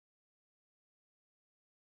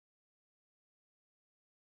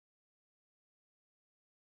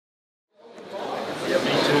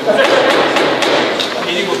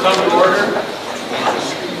will come to order.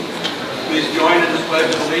 Please join in the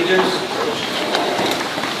Pledge of Allegiance.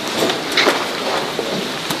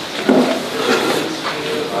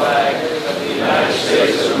 Flag of the United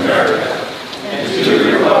States of America and to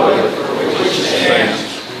the republic for which it stands,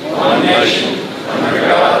 one nation, under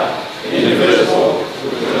God, indivisible,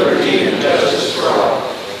 with liberty and justice for all.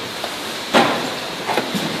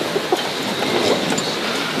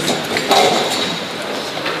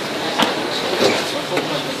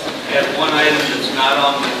 I have one item that's not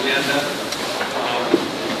on the agenda.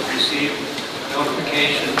 Received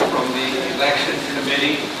notification from the election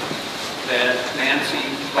committee that Nancy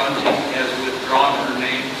Bunting has withdrawn her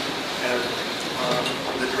name as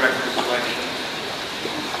the director's election.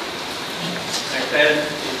 Next item,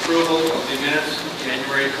 approval of the minutes,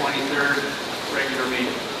 January 23rd, regular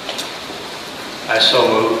meeting. I so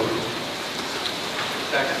move.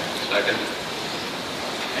 Second. Second.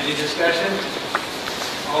 Any discussion?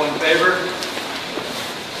 All in favor?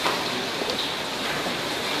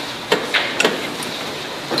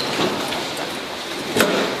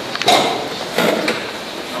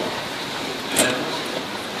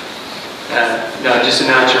 No, just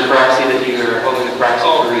announce your proxy that you are holding the proxy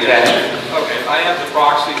for Ruth Hatcher. Okay, I have the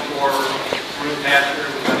proxy for Ruth Hatcher,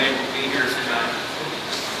 who's unable to be here tonight.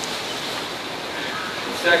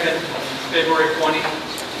 Second, February 20th,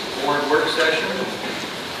 board work session.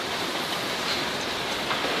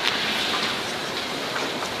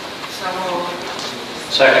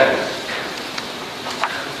 Second.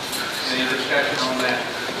 Any discussion on that?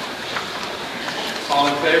 All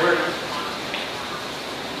in favor?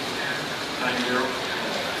 9-0.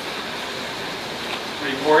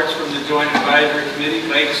 Reports from the Joint Advisory Committee.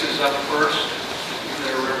 Lakes is up first. Is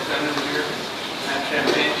there a representative here? Matt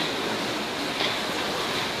Champagne.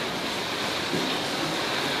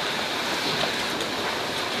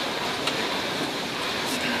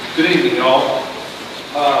 Good evening, y'all.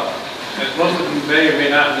 As most of you may or may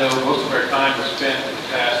not know, most of our time was spent in the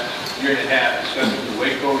past year and a half discussing the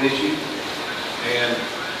weight road issue. And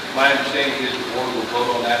my understanding is the board will vote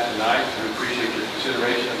on that tonight. We appreciate your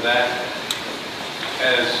consideration of that.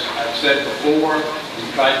 As I've said before, we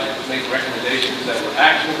tried to make recommendations that were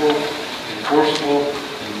actionable, enforceable,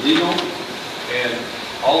 and legal. And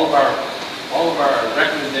all of our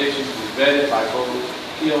recommendations were vetted by both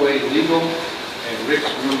POA Legal and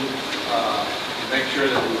Rick's group to make sure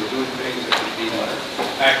that we were doing things that would be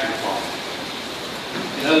acted upon.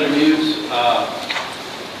 In other news,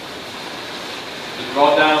 the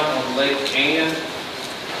drawdown on Lake Ann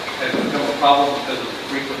has become a problem because of the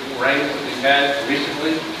frequent rains that we've had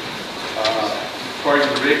recently. According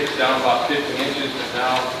to Rick, it's down about 50 inches, but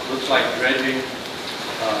now looks like dredging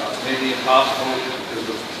may be impossible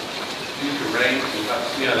because of future rains. We'll have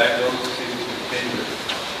to see how that goes, see if we can continue to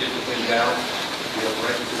get the thing down. We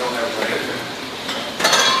don't have rain.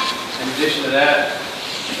 In addition to that,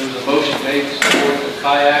 there was a motion made to support a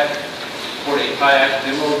kayak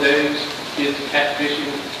demo days, kids catfishing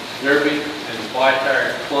derby, and the Fly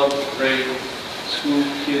Tire Club Grade School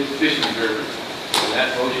Kids Fishing Derby. And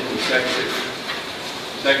that motion was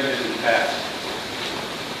seconded and passed.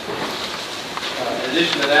 In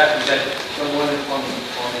addition to that, we had someone on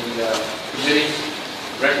the committee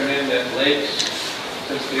recommend that lakes,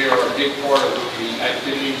 since they are a big part of the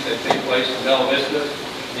activities that take place in Bella Vista,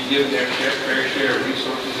 be given their fair share of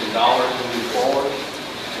resources and dollars moving forward.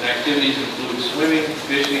 And activities include swimming,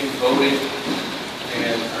 fishing, boating,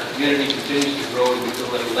 and our community continues to grow, and we feel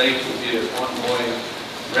that lakes will be an ongoing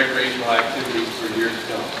recreational activity for years to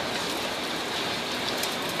come.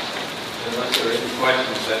 Unless there are any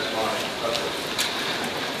questions, that's fine.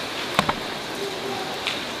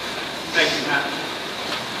 Thank you, Matt.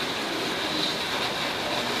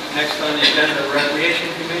 Next on the agenda, Recreation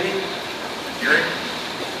Committee. Gary?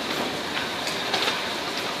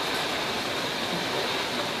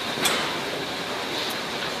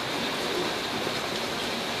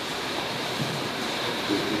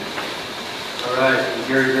 All right, I'm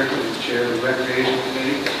Gary Rickard, the chair of the Recreation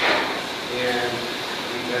Committee, and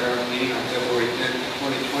we had our meeting on February 10th,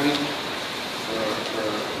 2020 for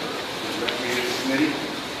the Recreation Committee.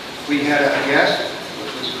 We had a guest,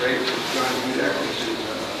 which was great, which was John Budek, which is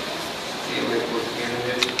a POA board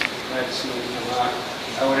candidate. Glad to see him come out.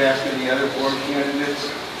 I would ask any other board candidates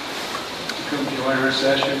to come join our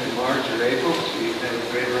session in March or April, so you can have a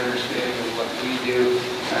greater understanding of what we do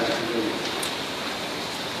as a committee.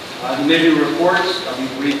 Committee reports, I'll be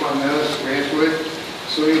brief on those. Ranchwood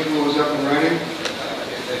swimming pool is up and running.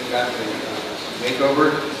 They've got the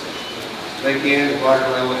makeover. Lake Ann, the water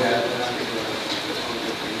level has been up. That's one of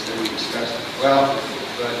the things that we discussed as well,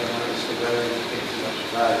 but honestly, I don't think too much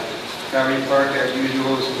about it. County Park, as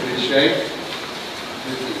usual, is in good shape.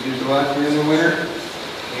 It's used a lot during the winter.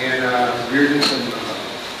 And Riordan,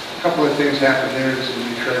 a couple of things happened there. There's some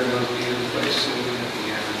new treadmills being in place soon,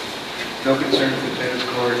 and no concern for the tennis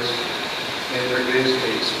courts. And there is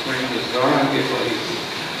a spring design on April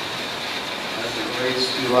 18th. As it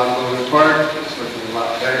relates to Lockwood Park, it's looking a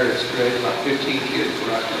lot better. It's great. About 15 kids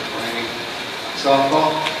were out there playing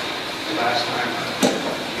softball. The last time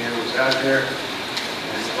Jan was out there.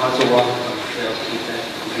 And lots of walking on the trails too.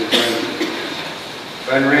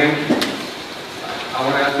 Gun range. I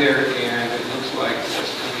went out there and it looks like it's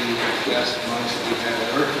going to be the best months that we've had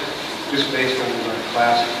ever, just based on the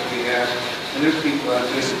classes that we have. And there's people out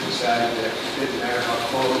there that decided that it didn't matter how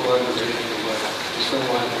cold it was or raining it was, they still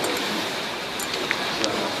wanted to work.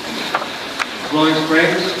 So, Rolling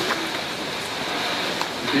Springs,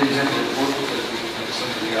 we didn't have to report because we had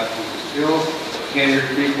somebody out there who was ill. Canyon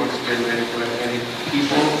Creek, once again, ready for many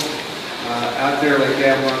people. Out there, like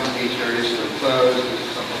Avalon Beach area is still closed. There's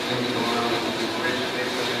a couple of things going on with the bridge that they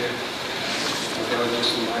put in.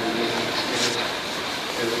 Just some minor maintenance.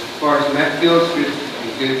 As far as Metfield, it's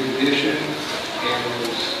in good condition, and it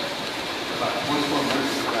was about 24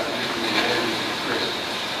 months about Chris.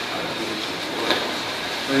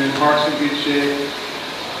 But in Parks in good shape.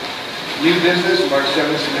 New business, March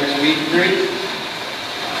 7th, the next meet and greet.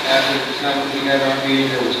 After the time that we had our meeting,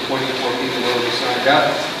 there was 24 people already signed up.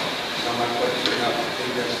 I'm not quite sure how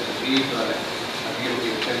big that's going to be, but I'm here to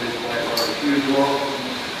be attended quite hard as usual.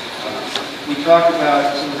 We talked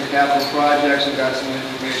about some of the capital projects and got some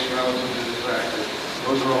information relative to the fact that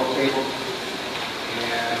those are all tabled.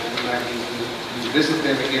 And we might need to visit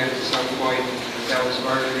them again at some point. That was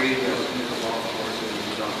archery, that was the golf course, and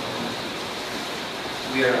the dog.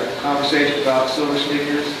 We had a conversation about silver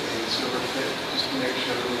sneakers and silver fit, just to make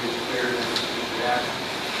sure everybody's clear and understood that.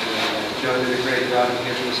 Joe did a great job of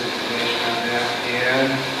giving us information on that. And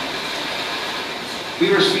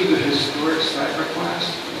we received a historic cyber class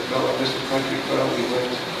from the Bella Vista Country Club. We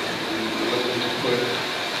went and we were looking to put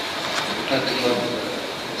the country club in a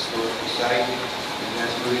historical site. And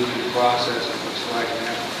that's moving through the process. It looks like an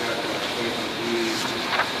applicant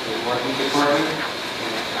the marketing department.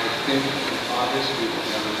 And I think in August we will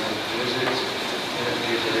have another visit. And it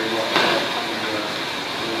may very well be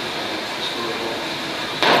historical.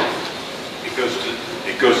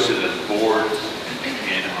 It goes to the board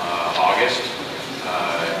in August,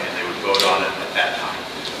 and they would vote on it at that time.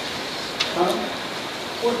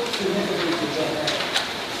 What significance does that have?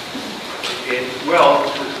 Well,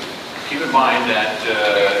 keep in mind that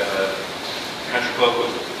Country Club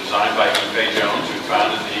was designed by E. Jones, who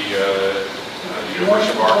founded the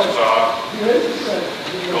University of Arkansas.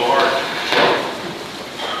 Go Arch.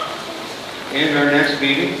 And our next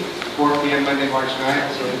meeting, 4 p.m. Monday, March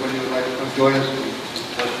 9th. So anybody would like to come join us, we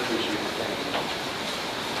much appreciate it. Thank you.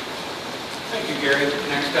 Thank you, Gary.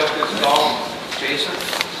 Next up is call Jason.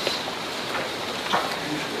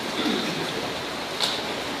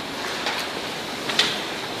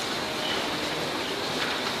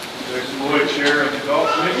 Jason Lloyd, Chair of the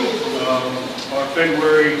Golf Committee. Our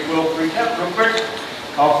February 12th recap, real quick.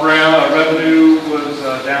 Golf round revenue was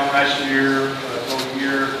down last year, total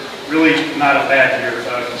year. Really not a bad year,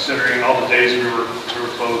 considering all the days we were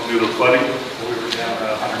closed due to flooding. We were down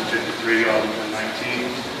 153 on 19.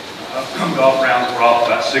 Golf rounds were off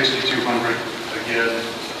about 6,200 again.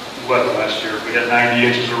 Weather last year. We had 90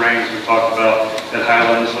 inches of rain, as we talked about at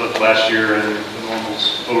Highlands last year, and the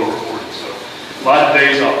normals over 40. So a lot of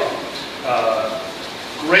days off.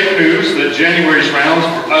 Great news that January's rounds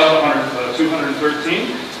were up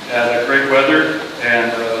 213. Had great weather,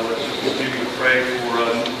 and let's just continue to pray for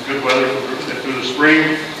good weather through the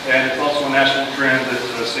spring. And it's also a national trend that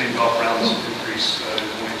seeing golf rounds increase in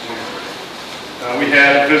 2020. We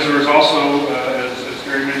had visitors also, as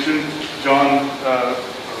Gary mentioned. John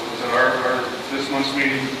was at our this month's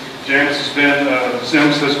meeting. Janice has been,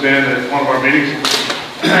 Sims has been at one of our meetings.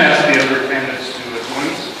 Asked the other candidates to join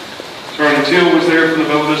us. Charlie Teal was there from the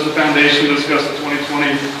Bella Vista Foundation to discuss the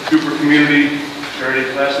 2020 Cooper Community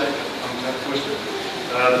Charity Classic.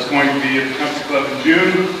 That's going to be at the Country Club in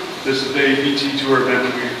June. This is a BT tour event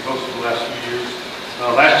that we've hosted the last few years.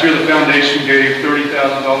 Last year, the foundation gave $30,000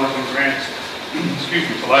 in grants, excuse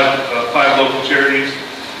me, to 5 local charities: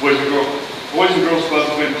 Boys and Girls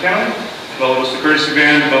Club of Benton County, Bella Vista Courtesy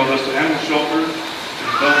Band, Bella Vista Animal Shelter,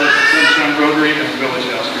 Bella Vista Sunshine Rotary, and the Village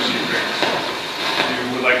House received grants. If you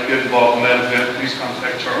would like to get involved in that event, please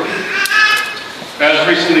contact Charlie. As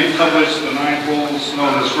recently published, the 9 holes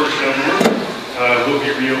known as First Shovel will be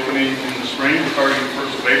reopening in the spring, starting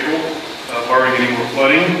 1st of April, barring any more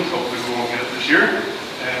flooding. Hopefully we won't get it this year.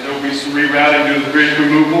 And there will be some rerouting due to the bridge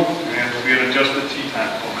removal, and be an adjusted tee time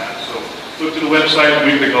format. So look to the website,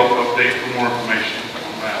 weekly golf update for more information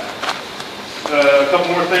on that. A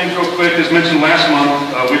couple more things real quick. As mentioned last month,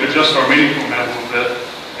 we've adjusted our meeting format a little bit.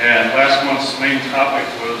 And last month's main topic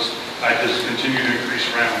was I just continue to increase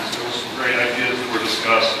rounds. There were some great ideas that were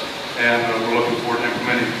discussed, and we're looking forward to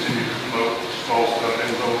implementing and continue to promote golf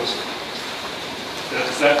in those.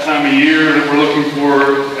 It's that time of year that we're looking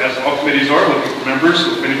for, as all committees are, looking for members.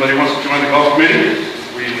 If anybody wants to join the golf committee,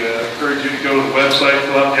 we encourage you to go to the website,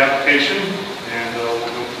 fill out the application, and we'll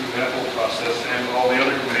go through that whole process. And all the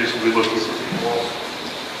other committees will be looking for people also.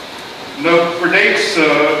 Note for dates,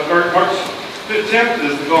 March 10th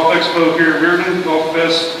is the Golf Expo here at Riordan, Golf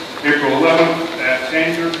Fest, April 11th at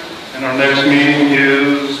Tanger, and our next meeting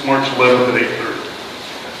is March 11th at 8:30.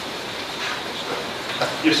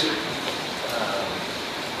 Yes, sir.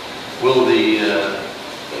 Will the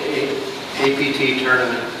APT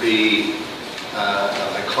tournament be a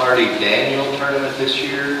McClarty Daniel tournament this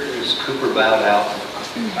year? Is Cooper bowed out?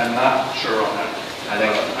 I'm not sure on that. I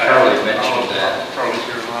think Charlie mentioned that. Charlie's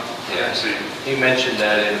here or not? Yeah. See. He mentioned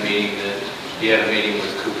that in a meeting that he had a meeting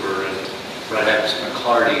with Cooper, and perhaps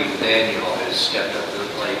McClarty Daniel has stepped up to the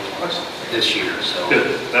plate this year. So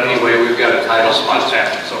Good. anyway, we've got a title spot.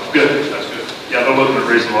 So good. That's good. Yeah, they're looking to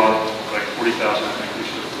raise a lot, like 40,000, I think, we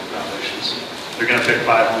should for foundations. They're going to pick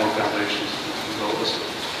 5 more foundations to go with.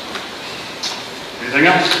 Anything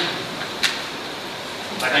else?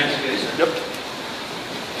 Thanks, Jason. Yep.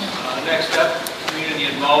 Next up, Community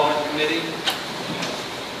Involvement Committee.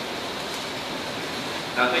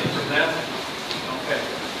 Nothing from them? Okay.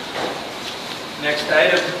 Next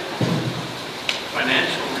item,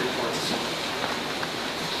 financial reports.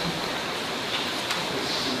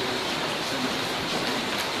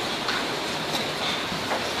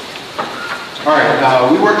 All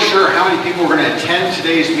right, we weren't sure how many people were going to attend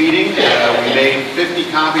today's meeting. We made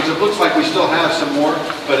 50 copies. It looks like we still have some more,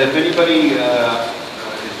 but if anybody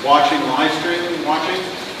is watching, live streaming,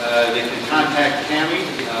 they can contact Tammy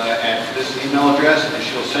at this email address, and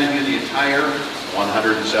she'll send you the entire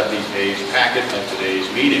 170-page packet of today's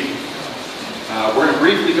meeting. We're going to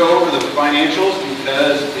briefly go over the financials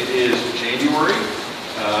because it is January,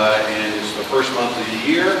 and it's the first month of the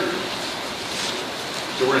year.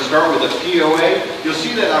 So we're going to start with the POA. You'll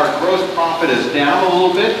see that our gross profit is down a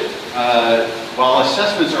little bit. While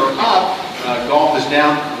assessments are up, golf is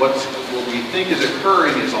down. What we think is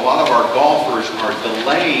occurring is a lot of our golfers are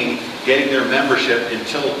delaying getting their membership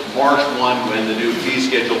until March 1 when the new fee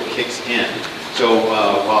schedule kicks in. So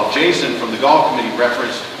while Jason from the golf committee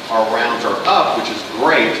referenced our rounds are up, which is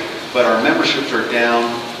great, but our memberships are down,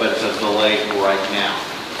 but it's a delay right now.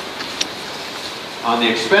 On the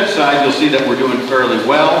expense side, you'll see that we're doing fairly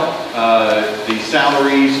well. The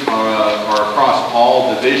salaries are across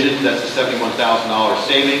all divisions. That's a $71,000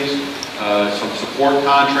 savings. Some support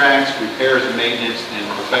contracts, repairs and maintenance, and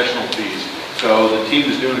professional fees. So the team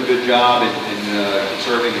is doing a good job in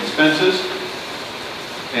conserving expenses.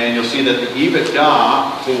 And you'll see that the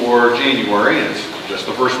EBITDA for January, and it's just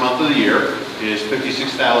the first month of the year, is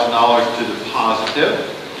 $56,000 to the positive.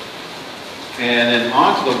 And then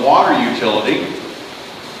on to the water utility.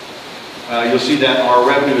 You'll see that our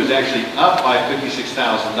revenue is actually up by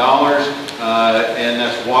 $56,000, and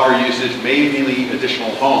that's water usage, mainly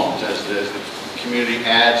additional homes. As the community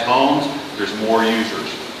adds homes, there's more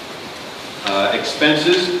users.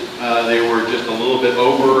 Expenses, they were just a little bit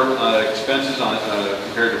over expenses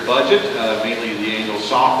compared to budget, mainly the annual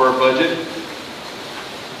software budget.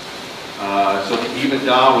 So the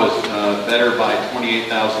EBITDA was better by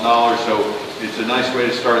 $28,000, so it's a nice way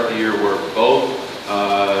to start the year where both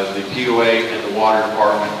the POA and the water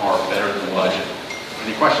department are better than budget.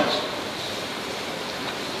 Any questions?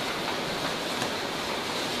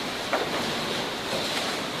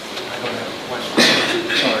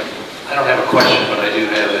 I don't have a question, but I do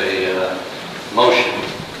have a motion.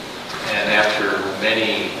 And after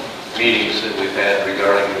many meetings that we've had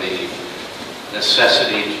regarding the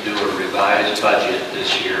necessity to do a revised budget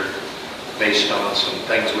this year, based on some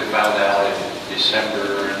things we found out in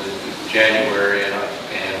December and January and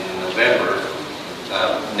November,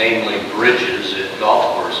 namely bridges at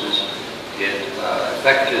golf courses, it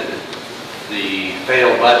affected the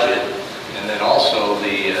failed budget, and then also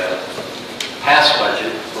the past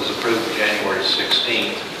budget was approved January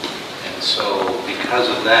 16th. And so because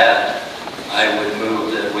of that, I would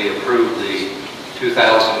move that we approve the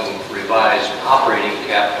 2000 revised operating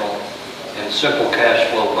capital and simple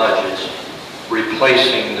cash flow budgets,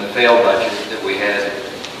 replacing the failed budget that we had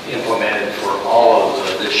implemented for all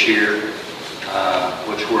of this year,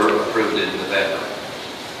 which were approved in November.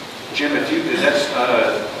 Jim, if you, that's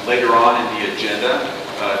later on in the agenda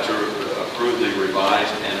to approve the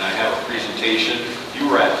revised, and I have a presentation. You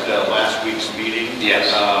were at last week's meeting. Yes.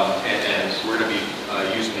 And we're going to be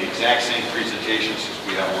using the exact same presentation since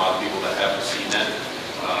we have a lot of people that haven't seen that.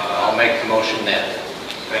 I'll make the motion then.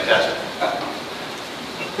 Fantastic.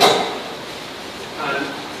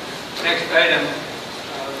 Next item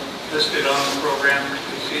listed on the program,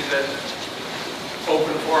 you see that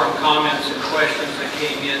open forum comments and questions that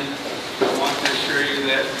came in. I want to assure you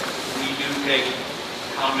that we do take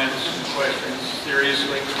comments and questions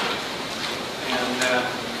seriously, and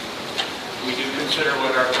we do consider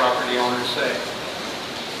what our property owners say.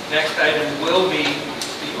 Next item will be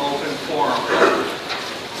the open forum.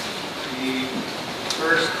 The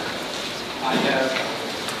first, I have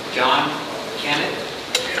John Kennett.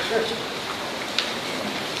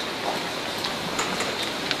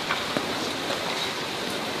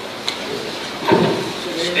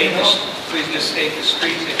 Please just state the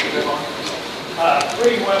street that you live on.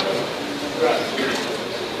 Pretty well.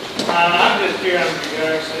 I'm just here on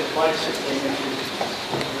regards to bicycling issues.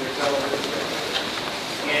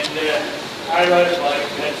 And I ride a bike.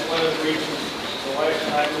 That's one of the reasons the wife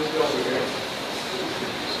and I moved over here.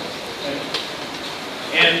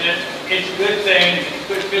 And it's a good thing,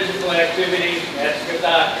 good physical activity. Ask a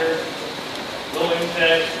doctor, low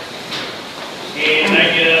impact. And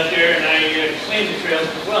I get out there and I clean the trails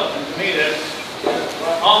as well. And to me, that's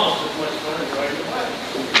almost as much fun as riding a bike.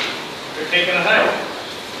 They're taking a hike.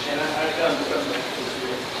 And I've done some of that this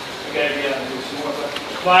year. I gotta get out and do some more.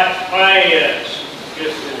 But my just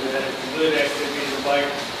is that it's a good activity to bike.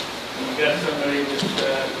 And you got somebody that's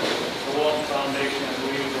the Walton Foundation, I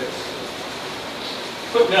believe, that's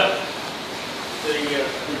putting up the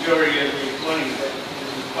majority of the money that is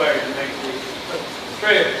required to make the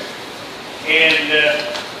trails. And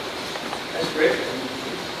that's great.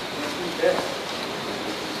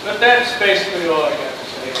 But that's basically all I got to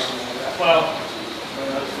say on that. Well, when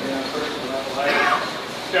I was in a personal level, I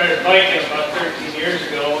started biking about 13 years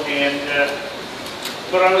ago, and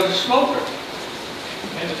but I was a smoker.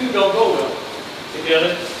 And the two don't go well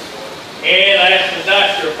together. And I asked the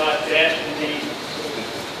doctor about that, and he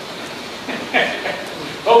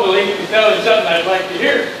hopefully he can tell me something I'd like to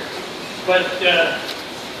hear. But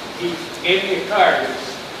he gave me a card.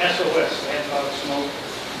 It's SOS, Stand Out of Smoke.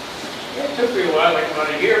 It took me a while, like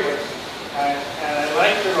about a year, but I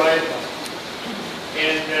like to ride one.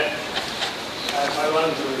 And my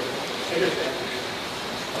lungs were interesting.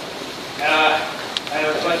 I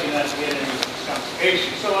was lucky not to get any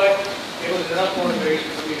complications, so it was enough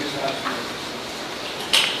motivation for me to stop smoking.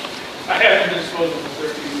 I haven't been smoking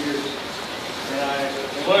for 13 years.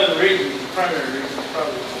 And one of the reasons, the primary reason, is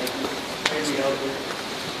probably maybe healthy.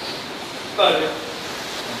 But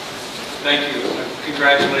Thank you.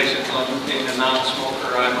 Congratulations on being a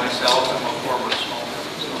non-smoker. I myself am a former smoker,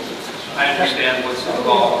 so I understand what's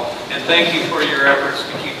involved. And thank you for your efforts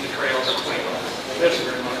to keep the trails clean. Thank you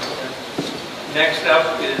very much. Next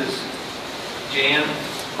up is Jan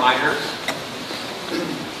Myers.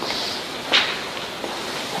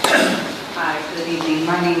 Hi, good evening.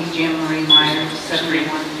 My name is Jan Marie Myers, 71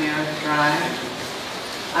 Merritt Drive.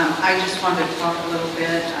 I just wanted to talk a little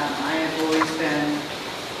bit. I have always been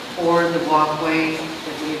for the walkway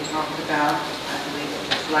that we had talked about. I believe it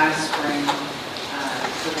was last spring,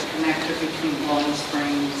 for the connector between Bowling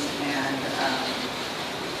Springs and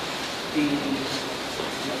the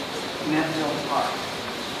Metville Park.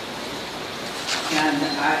 And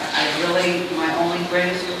I really, my only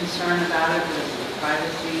greatest concern about it was the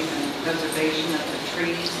privacy and preservation of the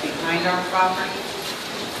trees behind our property.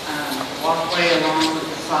 The walkway along with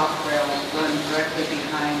the soft rail run directly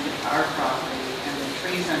behind our property, and the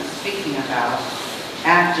trees I'm speaking about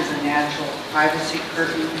act as a natural privacy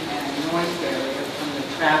curtain and noise barrier from the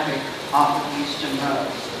traffic off of Houston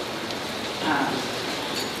Road.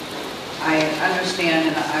 I understand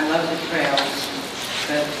and I love the trails,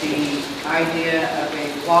 but the idea of a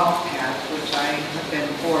walk path, which I have been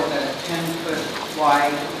for, but a 10-foot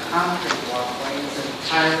wide concrete walkway is an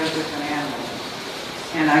entirely different animal.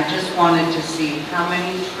 And I just wanted to see how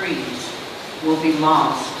many trees will be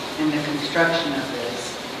lost in the construction of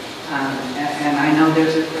this. And I know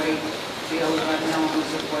there's a great deal of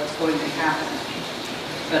unknowns of what's going to happen.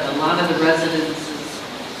 But a lot of the residences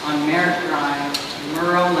on Merritt Drive,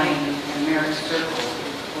 Murrow Lane, and Merritt Circle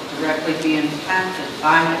will directly be impacted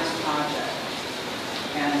by this project.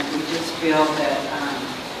 And we just feel that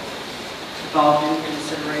with all due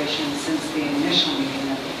consideration since the initial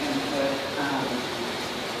meeting of the input,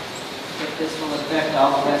 that this will affect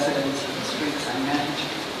all the residents of the streets I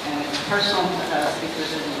mentioned. And it's personal to us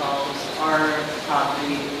because it involves our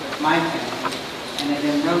property with my family, and it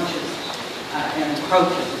encroaches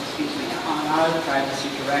on out of privacy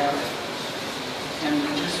directly. And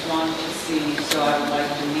we just wanted to see, so I would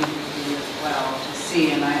like to meet with you as well to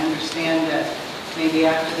see, and I understand that maybe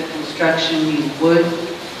after the construction you would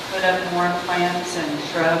put up more plants and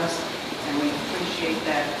shrubs, and we appreciate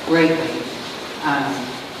that greatly.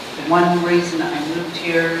 The one reason I moved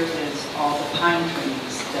here is all the pine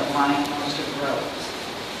trees that line most of the roads.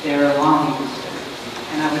 They're long used,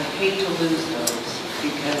 and I would hate to lose those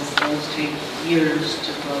because those take years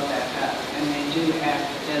to grow back up, and they do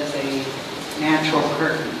act as a natural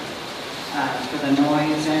curtain for the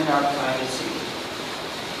noise and our privacy.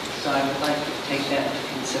 So I would like to take that into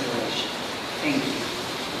consideration. Thank you.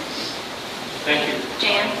 Thank you.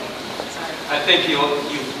 Jan? Sorry. I think you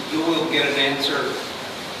will get an answer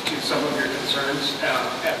to some of your concerns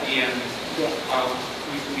at the end. Yeah.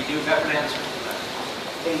 We do have an answer for that.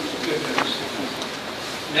 Thank you. Good news.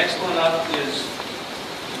 Next one up is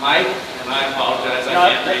Mike, and I apologize. I No,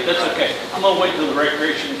 can't read that's that. okay. I'm gonna wait till the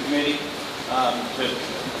recreation committee to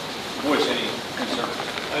voice any concerns.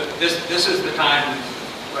 This is the time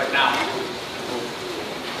right now.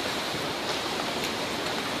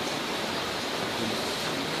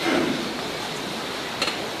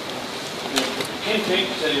 Ken Pink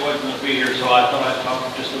said he wasn't going to be here, so I thought I'd talk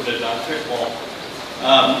just a little bit about pickleball.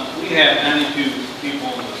 We have 92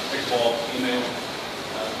 people in the pickleball email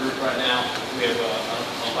group right now. We have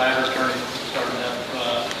a ladder tournament starting up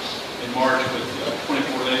in March with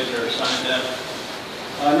 24 ladies that are signed up.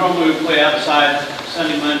 Normally we play outside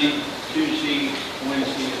Sunday, Monday, Tuesday,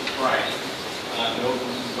 Wednesday, and Friday.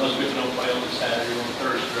 Most people don't play on Saturday or on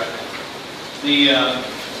Thursday right now.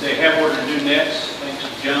 They have ordered new nets, thanks to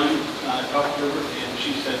Joan. I talked to her, and she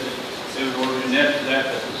said that they would order a net for that,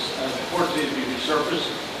 but the court needs to be resurfaced.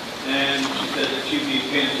 And she said that she'd be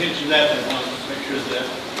paying attention to that, and wants to make sure that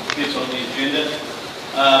gets on the agenda.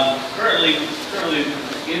 Currently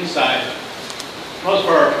inside, most of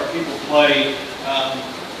our people play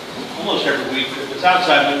almost every week. If it's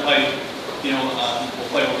outside, we play, we'll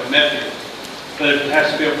play over net here. But it has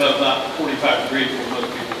to be above about 45 degrees for most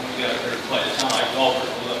people when we get out there to play. It's not like golfers,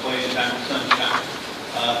 we'll play anytime the sun's shining.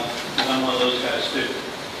 I'm one of those guys too.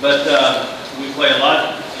 But we play a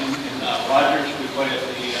lot in Rogers. We play at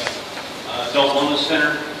the Adult Wellness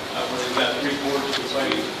Center where they've got 3 courts. We play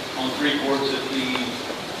on 3 courts at the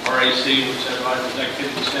RAC, which is Rogers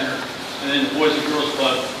Activity Center. And then the Boys and Girls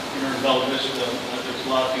Club here in Bella Vista. There's a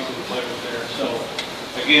lot of people who play over there. So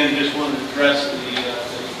again, just wanted to address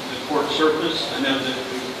the court surface. I know that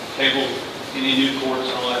we tabled any new courts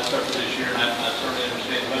and all that stuff for this year, and I certainly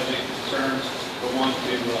understand budget concerns, but want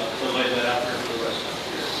to lay that out there for the rest of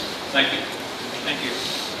the year. Thank you. Thank you.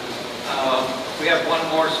 We have one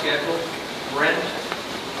more scheduled. Brent,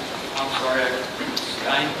 I'm sorry,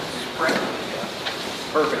 Stein, Brent.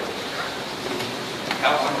 Perfect.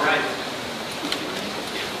 Got one right.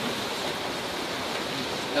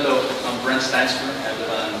 Hello, I'm Brent Steinsmer. I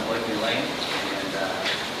live on Lakeview Lane, and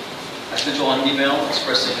I sent you an email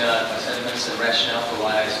expressing my sentiments and rationale for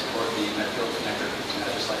why I support the Medfield Connector, and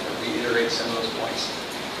I'd just like to reiterate some of those points.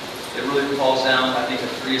 It really falls down, I think, to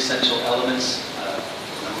 3 essential elements.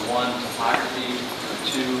 Number 1, topography. Number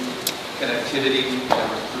 2, connectivity.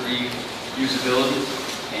 Number 3, usability.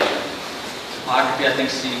 And topography, I think,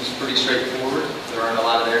 seems pretty straightforward. There aren't a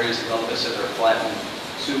lot of areas of Bella Vista that are flat and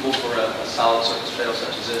suitable for a solid surface trail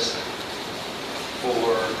such as this.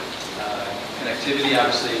 For connectivity,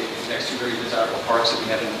 obviously, it connects to very desirable parks that we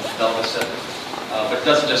have in Bella Vista. But it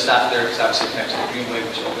doesn't just stop there, because obviously it connects to the Greenway,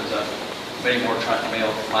 which opens up many more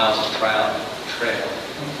miles of trail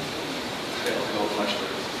to go much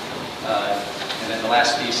further. And then the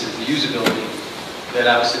last piece is the usability. That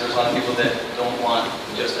obviously there's a lot of people that don't want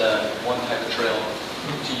just one type of trail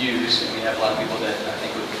to use, and we have a lot of people that I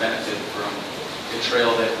think would benefit from a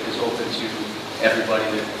trail that is open to everybody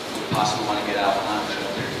that would possibly want to get out on the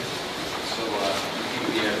trail period. So I think it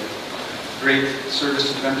would be a great service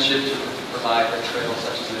to the membership to provide a trail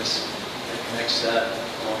such as this that connects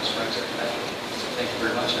along the springs of Metro. So thank you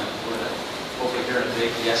very much, and I'm looking forward to hopefully hearing a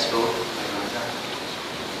big yes vote.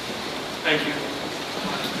 Thank you.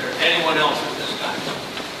 Is there anyone else at this time?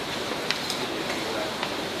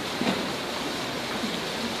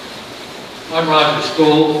 I'm Roger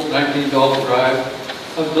Stoll, 19 Dalton Drive.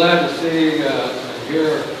 I'm glad to see and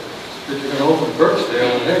hear that you're going to open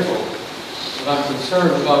Birchdale in April, but I'm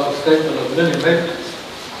concerned about the statement of mini maintenance.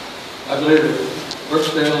 I believe that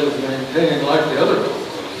Birchdale is maintained like the other golf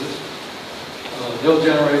courses. They'll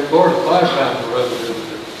generate 4 to 5 times the revenue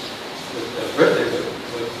that Brittany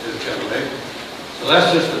would generate. So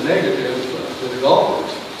that's just a negative to the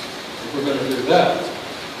golfers if we're going to do that.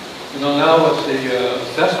 Now with the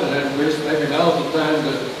assessment increase, maybe now's the time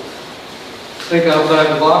to think outside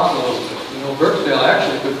the box a little bit. You know, Birchdale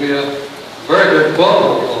actually could be a very good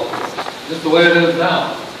 12-hole golf course, just the way it is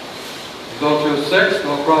now. You go through 6,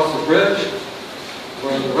 go across the bridge,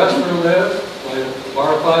 where the restroom is, play the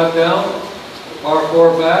par 5 down, the par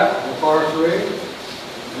 4 back, and the par 3.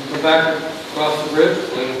 And come back across the bridge,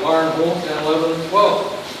 play the iron holes, 10, 11, and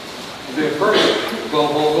 12. It'd be a perfect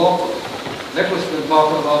 12-hole golf course. Nicholas has been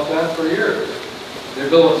talking about that for years. They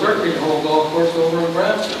built a 13-hole golf course over in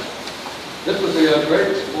Branson. This would be a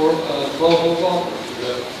great 12-hole golf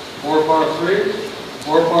course. 4 par 3s,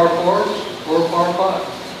 4 par 4s, 4 par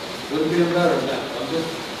 5s. Couldn't be better than that. I'm just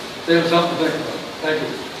saying something to think about. Thank you.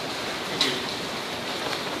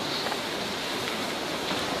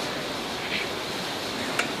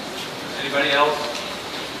 Anybody else?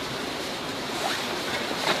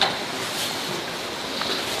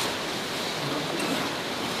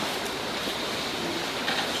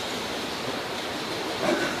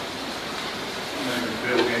 My name is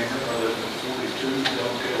Bill Gamer. I live at 42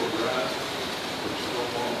 Dovetail Drive, which is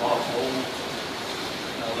over on Hawthorne.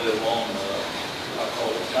 I live on, I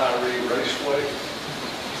call it Tyree Raceway.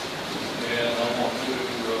 And I want to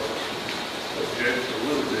object a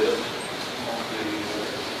little bit on the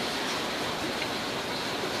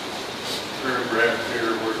paragraph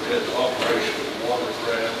here where it says operation of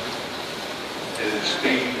watercraft at a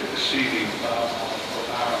speed exceeding 5 miles per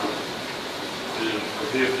hour is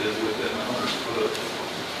prohibited within 100 foot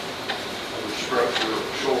of the structure of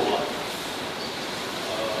the shoreline.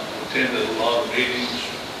 Attended a lot of meetings,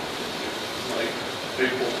 like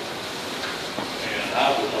people, and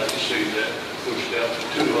I would like to see that pushed out to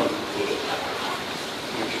 200 foot,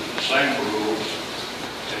 which is the same rules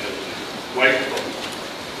as wakeboard.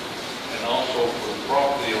 And also for the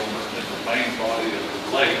property owners in the main body of the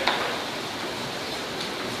lake,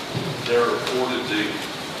 they're afforded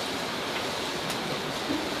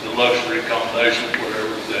the luxury accommodation,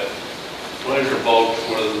 whatever, that pleasure boats,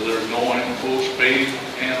 whether they're going full speed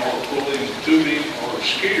and or pulling tubing or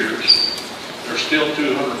skiers, they're still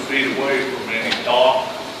 200 feet away from any dock.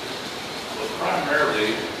 But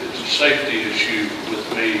primarily, it's a safety issue with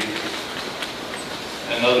me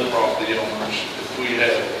and other property owners. If we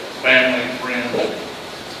have family, friends,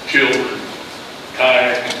 children,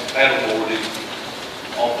 kayaking, paddleboarding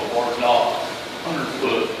off of our dock, 100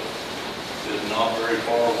 foot is not very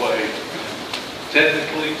far away.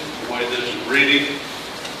 Technically, the way this is reading,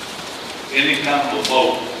 any kind of a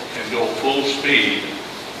boat can go full speed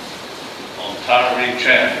on Tyree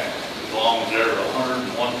Channel as long as they're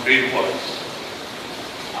 101 feet away.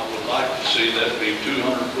 I would like to see that be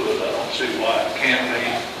 200 foot. I don't see why it can't be.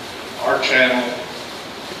 Our channel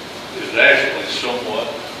is actually somewhat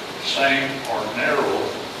same or narrower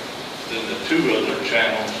than the 2 other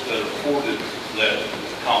channels that afforded that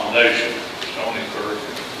accommodation, Stony Brook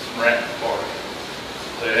and Rampart Park.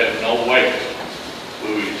 They have no wake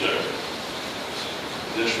buoys there.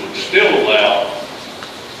 This would still allow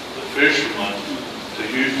the fishermen to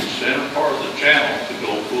use the center part of the channel to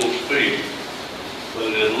go full speed,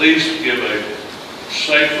 but at least give a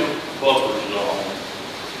safer buffer zone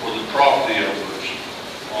for the property owners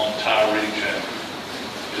on Tyree Channel.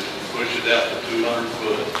 If we push it out to 200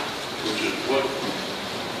 foot, which is what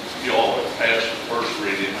y'all have passed the first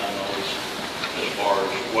reading, I know, as far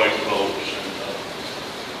as wake boats and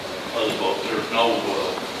other boats. There's no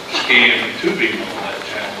skiing and tubing on that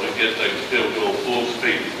channel. They can still go full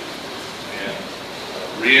speed. And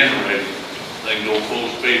reiterating, they can go full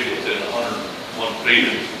speed within 101 feet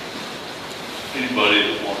of anybody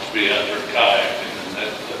that wants to be out there kayaking. And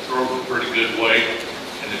that throws a pretty good weight.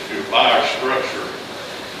 And if you're by our structure,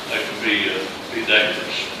 that can be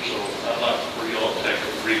dangerous. So I'd like for y'all to take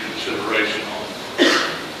a reconsideration on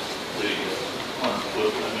the 100-foot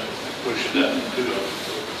limit and push it out to 200 foot.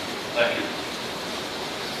 Thank you.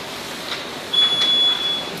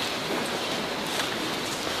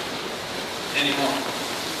 Any more?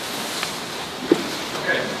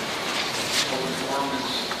 Okay. Open forum is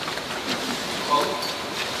closed.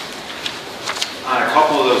 On a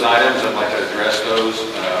couple of those items, I'd like to address those.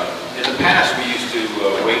 In the past, we used to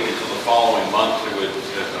wait until the following month to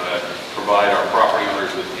provide our property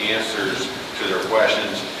owners with answers to their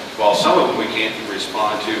questions. While some of them we can't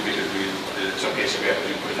respond to because in some cases we have to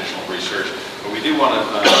do additional research, but we do want to,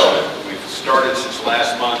 we've started since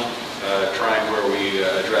last month trying where we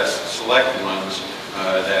address select ones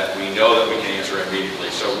that we know that we can answer immediately.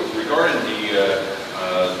 So regarding the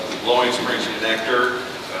Blowing Springs connector,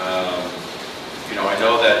 you know, I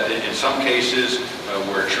know that in some cases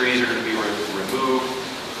where trees are going to be removed,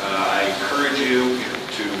 I encourage you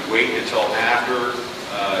to wait until after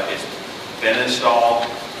it's been installed.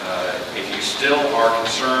 If you still are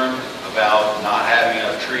concerned about not having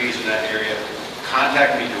enough trees in that area,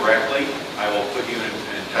 contact me directly. I will put you in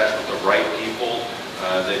touch with the right people.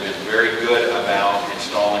 They've been very good about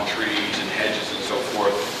installing trees and hedges and so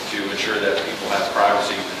forth to ensure that people have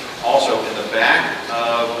privacy. Also, in the back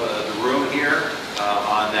of the room here,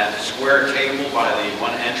 on that square table by the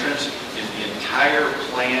one entrance, is the entire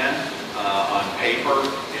plan on paper.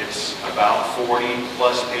 It's about 40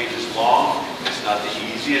 plus pages long. It's not the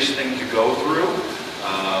easiest thing to go through,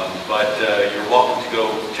 but you're welcome to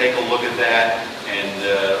go take a look at that and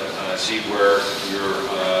see where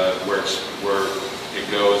it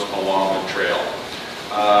goes along the trail.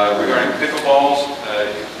 Regarding pickleballs,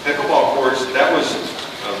 pickleball courts, that was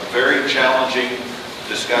a very challenging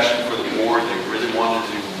discussion for the board. They really wanted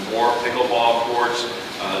to do more pickleball courts.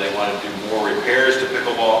 They wanted to do more repairs to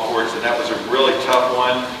pickleball courts, and that was a really tough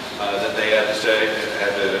one that they had to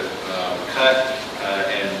cut.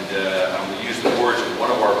 I'm going to use the words of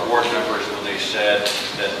one of our board members when they said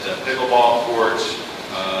that the pickleball courts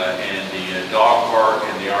and the dog park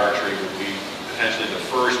and the archery would be potentially the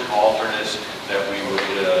first alternates that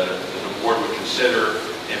the board would consider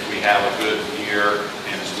if we have a good year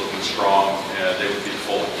and it's looking strong. They would be the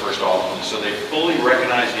first alternates. So they fully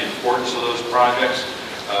recognize the importance of those projects.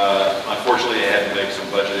 Unfortunately, they had to make some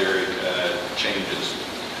budgetary changes.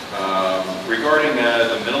 Regarding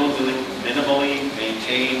the minimally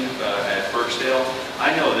maintained at Burksdale,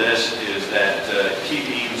 I know this is that Keith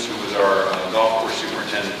Eames, who was our golf course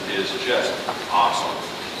superintendent, is just awesome.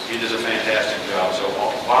 He does a fantastic job. So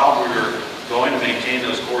while we're going to maintain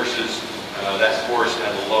those courses, that course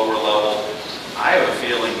at a lower level, I have a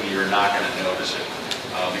feeling you're not going to notice it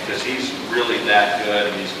because he's really that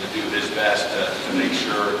good and he's going to do his best to make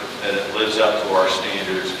sure that it lives up to our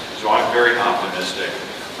standards. So I'm very optimistic.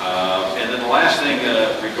 And then the last thing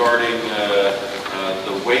regarding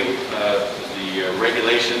the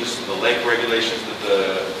regulations, the lake regulations that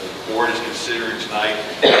the board is considering tonight,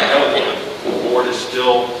 I know that the board is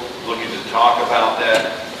still looking to talk about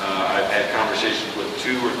that. I've had conversations with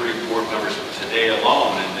 2 or 3 board members today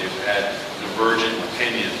alone, and they've had divergent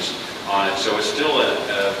opinions on it. So it's still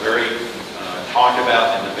a very talked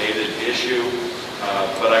about and debated issue.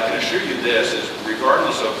 But I can assure you this, is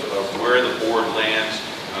regardless of where the board lands,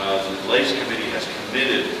 the Lakes Committee has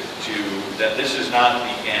committed to that this is not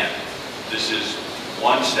the end. This is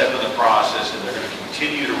one step in the process, and they're going to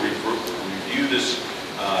continue to review this.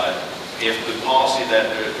 If the policy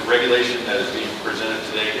the regulation that is being presented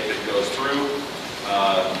today, if it goes through,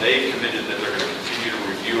 they've committed that they're going to continue to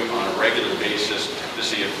review it on a regular basis to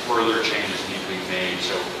see if further changes need to be made.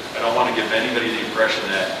 So I don't want to give anybody the impression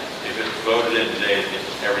that if it's voted in today,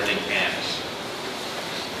 everything ends.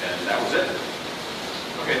 And that was it.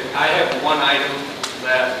 Okay, I have one item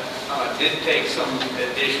that did take some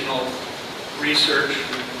additional research.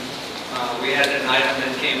 We had an item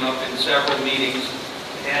that came up in several meetings.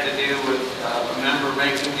 It had to do with a member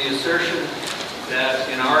making the assertion that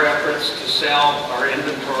in our efforts to sell our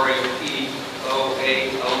inventory of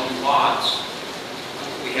POA-owned lots,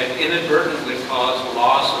 we had inadvertently caused the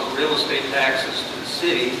loss of real estate taxes to the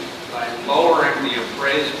city by lowering the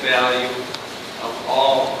appraised value of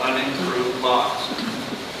all unimproved lots.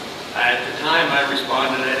 At the time I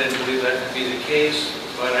responded, I didn't believe that to be the case,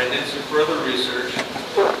 but I did some further research.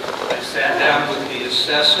 I sat down with the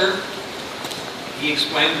assessor. He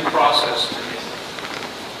explained the process to me.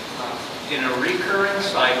 In a recurring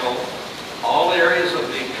cycle, all areas of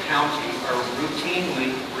the county are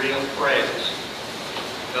routinely reappraised.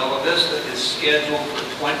 Bella Vista is scheduled for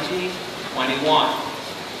 2021.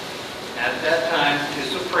 At that time,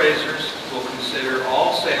 his appraisers will consider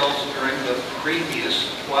all sales during the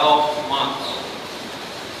previous 12 months.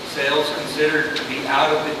 Sales considered to be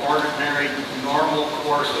out of the ordinary normal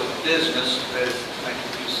course of business, that is, like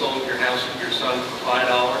if you sold your house to your son for $5,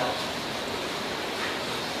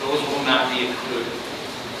 those will not be included.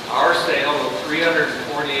 Our sale of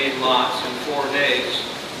 348 lots in 4 days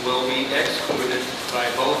will be excluded by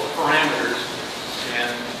both parameters and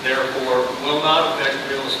therefore will not affect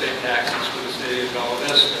real estate taxes for the city of Bella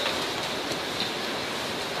Vista.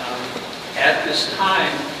 At this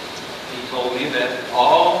time, he told me that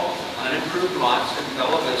all unimproved lots in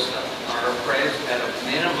Bella Vista are appraised at a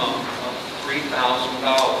minimum of $3,000.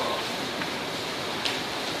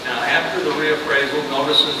 Now, after the reappraisal,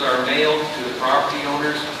 notices are mailed to the property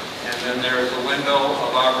owners, and then there is a window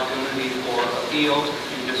of opportunity for appeal if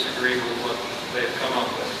you disagree with what they've come up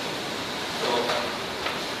with. So,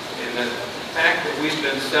 in the fact that we've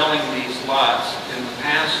been selling these lots, in the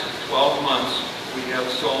past 12 months, we have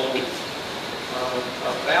sold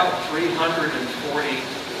about 340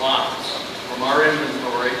 lots from our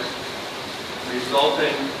inventory.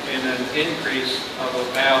 resulting in an increase of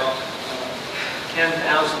about $10,000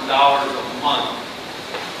 a month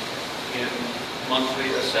in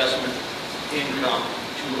monthly assessment income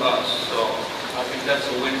to us. So I think that's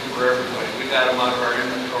a win for everybody. We got them out of our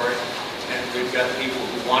inventory, and we've got people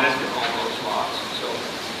who wanted to own those lots. So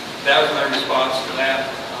that was my response to that.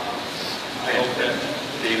 I hope that.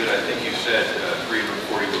 David, I think you said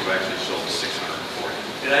 340, we've actually sold 640.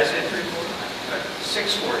 Did I say 340?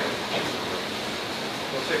 640.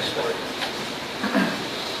 Well, 640.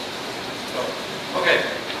 So, okay.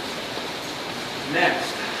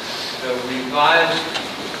 Next, the revised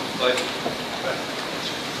budget.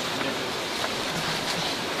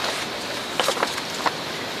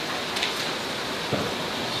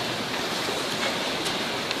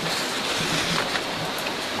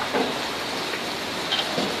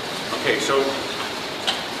 Okay, so,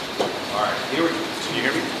 all right, here we go. Can you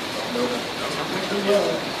hear me? No. Not too well.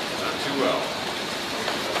 Not too well.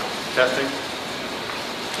 Testing.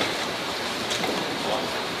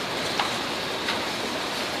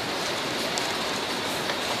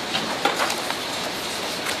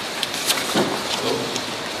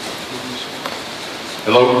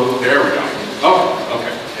 Hello? There we go. Oh,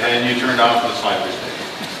 okay. And you turned off the slide presentation.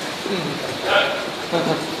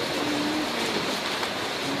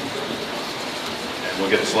 We'll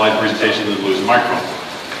get the slide presentation and lose the microphone.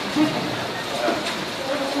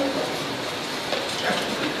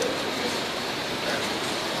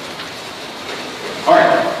 All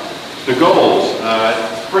right, the goals.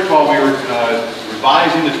 First of all, we were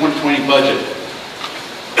revising the 2020 budget.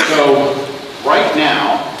 So right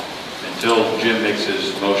now, until Jim makes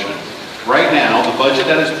his motion, right now the budget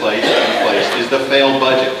that is in place is the failed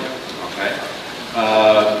budget. Okay,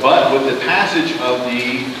 but with the passage of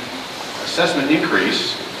the assessment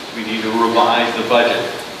increase, we need to revise the budget.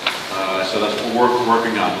 So that's what we're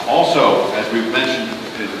working on. Also, as we've mentioned,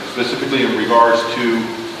 specifically in regards to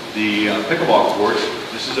the pickleball courts,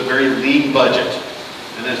 this is a very lean budget.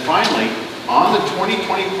 And then finally, on the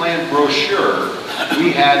 2020 plan brochure,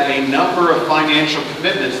 we had a number of financial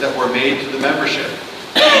commitments that were made to the membership.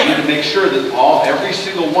 We need to make sure that every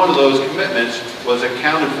single one of those commitments was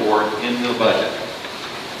accounted for in the budget.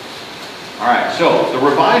 All right, so the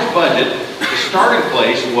revised budget, the starting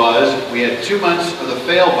place was we had 2 months of the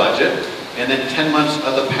failed budget and then 10 months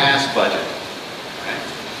of the past budget. Okay.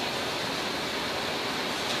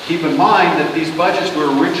 Keep in mind that these budgets were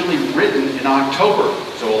originally written in October,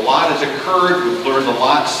 so a lot has occurred. We've learned a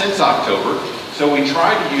lot since October, so we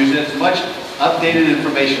tried to use as much updated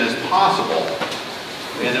information as possible,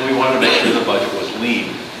 and then we wanted to make sure the budget was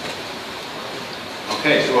lean.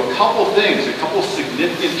 Okay, so a couple things, a couple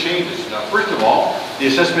significant changes. Now, first of all, the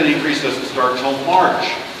assessment increase doesn't start till March.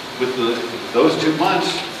 With those 2 months,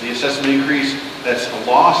 the assessment increase, that's a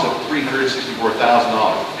loss of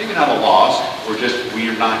 $364,000. Maybe not a loss, or just we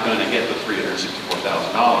are not going to get the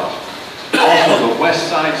 $364,000. Also, the West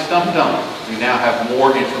Side Stump Dump. We now have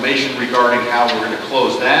more information regarding how we're going to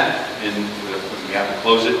close that, and we have to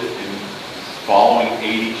close it in following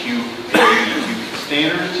ADQ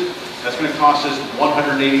standards. That's going to cost us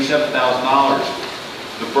 $187,000.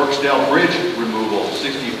 The Burksdale Bridge removal,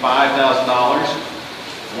 $65,000.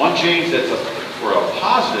 One change that's for a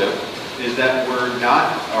positive is that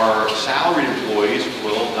our salaried employees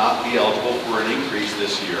will not be eligible for an increase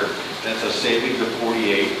this year. That's a savings of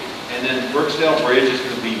 $48,000. And then Burksdale Bridge is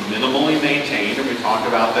going to be minimally maintained, and we talked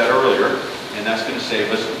about that earlier, and that's going to save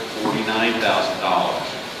us $49,000.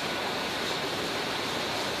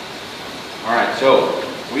 All right, so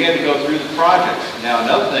we had to go through the projects. Now,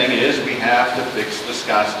 another thing is we have to fix the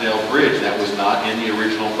Scottsdale Bridge. That was not in the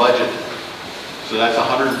original budget. So that's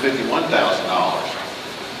 $151,000.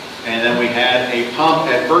 And then we had a pump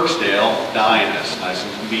at Burksdale dying us, nice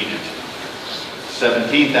and convenient,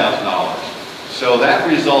 $17,000. So that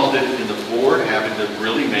resulted in the board having to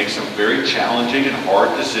really make some very challenging and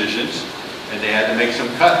hard decisions, and they had to make some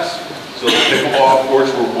cuts. So the pickleball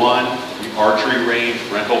courts were one, the archery range,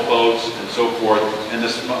 rental boats, and so forth, and the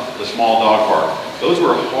small dog park. Those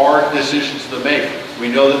were hard decisions to make. We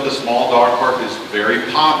know that the small dog park is very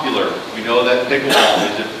popular. We know that pickleball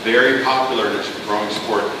is very popular and it's a growing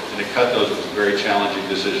sport, and to cut those was a very challenging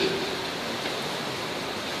decision.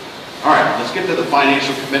 All right, let's get to the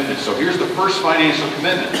financial commitment. So here's the first financial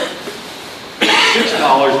commitment.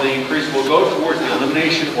 $6, the increase will go towards the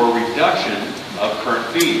elimination or reduction of current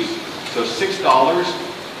fees. So $6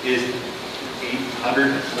 is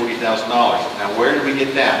 $840,000. Now, where did we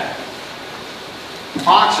get that?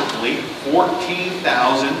 Approximately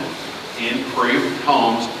 14,000 improved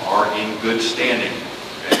homes are in good standing.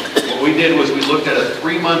 Okay. What we did was we looked at a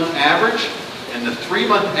 3-month average, and And the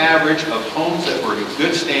 3-month average of homes that were in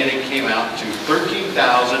good standing came out to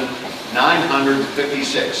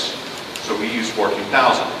 13,956. So we use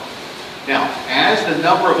 14,000. Now, as the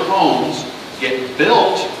number of homes get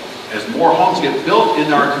built, as more homes get built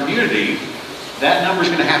in our community, that number is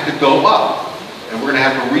going to have to go up. And we're going to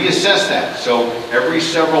have to reassess that. So every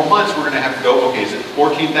several months, we're going to have to go, okay, is it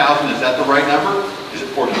 14,000? Is that the right number? Is it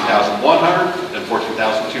 14,100? Then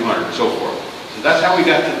 14,200, and so forth. So that's how we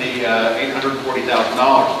got to the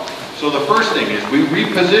 $840,000. So the first thing is we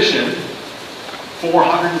repositioned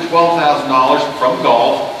 $412,000 from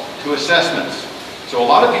golf to assessments. So a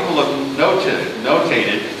lot of people have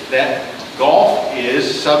notated that golf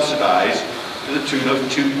is subsidized to the tune of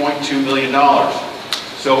 $2.2 million.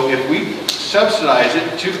 So if we subsidize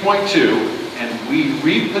it 2.2 and we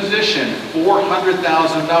reposition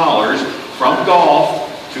 $400,000 from golf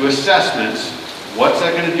to assessments, what's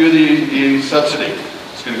that going to do the subsidy?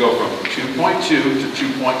 It's going to go from 2.2 to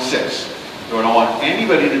 2.6. So I don't want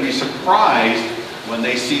anybody to be surprised when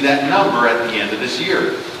they see that number at the end of this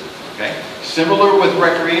year. Okay? Similar with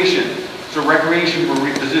recreation. So recreation we're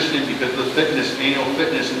repositioning because of the fitness, annual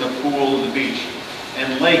fitness in the pool and the beach.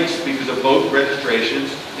 And lakes because of boat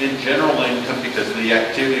registrations, and general income because of the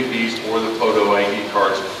activity fees or the photo ID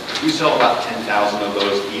cards. We sell about 10,000 of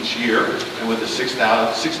those each year, and with a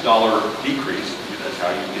 $6 decrease, that's how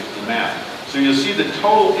you get the math. So you'll see the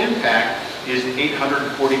total impact is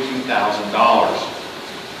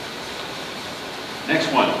 $842,000. Next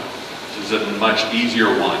one, this is a much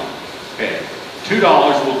easier one. Okay, $2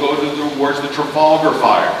 will go towards the Trafalgar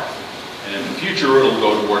fire. And in the future, it'll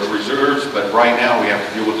go towards reserves, but right now we have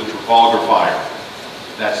to deal with the Trafalgar fire.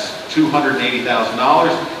 That's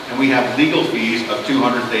 $280,000, and we have legal fees of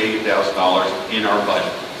 $280,000 in our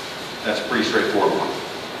budget. That's a pretty straightforward one.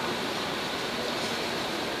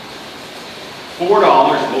 $4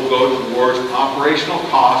 will go towards operational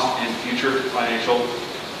costs and future financial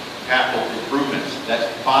capital improvements. That's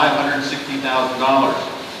 $560,000.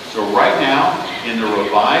 So right now, in the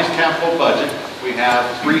revised capital budget, we have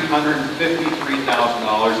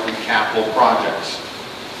 $353,000 in capital projects.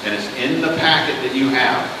 And it's in the packet that you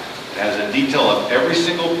have. It has a detail of every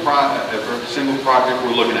single project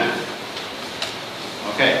we're looking at.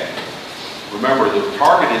 Okay. Remember, the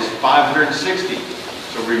target is 560.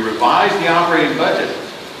 So we revised the operating budget.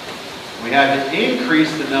 We had to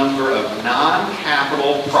increase the number of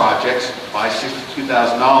non-capital projects by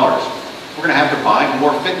 $62,000. We're going to have to buy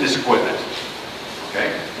more fitness equipment. Okay?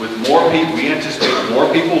 With more people, we anticipate more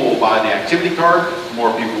people will buy the activity card,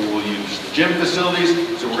 more people will use the gym facilities,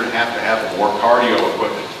 so we're going to have more cardio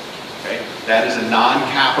equipment. Okay? That is a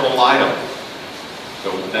non-capital item. So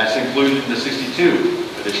that's included in the 62.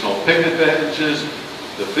 Additional picnic benches,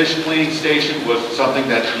 the fish cleaning station was something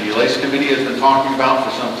that the LACE committee has been talking about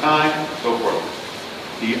for some time, so forth.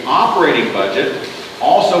 The operating budget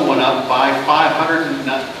also went up by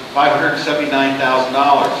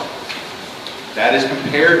 $579,000. That is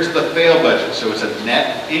compared to the fail budget, so it's a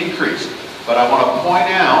net increase. But I want to point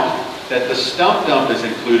out that the stump dump is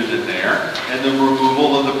included in there and the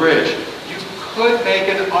removal of the bridge. You could make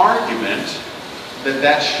an argument that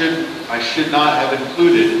I should not have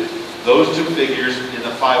included those two figures in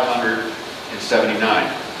the 579.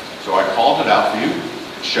 So I called it out for you,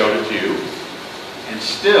 showed it to you, and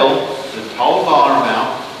still the total dollar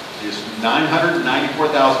amount is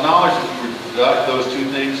 $994,000. If you deduct those two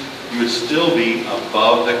things, you would still be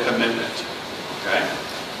above the commitment. Okay?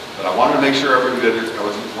 But I wanted to make sure everybody, I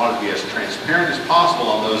wanted to be as transparent as possible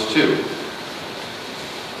on those two.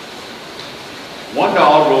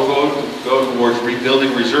 $1 will go towards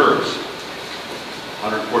rebuilding reserves.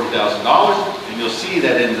 $140,000, and you'll see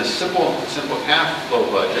that in the simple cash flow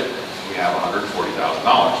budget, we have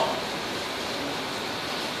 $140,000.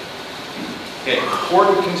 Okay,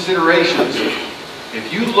 important considerations.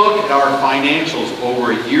 If you look at our financials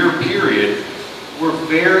over a year period, we're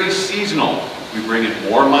very seasonal. We bring in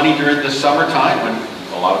more money during the summertime when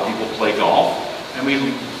a lot of people play golf, and we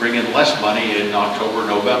bring in less money in October,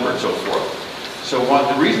 November, and so forth. So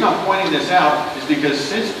the reason I'm pointing this out is because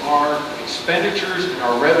since our expenditures and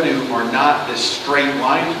our revenue are not this straight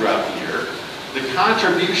line throughout the year, the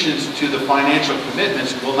contributions to the financial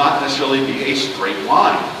commitments will not necessarily be a straight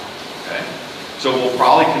line. Okay? So we'll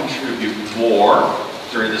probably contribute more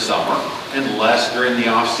during the summer and less during the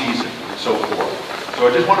off-season and so forth. So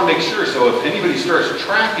I just want to make sure, so if anybody starts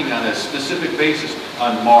tracking on a specific basis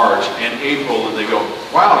on March and April and they go,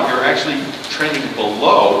 wow, you're actually trending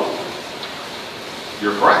below,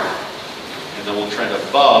 you're correct. And then we'll trend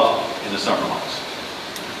above in the summer months.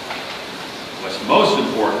 What's most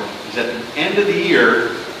important is at the end of the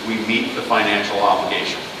year, we meet the financial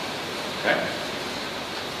obligation. Okay?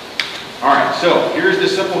 All right, so here's the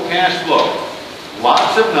simple cash flow.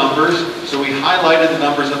 Lots of numbers, so we highlighted the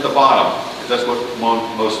numbers at the bottom, because that's what's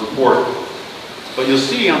most important. But you'll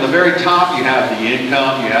see on the very top, you have the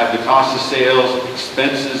income, you have the cost of sales,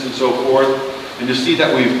 expenses, and so forth. And you'll see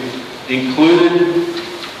that we've included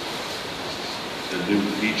the new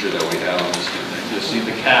feature that we have on this new thing. You'll see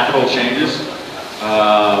the capital changes.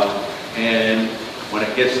 And when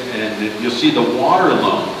it gets, and you'll see the water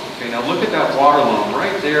loan. Okay, now look at that water loan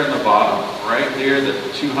right there in the bottom, right there, the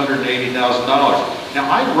 $280,000. Now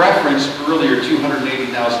I referenced earlier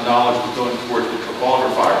 $280,000 was going towards the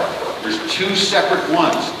Trafalgar fire. There's two separate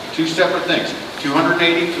ones, two separate things.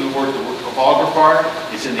 280 towards the Trafalgar fire.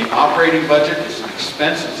 It's in the operating budget. It's an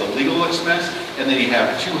expense. It's a legal expense. And then you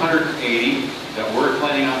have 280 that we're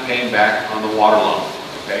planning on paying back on the water loan.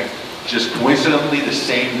 Okay, just coincidentally the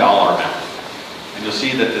same dollar amount. And you'll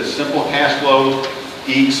see that the simple cash flow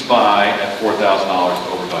ekes by at $4,000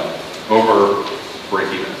 over budget, over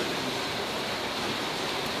break even.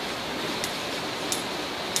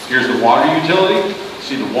 Here's the water utility.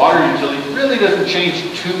 See, the water utility really doesn't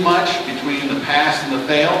change too much between the pass and the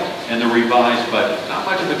fail and the revised budget. Not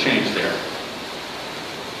much of a change there.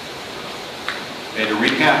 And to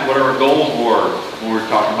recap what our goals were when we were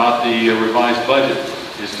talking about the revised budget,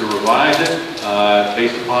 is to revise it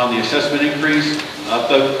based upon the assessment increase,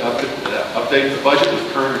 update the budget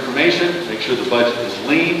with current information, make sure the budget is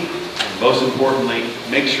lean, and most importantly,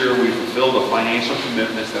 make sure we fulfill the financial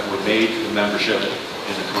commitments that were made to the membership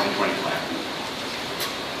in the 2020 plan.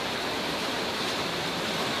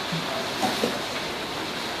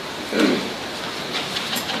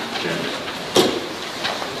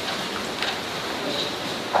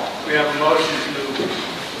 We have a motion to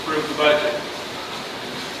approve the budget.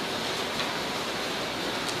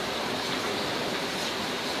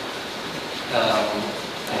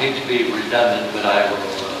 I hate to be redundant, but I will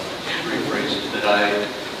rephrase it, that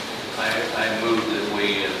I move that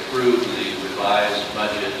we approve the revised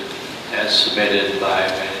budget as submitted by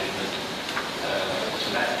management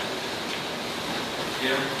tonight.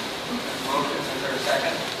 Jim, motion, is there a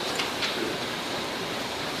second?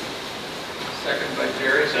 Second by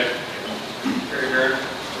Jerry. Second. Very good.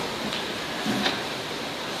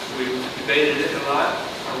 We've debated it a lot.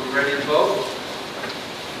 Are we ready to vote?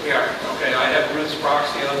 We are. Okay, I have Ruth's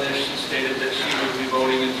proxy on this. She stated that she would be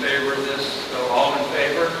voting in favor of this. So all in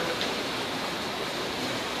favor?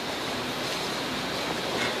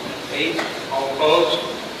 8. All opposed?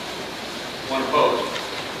 1 opposed.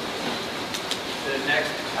 The next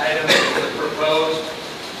item is the proposed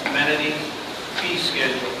amenity fee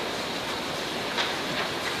schedule.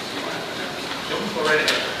 Go right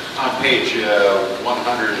ahead. On page 119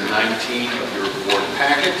 of your board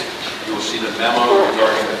packet, you will see the memo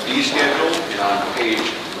regarding the fee schedule, and on page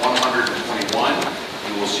 121,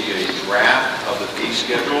 you will see a draft of the fee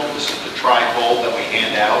schedule. This is the tri-fold that we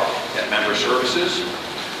hand out at member services.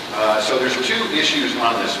 So there's 2 issues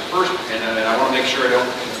on this. First, and I want to make sure I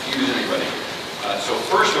don't confuse anybody. So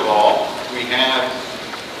first of all, we have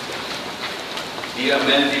the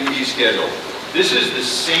amenity fee schedule. This is the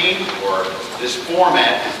same, or this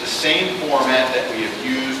format is the same format that we have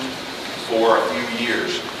used for a few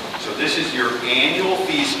years. So this is your annual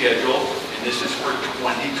fee schedule, and this is for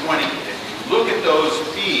 2020. If you look at those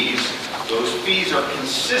fees are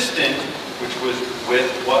consistent with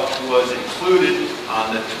what was included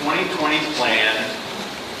on the 2020 plan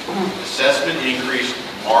assessment increase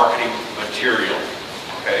marketing material.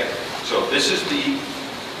 Okay, so this is the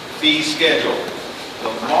fee schedule. The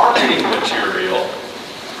marketing material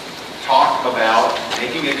talked about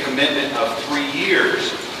making a commitment of 3 years,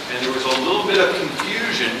 and there was a little bit of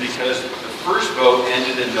confusion because the first vote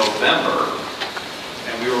ended in November,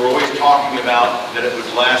 and we were always talking about that it would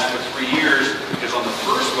last for 3 years because on the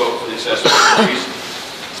first vote for the assessment increase,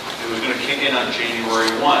 it was going to kick in on January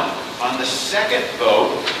 1. On the second vote,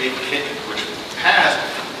 which passed,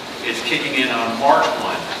 it's kicking in on March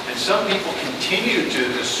 1. And some people continue to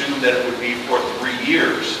assume that it would be for 3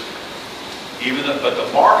 years. But the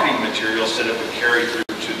marketing material said it would carry through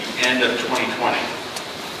to the end of 2020.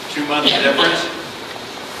 2 months difference.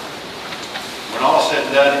 When all is said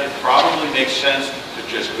and done, it probably makes sense to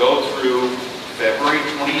just go through February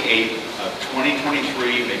 28th of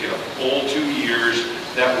 2023, make it a full 2 years.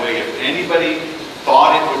 That way, if anybody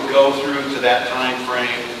thought it would go through to that time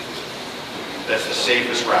frame, that's the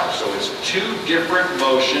safest route. So it's 2 different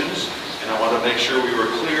motions, and I want to make sure we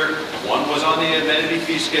were clear. One was on the amenity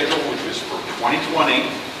fee schedule, which was for 2020,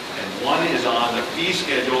 and one is on the fee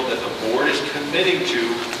schedule that the board is committing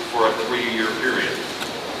to for a 3-year period.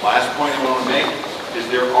 Last point I want to make is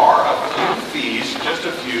there are a few fees, just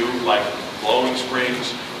a few, like Blowing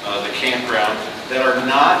Springs the campground, that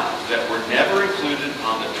were never included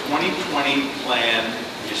on the 2020 plan,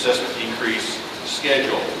 the assessment increase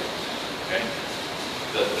schedule. Okay?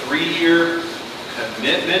 The 3-year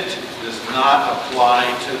commitment does not apply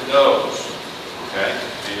to those. Okay?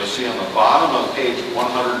 And you'll see on the bottom of page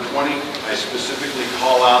 120, I specifically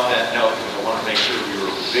call out that note because I want to make sure we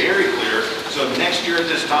were very clear. So next year at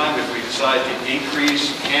this time, if we decide to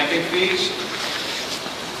increase camping fees,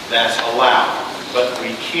 that's allowed. But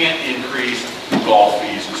we can't increase golf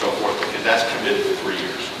fees and so forth because that's committed to 3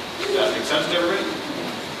 years. Does that make sense to everybody?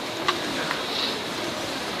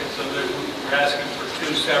 Okay, so we're asking for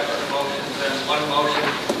 2 separate motions, and one motion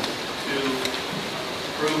to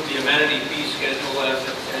approve the amenity fee schedule as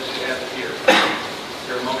you have it here. Is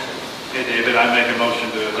there a motion? Hey, David, I make a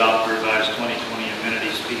motion to adopt the revised 2020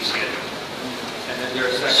 amenities fee schedule. And then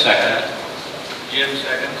there a second? Second. Jim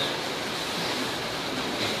seconds.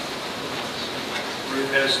 Ruth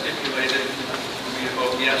has stipulated for me to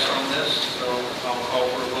vote yes on this, so I'll call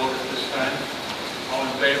for a vote at this time. All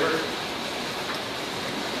in favor?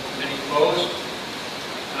 Any opposed?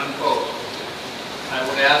 None opposed. I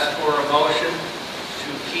would ask for a motion to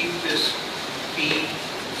keep this fee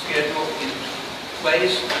schedule in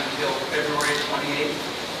place until February 28,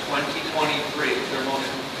 2023. Is there a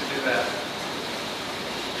motion to do that?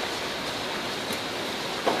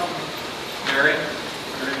 Mary?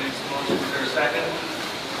 Mary makes the motion. Is there a second?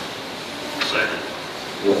 Second.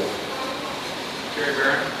 Jerry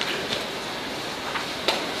Barron?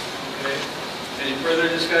 Okay. Any further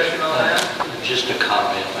discussion on that? Just a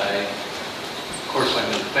comment. Of course,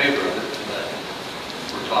 I'm in favor of it, but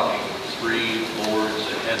we're talking 3 boards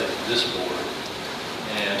ahead of this board.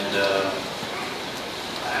 And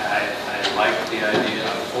I like the idea,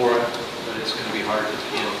 I'm for it, but it's going to be hard to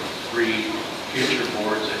pin 3 future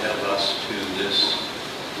boards ahead of us to this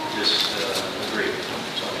agreement.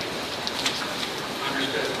 So,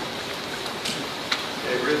 Understood.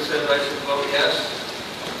 Okay, Ruth says I should vote yes.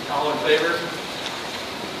 All in favor?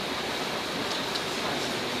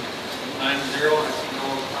 9-0, I see no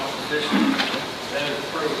opposition. That is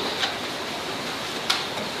approved.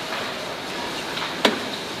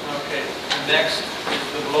 Okay, next is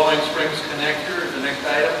the Blowing Springs connector, the next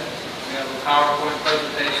item. We have a PowerPoint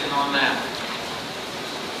presentation on that.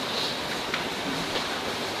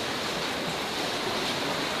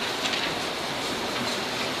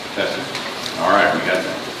 All right, we got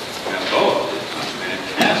both.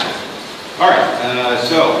 Fantastic. All right,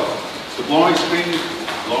 so the Blowing Springs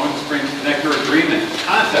Connector Agreement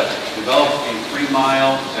concept developed a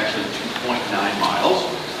 3-mile, it's actually 2.9 miles,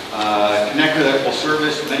 connector that will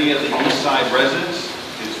service many of the east side residents.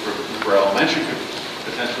 It's for elementary, could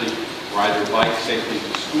potentially ride their bike safely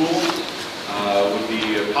to school. Would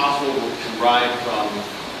be possible to ride from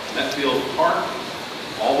Metfield Park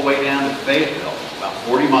all the way down to Fayetteville, about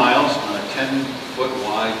 40 miles on a 10-foot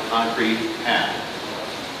wide concrete path.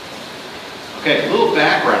 Okay, a little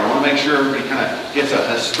background. I want to make sure everybody kind of gets a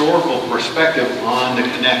historical perspective on the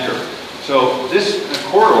connector. So this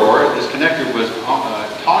corridor, this connector was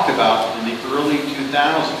talked about in the early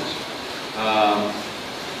 2000s.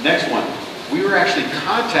 Next one. We were actually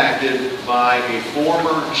contacted by a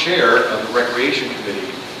former chair of the Recreation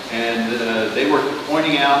Committee, and they were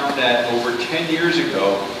pointing out that over 10 years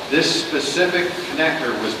ago, this specific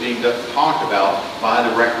connector was being talked about by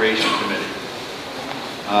the Recreation Committee.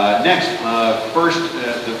 Next, first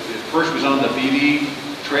was on the BB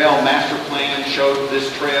Trail Master Plan, showed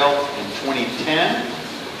this trail in 2010.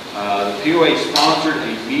 The POA sponsored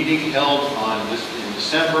a meeting held in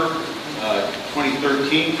December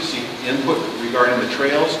 2013 to seek input regarding the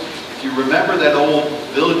trails. If you remember that old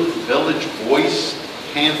Village Voice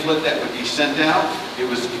pamphlet that would be sent out, it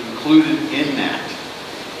was included in that.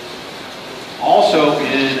 Also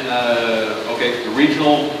the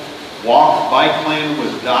regional walk-bike plan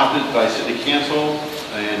was adopted by City Council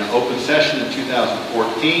in open session in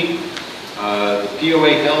 2014. The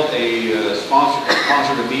POA held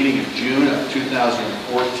sponsored a meeting in June of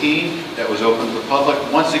 2014 that was open to the public.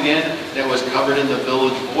 Once again, that was covered in the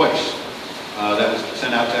Village Voice that was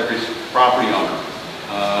sent out to every property owner.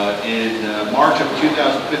 In March of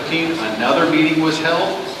 2015, another meeting was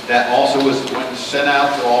held that also was sent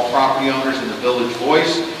out to all property owners in the Village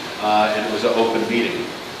Voice, and it was an open meeting.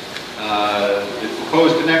 The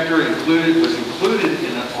proposed connector was included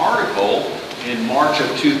in an article in March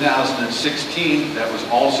of 2016 that was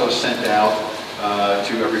also sent out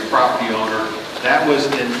to every property owner. That was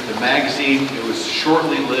in the magazine. It was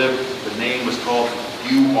shortly lived. The name was called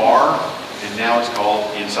UR, and now it's called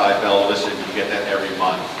Inside Bell Listen. You get that every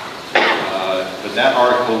month. But but that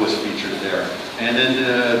article was featured there. And then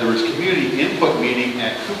there was community input meeting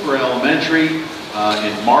at Cooper Elementary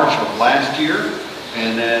in March of last year.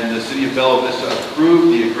 And then the city of Bella Vista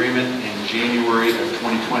approved the agreement in January of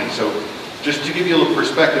 2020. So just to give you a little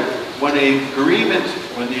perspective, when a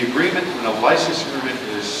license agreement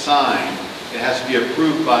is signed, it has to be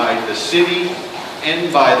approved by the city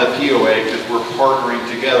and by the POA because we're partnering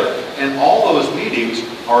together. And all those meetings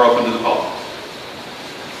are open to the public.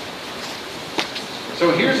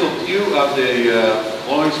 So here's a view of the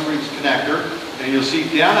Blowing Springs connector. And you'll see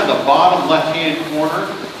down in the bottom left-hand corner,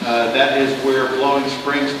 that is where Blowing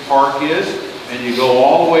Springs Park is. And you go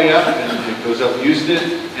all the way up, and it goes up Houston,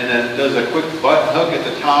 and then it does a quick butt hook at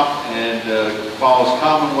the top and follows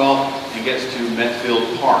Commonwealth and gets to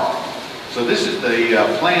Metfield Park. So this is the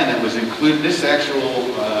plan that was included. This actual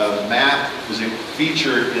map was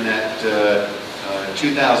featured in that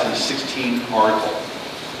 2016 article.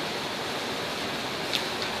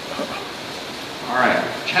 All right,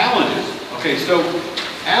 challenges. Okay, so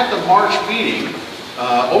at the March meeting,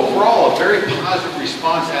 overall a very positive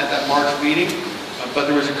response at that March meeting, but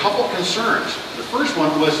there was a couple concerns. The first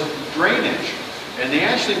one was drainage. And they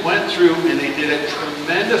actually went through and they did a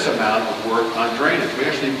tremendous amount of work on drainage. We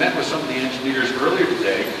actually met with some of the engineers earlier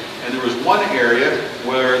today, and there was one area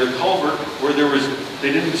where the culvert,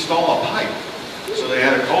 they didn't install a pipe. So they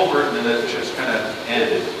had a culvert and then it just kind of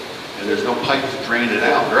ended. And there's no pipe to drain it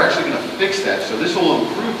out. They're actually going to fix that. So this will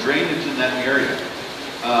improve drainage in that area.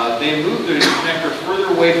 They moved the connector further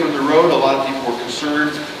away from the road. A lot of people were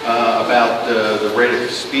concerned about the rate of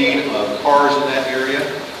speed of cars in that area.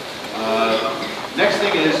 Next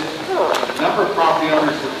thing is, a number of property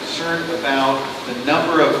owners were concerned about the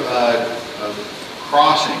number of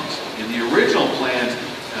crossings. In the original plans,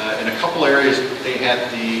 in a couple areas, they had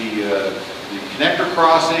the connector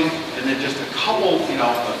crossing, and then just a couple,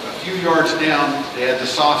 a few yards down, they had the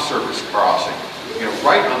soft surface crossing.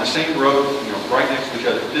 Right on the same road, right next to each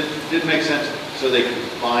other. It didn't make sense, so they could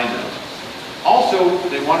combine those. Also,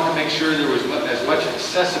 they wanted to make sure there was as much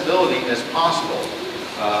accessibility as possible.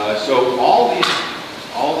 So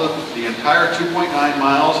the entire 2.9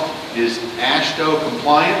 miles is AASHTO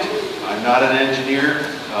compliant. I'm not an engineer,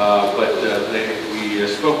 but we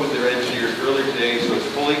spoke with their engineers earlier today, so it's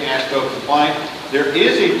fully AASHTO compliant. There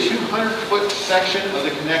is a 200-foot section of the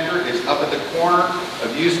connector. It's up at the corner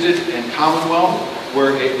of Houston and Commonwealth,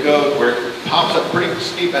 where it pops up pretty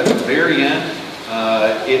steep at the very end.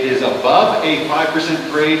 It is above a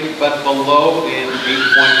 5% grade, but below an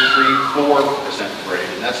 8.34% grade,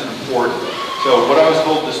 and that's an important. So what I was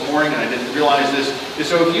told this morning, and I didn't realize this, is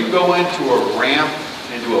so if you go into a ramp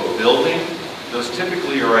into a building, those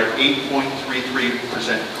typically are at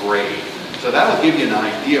 8.33% grade. So that'll give you an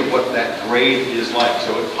idea of what that grade is like.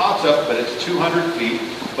 So it pops up, but it's 200 feet.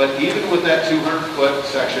 But even with that 200-foot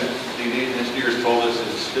section, the engineers told us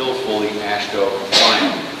it's still fully AASHTO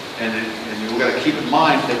compliant. And you've got to keep in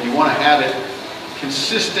mind that you want to have it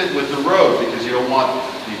consistent with the road because you don't want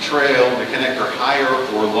the trail, the connector higher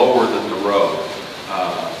or lower than the road.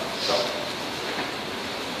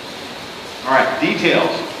 All right, details.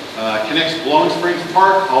 Connects Blowing Springs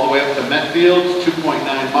Park all the way up to Metfield,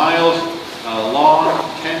 2.9 miles long,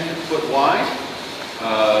 10-foot wide.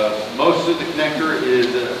 Most of the connector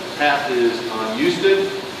path is on Houston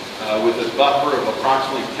with a buffer of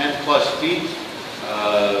approximately 10 plus feet.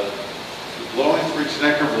 The Blowing Springs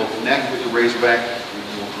connector will connect with the Razorback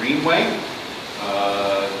Greenway.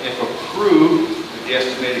 If approved, the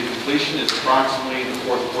estimated completion is approximately in the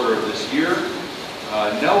fourth quarter of this year.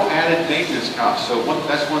 No added maintenance costs. So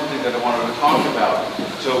that's one thing that I wanted to talk about.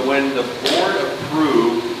 So when the board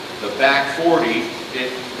approved the back 40,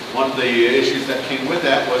 one of the issues that came with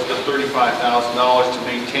that was the $35,000 to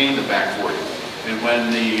maintain the back 40. And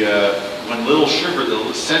when Little Sugar,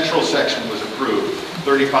 the central section was approved,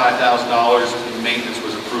 $35,000 in maintenance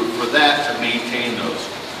was approved for that to maintain those.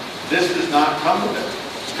 This does not come with it.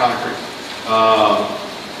 It's concrete.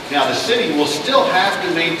 Now the city will still have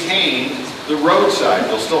to maintain the roadside.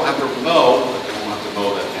 They'll still have to mow, but they won't have to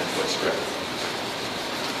mow that 10-foot strip.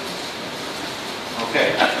 Okay,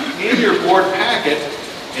 in your board packet,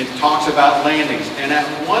 it talks about landings. And at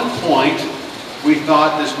one point, we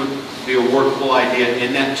thought this would be a workable idea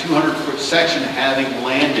in that 200-foot section having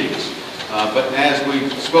landings. But as we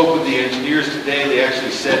spoke with the engineers today, they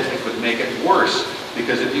actually said it would make it worse.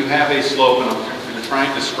 Because if you have a slope, and I'm going to try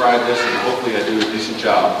and describe this, and hopefully I do a decent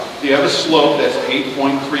job. If you have a slope that's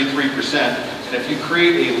 8.33%, and if you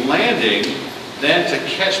create a landing, then to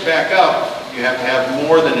catch back up, you have to have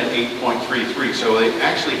more than an 8.33. So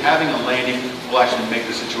actually having a landing will actually make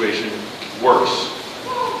the situation worse.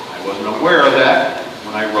 I wasn't aware of that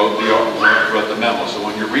when I wrote the memo. So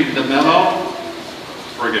when you're reading the memo,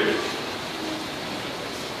 forgive me.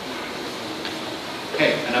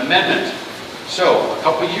 Okay, an amendment. So a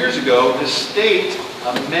couple years ago, the state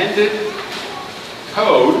amended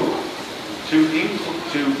code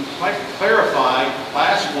to clarify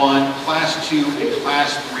Class 1, Class 2, and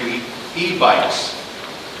Class 3 e-bikes.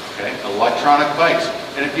 Okay, electronic bikes.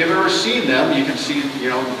 And if you've ever seen them, you can see, you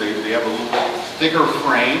know, they have a little thicker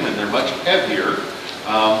frame and they're much heavier.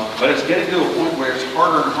 But it's getting to a point where it's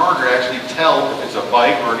harder and harder to actually tell if it's a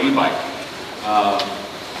bike or an e-bike.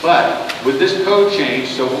 But with this code change,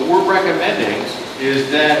 so what we're recommending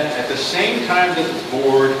is that at the same time that the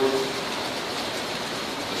board,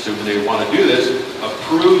 assuming they want to do this,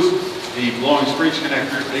 approves the blowing springs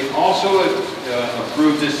connector, they also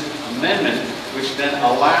approve this amendment, which then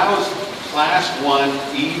allows Class 1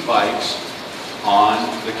 e-bikes on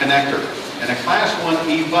the connector. And a Class 1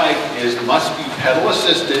 e-bike must be pedal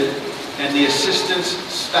assisted, and the assistance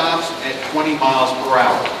stops at 20 miles per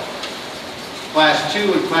hour. Class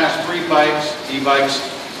 2 and Class 3 bikes, e-bikes,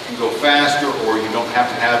 can go faster, or you don't have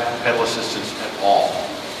to have pedal assistance at all.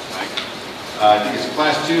 Right? I think it's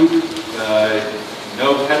Class 2,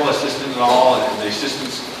 no pedal assistance at all, and the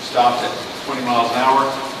assistance stops at 20 miles an hour.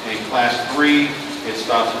 And Class 3, it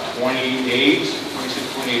stops at 26,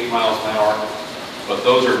 28 miles an hour. But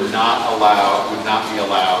those are not allowed, would not be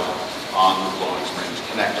allowed on the blowing springs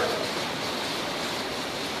connector.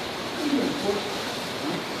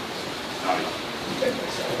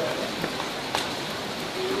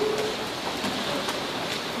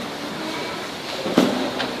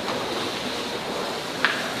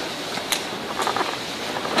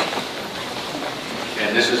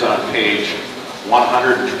 And this is on page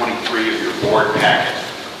 123 of your board packet.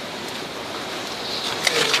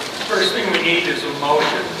 First thing we need is a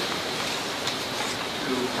motion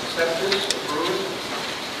to accept this, approve it.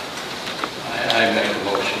 I make a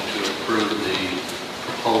motion to approve the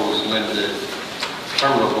proposed limited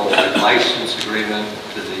terminable license agreement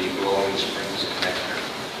to the Glowing Springs connector.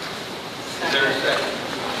 Is there a second?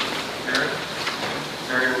 Mary?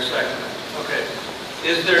 Mary will second it. Okay.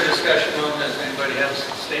 Is there discussion on this? Anybody have a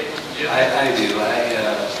statement? Jim? I do.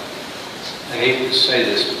 I hate to say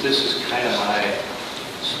this, but this is kind of my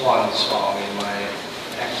swan song in my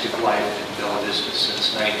active life in Bella Vista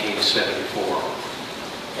since 1974.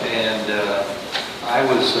 And I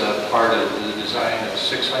was part of the design of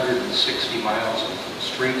 660 miles of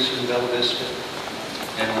streets in Bella Vista.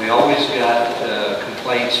 And we always got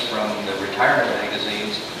complaints from the retirement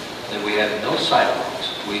magazines that we had no sidewalks.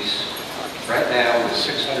 Right now, with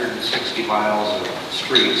 660 miles of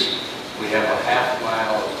streets, we have a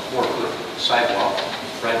half-mile of 4-foot sidewalk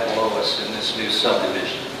right below us in this new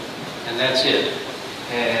subdivision. And that's it.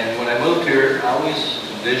 And when I moved here, I always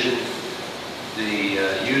envisioned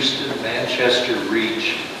the Houston-Manchester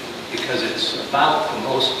reach, because it's about the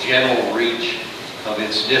most general reach of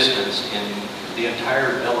its distance in the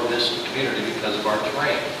entire Bella Vista community because of our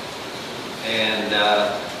terrain. And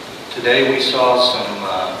today we saw some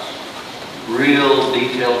real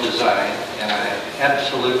detailed design, and I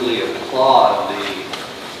absolutely applaud the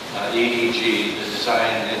EDG, the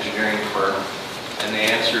design and engineering firm, and they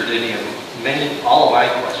answered all of my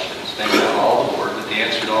questions. They not all the board, but they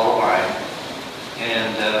answered all of mine.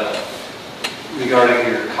 And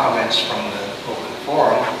regarding your comments from the open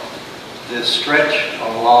forum, the stretch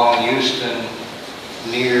along Houston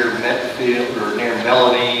near Metfield or near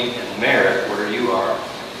Melanie and Merritt, where you are,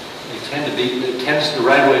 the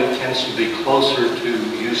right-of-way tends to be closer to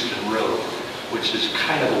Houston Road, which is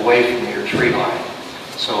kind of away from your tree line.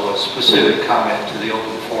 So a specific comment to the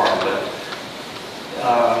open forum, but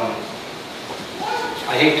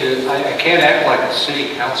I can't act like a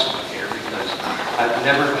city councilman here because I've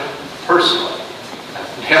never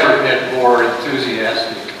been more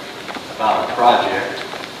enthusiastic about a project.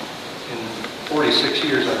 In 46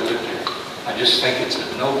 years I've lived here. I just think it's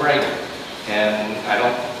a no-brainer. And I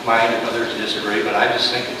don't mind if others disagree, but I just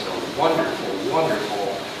think it's a wonderful,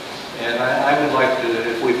 wonderful. And I would like to,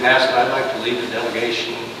 if we pass it, I'd like to lead the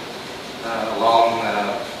delegation along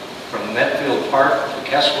from Metfield Park to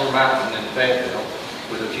Kessler Mountain in Fayetteville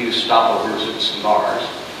with a few stopovers at some bars.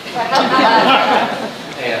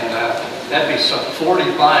 And that'd be some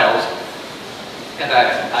 40 miles. And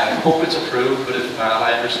I hope it's approved, but if not,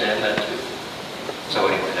 I understand that too. So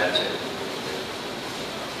anyway, that's it.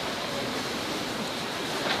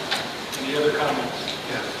 Any other comments?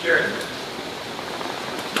 Yeah. Jerry?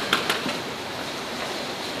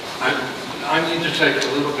 I need to take a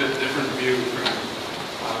little bit different view from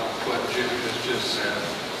what Jim has just said.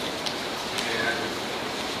 And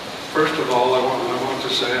first of all, I want to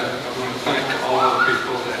say I want to thank all the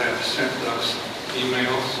people that have sent us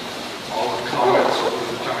emails, all the comments over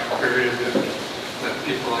the time period that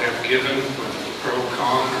people have given, whether it's pro,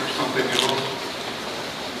 con, or something else.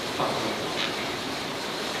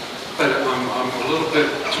 But I'm a little bit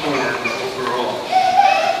torn overall,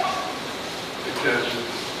 because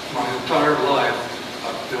my entire life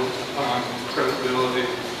I've built upon credibility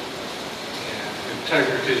and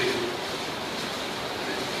integrity.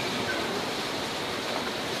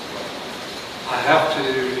 I have to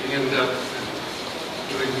end up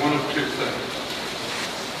doing one of two things.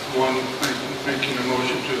 One, making a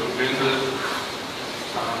motion to amend it,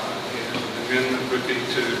 and the amendment would be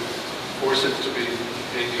to force it to be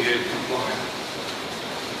ADA compliant.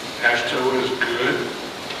 ASHTO is good.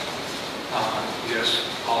 Yes,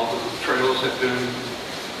 all the trails have been,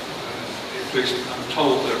 at least I'm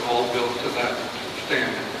told they're all built to that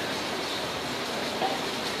standard.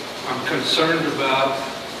 I'm concerned about,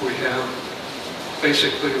 we have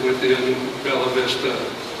basically within Bella Vista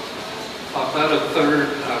about a third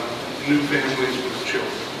of new families with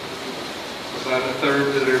children, about a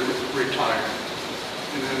third that are retired,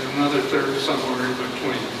 and then another third somewhere in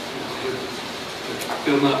between. They're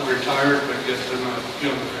still not retired, but yet they're not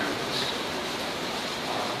young families.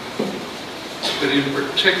 But in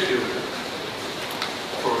particular,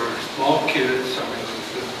 for small kids, I mean,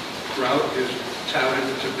 the route is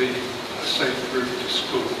touted to be a safe route to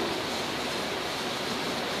school.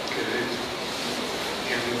 Okay?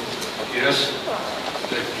 And yes,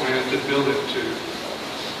 they plan to build it to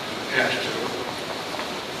ASHTO.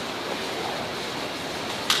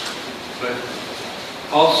 But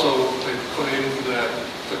also, they claim that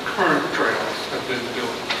the current trails have been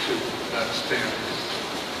built to that standard,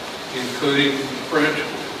 including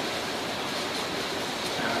Branchwood.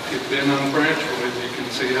 Now, if you've been on Branchwood, you can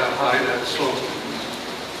see how high that slope is.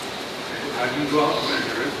 I can go out and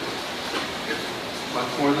measure it. It's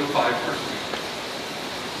much more than 5%.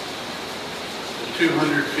 The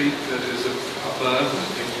 200 feet that is above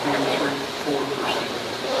is 0.34%.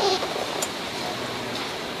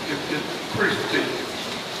 It's pretty steep.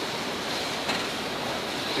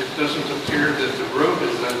 It doesn't appear that the road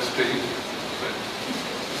is that steep, but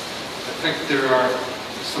I think there are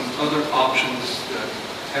some other options that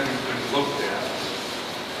haven't been looked at.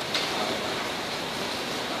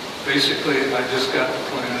 Basically, I just got the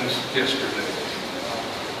plans yesterday.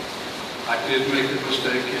 I did make a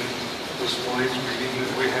mistake in this morning's meeting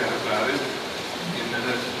that we had about it, in that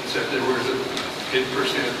it said there was an 8%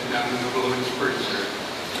 down in the Rolling Springs area.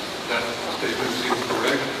 That statement is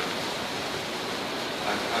incorrect.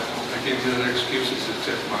 I don't think any other excuses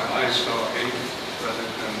except my eyes saw 8 rather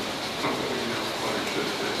than something else what it should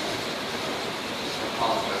have been. I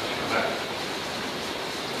apologize for that.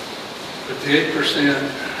 But the 8%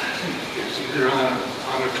 is either on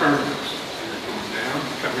a terminus, either going down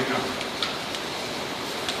or coming up.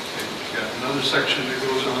 And you've got another section that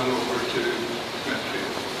goes on over to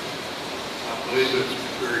Medfield. I believe it's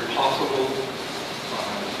very possible.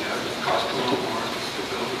 It cost a little more to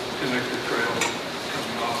build a connector trail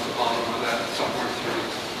coming off the bottom of that somewhere through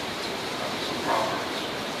some properties.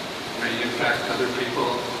 May impact other people.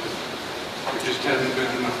 There just hasn't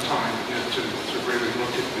been enough time yet to really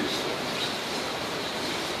look at these things.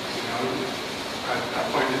 You know, I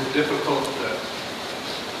find it difficult that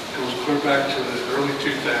it was clear back to the early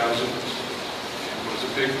 2000s. It was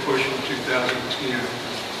a big push in 2010.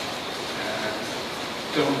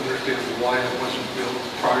 Don't understand why it wasn't built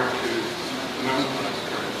prior to the mountain bike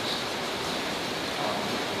trails.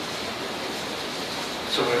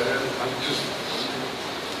 So I'm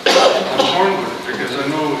torn with it because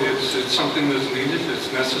I know it's something that's needed,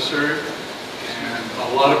 it's necessary, and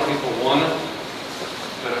a lot of people want it,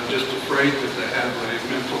 but I'm just afraid that they have a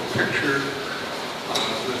mental picture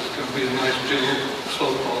that's going to be a nice gentle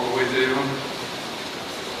slope all the way down.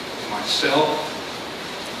 Myself,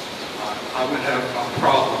 I would have a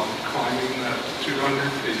problem climbing that 200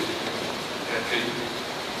 feet at 8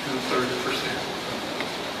 2/3%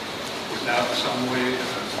 without some way of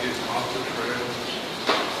getting off the trails,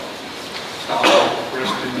 stopping,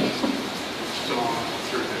 resting, so on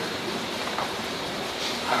through there.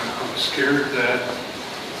 I'm scared that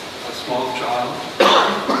a small child,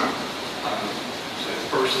 say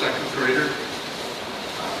first, second grader,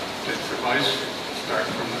 take their bikes, start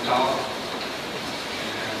from the top,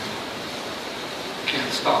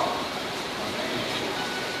 can't stop.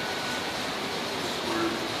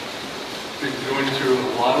 We've been going through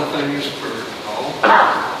a lot of things for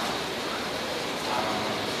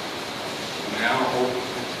now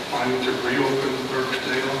planning to reopen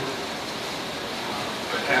Burksdale,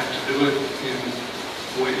 but have to do it in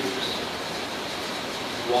waves.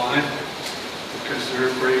 Why? Because they're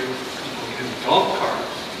afraid people in dog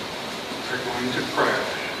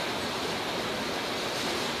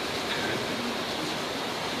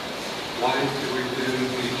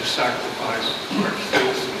sacrifice our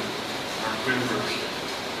citizens, our members,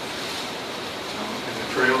 and the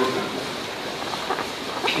trails that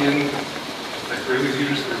they really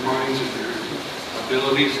use their minds and their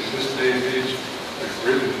abilities in this day and age. There's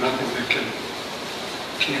really nothing that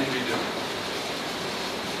can't be done.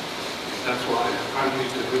 That's why I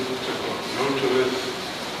need to vote no to it.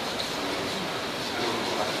 I don't know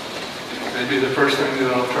why. Maybe the first thing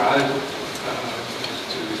that I'll try is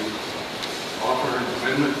to offer an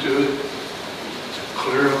amendment to it, to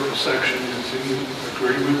clear up the section that's in the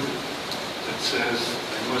agreement that says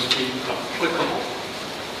they must be applicable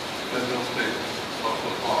federal, state,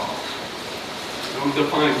 local laws. Don't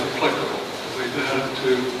define applicable. Leave that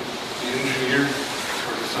to the engineer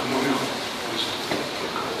or to someone else who's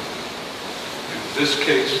applicable. In this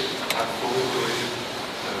case, I fully believe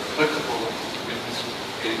that applicable means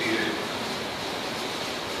ADA.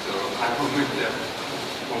 So I will make that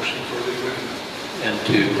motion for the amendment. And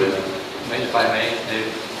if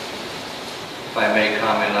I may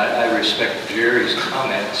comment, I respect Jerry's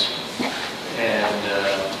comments, and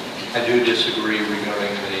I do disagree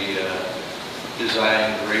regarding the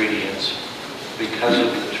design gradients because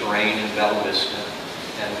of the terrain in Bella Vista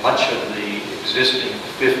and much of the existing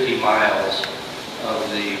 50 miles of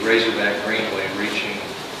the Razorback Greenway reaching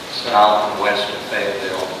south and west of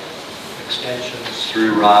Fayetteville, extensions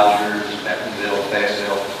through Rogers, Bentonville,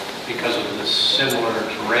 Fayetteville. Because of the similar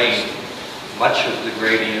terrain, much of the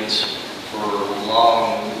gradients for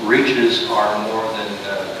long reaches are more than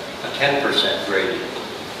a 10% gradient.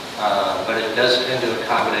 But it does tend to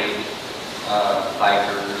accommodate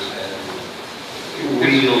bikers and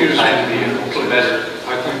wheel-type vehicles better.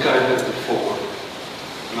 I think I had the four.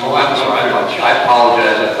 Oh, I'm sorry. I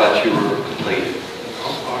apologize. I thought you were completed.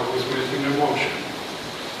 I was making a motion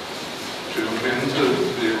to amend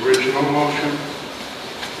the original motion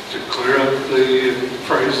to clear up the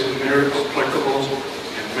phrase in there, applicable,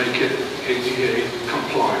 and make it ADA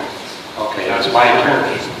compliant. Okay, it's my turn.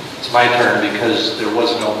 It's my turn because there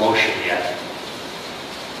was no motion yet.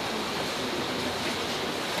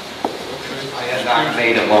 I had not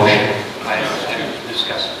made a motion. I had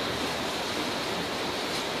discussed it.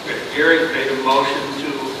 Okay, Gary made a motion to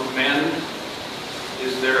amend.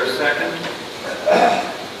 Is there a second?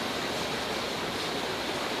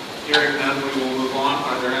 Hearing none, we will move on.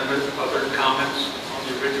 Are there other comments on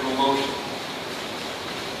the original motion?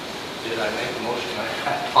 Did I make a motion?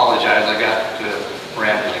 I apologize. I got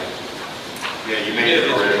rambling. Yeah, you made it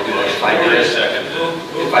original motion.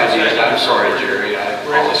 If I did, I'm sorry, Jerry. I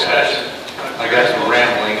apologize. I got to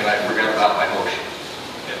rambling and I forgot about my motion.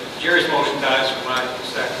 Jerry's motion dies for my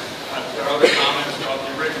second. Are there other comments about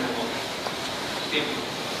the original motion? Steve?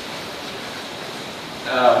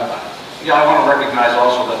 Yeah, I want to recognize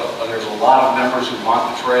also that there's a lot of members who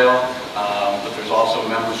want the trail, but there's also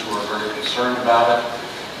members who are very concerned about it.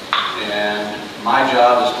 And my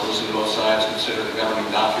job is to listen to both sides, consider the governing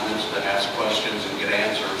documents, then ask questions and get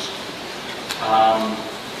answers.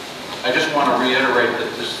 I just want to reiterate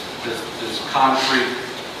that this concrete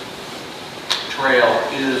trail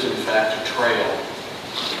is in fact a trail.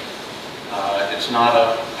 It's not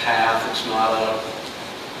a path, it's not a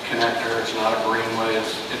connector, it's not a greenway,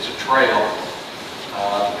 it's a trail.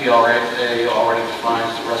 The PRA already defines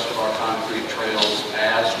the rest of our concrete trails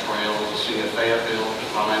as trails. The City of Fayetteville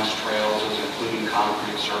defines trails as including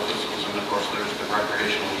concrete surfaces, and of course there's the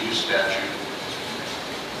recreational use statute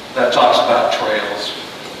that talks about trails.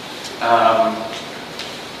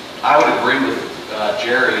 I would agree with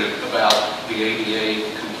Jerry about the ADA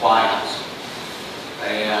compliance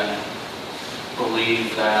and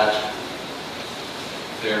believe that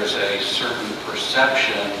there's a certain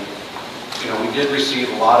perception. You know, we did receive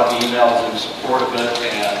a lot of emails in support of it,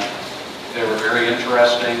 and they were very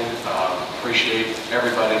interesting. Appreciate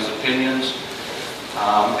everybody's opinions.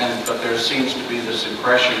 But there seems to be this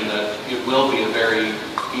impression that it will be a very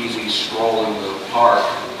easy stroll in the park,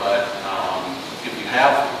 but if you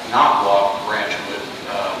have not walked Branchwood,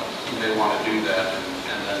 you may want to do that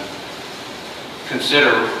and then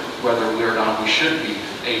consider whether or not we should be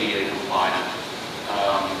ADA compliant.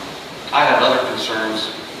 I have other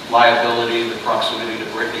concerns, liability, the proximity to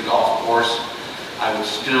Brittany Golf Course. I would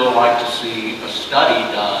still like to see a study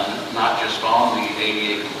done, not just on the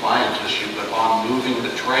ADA compliance issue, but on moving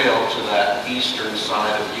the trail to that eastern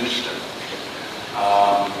side of Houston.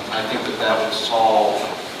 I think that would solve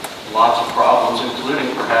lots of problems,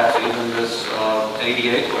 including perhaps even this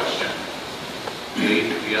ADA question.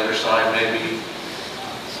 The other side may be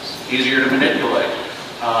easier to manipulate.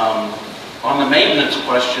 On the maintenance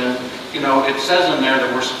question, you know, it says in there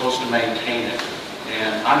that we're supposed to maintain it.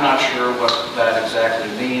 And I'm not sure what that exactly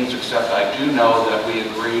means, except I do know that we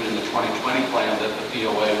agreed in the 2020 plan that the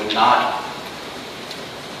POA would not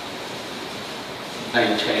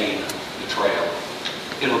maintain the trail.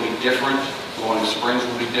 It'll be different. Glowing Springs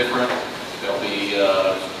will be different. There'll be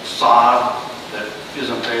sod that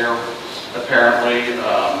isn't there, apparently.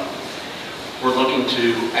 We're looking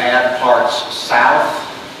to add parts south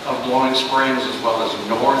of Glowing Springs as well as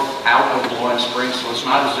north out of Glowing Springs. So it's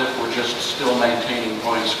not as if we're just still maintaining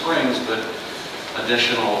Glowing Springs, but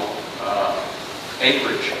additional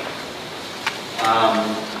acreage.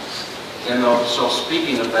 So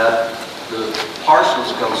speaking of that, the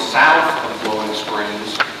parcels go south of Glowing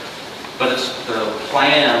Springs, but it's the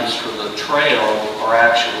plans for the trail are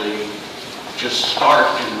actually just start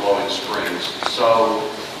in Glowing Springs. So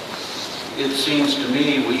it seems to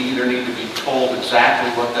me we either need to be told exactly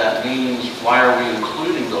what that means, why are we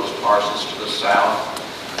including those parcels to the south,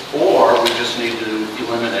 or we just need to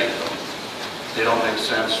eliminate them. They don't make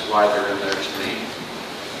sense why they're in there to me.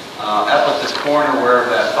 Up at the corner where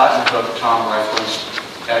that button hook Tom referenced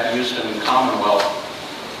at Houston and Commonwealth,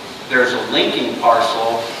 there's a linking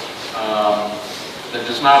parcel that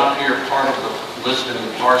does not appear part of the listing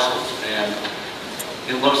of parcels, and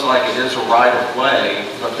it looks like it is a right-of-way,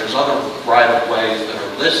 but there's other right-of-ways that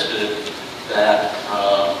are listed that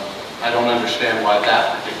I don't understand why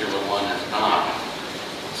that particular one is not.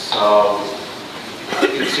 So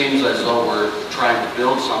it seems as though we're trying to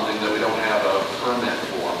build something that we don't have a permit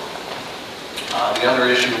for. The other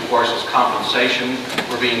issue, of course, is compensation.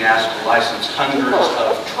 We're being asked to license hundreds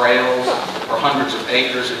of trails or hundreds of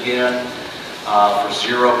acres again for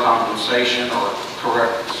zero compensation, or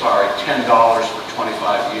 $10 for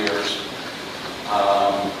 25 years.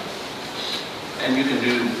 And you can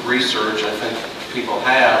do research, I think people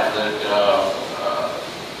have, that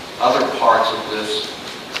other parts of this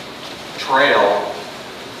trail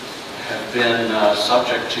have been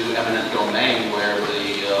subject to eminent domain where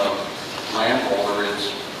the landholder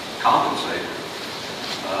is compensated.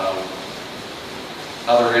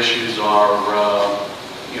 Other issues are,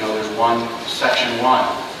 there's section 1.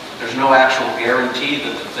 There's no actual guarantee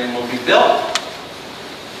that the thing will be built.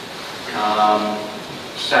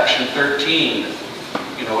 Section 13,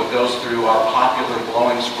 it goes through our popular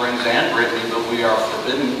Glowing Springs and Brittany, but we are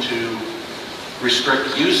forbidden to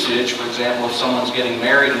restrict usage. For example, if someone's getting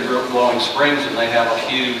married in Glowing Springs and they have a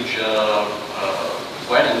huge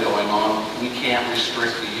wedding going on, we can't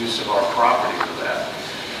restrict the use of our property for that.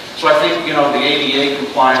 So I think, the ADA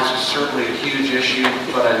compliance is certainly a huge issue,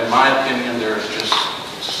 but in my opinion, there's just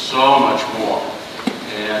so much more.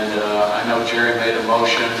 And I know Jerry made a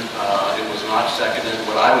motion. It was not seconded.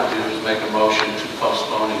 What I would do is make a motion to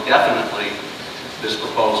postpone indefinitely this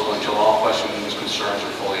proposal until all questions and concerns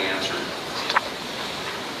are fully answered.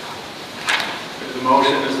 There's a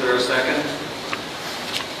motion. Is there a second?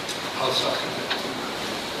 I'll second it.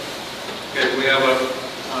 Okay, we have a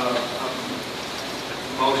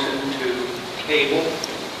motion to table.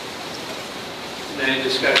 Any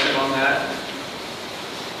discussion on that?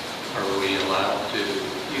 Are we allowed to?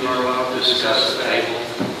 You are allowed to discuss the that. table?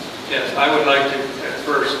 Yes, I would like to, at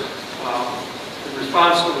first, in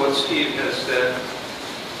response to what Steve has said,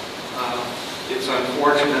 it's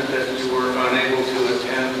unfortunate that you were unable to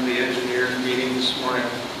attend the engineers meeting this morning.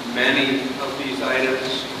 Many of these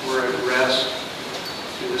items were addressed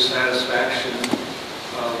to the satisfaction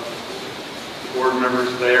of the board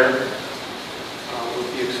members there, with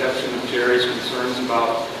the exception of Jerry's concerns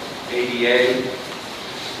about ADA.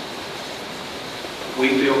 We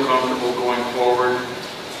feel comfortable going forward.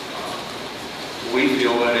 We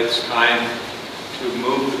feel that it's time to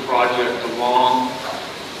move the project along.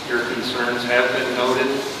 Your concerns have been noted,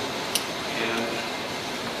 and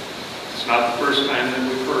it's not the first time that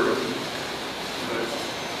we've heard of them. But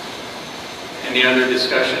any other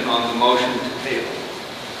discussion on the motion to table?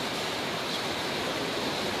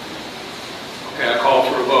 Okay, I call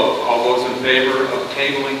for a vote. All those in favor of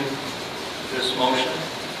tabling this motion?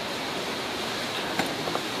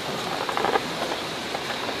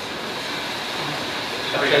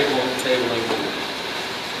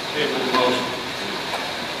 Table the motion.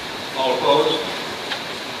 All opposed?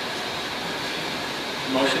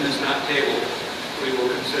 The motion is not tabled. We will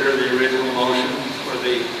consider the original motion for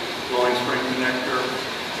the Glowing Spring connector.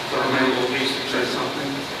 Will please say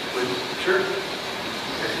something? Sure.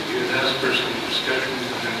 You had asked for some discussion,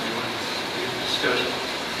 and then you went to discuss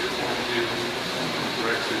your point of view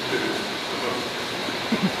directly to the vote.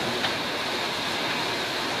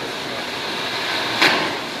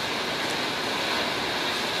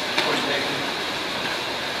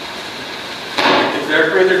 Is there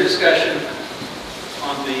further discussion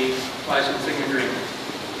on the licensing agreement.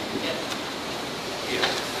 Yes. Yes.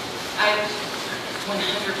 I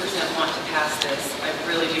 100% want to pass this. I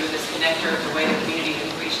really do. This connector, the way the community has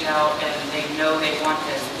reached out and they know they want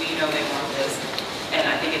this, we know they want this, and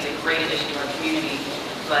I think it's a great addition to our community.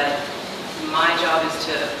 But my job is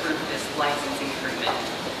to approve this licensing agreement.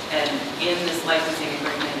 And in this licensing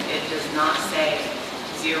agreement, it does not say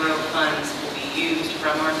zero funds will be used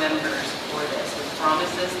from our members for this. It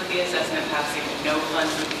promises with the assessment passing, no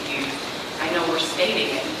funds will be used. I know we're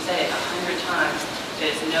stating it, we've said it 100 times, that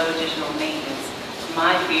it's no additional maintenance.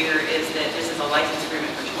 My fear is that this is a license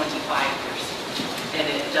agreement for 25 years, and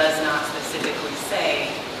it does not specifically say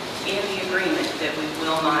in the agreement that we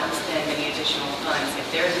will not spend any additional funds. If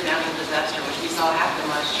there's a natural disaster, which we saw happen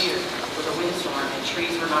last year with a windstorm, and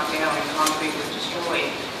trees were knocked down and concrete was destroyed,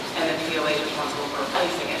 and the POA is responsible for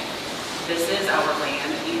replacing it. This is our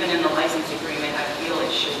land. Even in the license agreement, I feel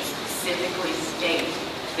it should specifically state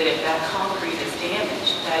that if that concrete is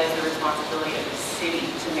damaged, that is the responsibility of the city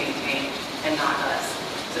to maintain and not us.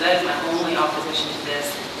 So that is my only opposition to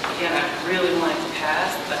this. Again, I really want it to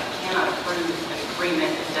pass, but I cannot approve an agreement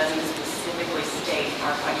that doesn't specifically state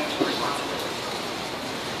our financial responsibility.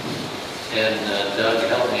 And Doug,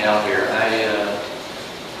 help me out here.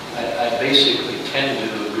 I basically tend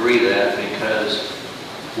to agree that because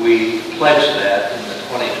we pledged that in the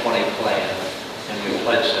 2020 plan, and we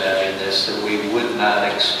pledged that in this, that we would not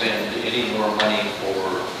expend any more money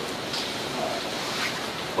for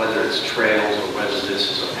whether it's trails or whether this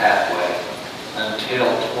is a pathway until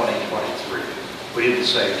 2023. We didn't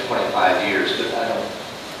say 25 years, but I don't,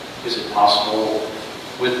 is it possible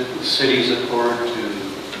with the city's accord to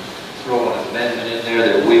throw an amendment in there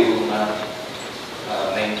that we will not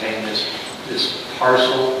maintain this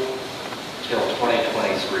parcel till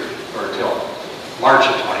 2023, or till March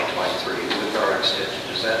of 2023 with our extension?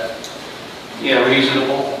 Is that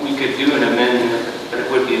reasonable? We could do an amendment, but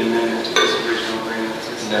it would be an amendment to this original agreement.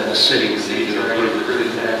 And then the city would need to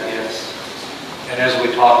approve that, yes. And as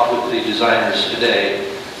we talked with the designers today,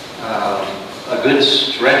 a good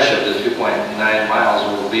stretch of the 2.9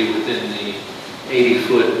 miles will be within the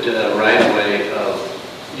 80-foot right-of-way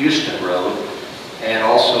of Houston Road, and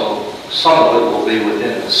also some of it will be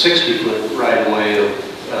within the 60-foot right-of-way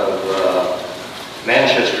of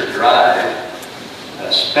Manchester Drive,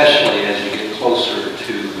 especially as you get closer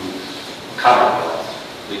to Commonwealth,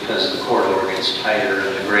 because the corridor gets tighter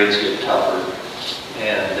and the grades get tougher.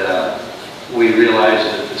 And we realize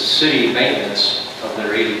that the city maintenance of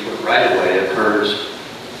their 80-foot right-of-way occurs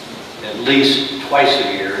at least twice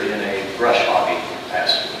a year in a brush hogging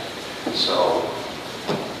capacity. So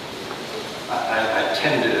I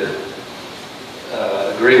tend to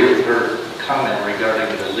agree with her comment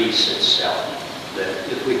regarding the lease itself, that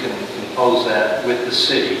if we can impose that with the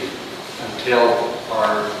city until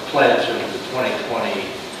our pledge of the 2020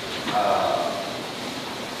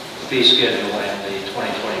 fee schedule and the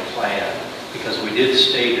 2020 plan, because we did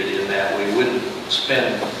state it in that we wouldn't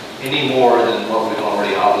spend any more than what we've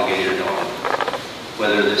already obligated on,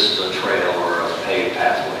 whether this is a trail or a paved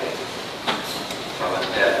pathway from a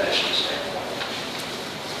definition standpoint.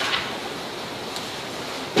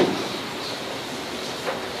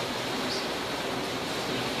 Mr.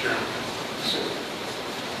 Chairman,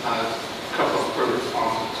 a couple of further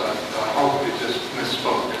comments. I hope we just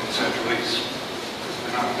misspoke and said lease, because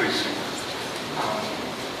we're not leasing.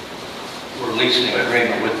 We're leasing an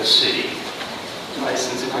agreement with the city.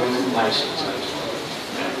 License agreement. License.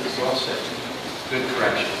 Well said. Good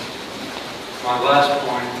correction. My last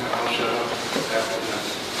point, and I'll shut up after this,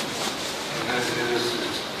 and that is,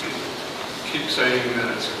 keep saying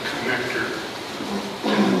that it's a connector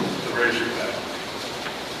to the Razorback.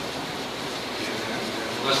 And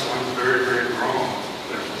unless I'm very, very wrong,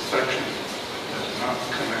 there's a section that does not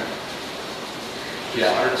connect. Yeah.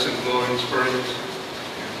 Starts in Bowling Springs,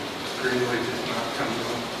 and Greenlee does not come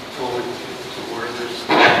up fully to where there's.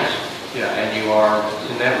 Yeah, and you are,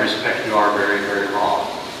 in that respect, you are very, very wrong.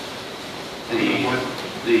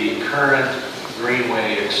 The current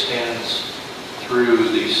greenway extends through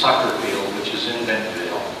the soccer field, which is in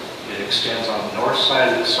Bentonville. It extends on the north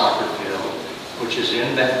side of the soccer field, which is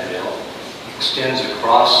in Bentonville, extends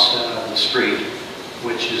across the street,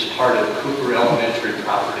 which is part of Cooper Elementary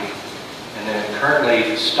property, and then it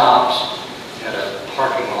currently stops at a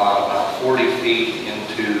parking lot about 40 feet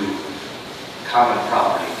into common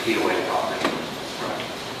property, POA property. Right.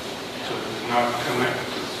 So it does not connect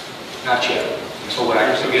to. Not yet. So what I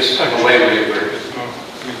guess in a way we agree.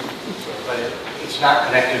 But it's not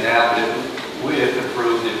connected now, but if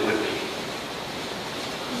approved, it would be.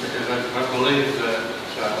 Because I believe that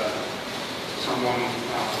someone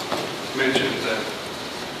mentioned that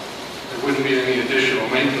wouldn't be any additional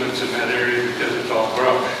maintenance in that area because it's all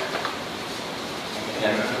brush.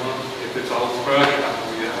 And If it's all brush,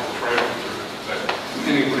 we have a trail through it. But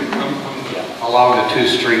anyway, along the two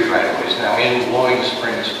street right-of-ways. Now, in Blowing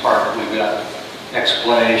Springs Park, we've got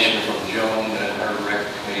explanation from Joan and her rec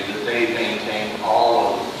committee that they maintain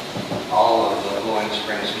all of the Blowing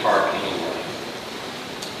Springs Park anyway.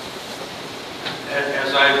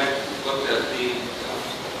 As I looked at the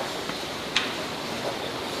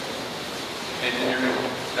engineering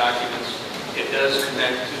documents, it does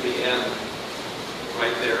connect to the end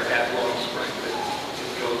right there at Blowing Spring.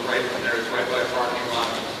 It goes right from there, it's right by parking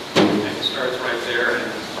lot, and it starts right there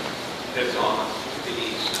and heads on to the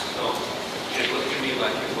east. So it looked to me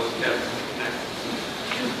like it was definitely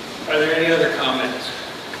connected. Are there any other comments?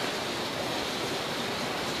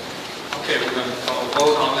 Okay, we're going to call a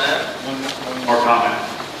vote on that. One more comment.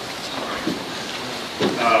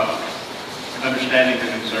 Understanding the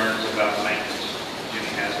concerns about maintenance.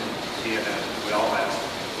 Jimmy has them, Tia has them, we all have them,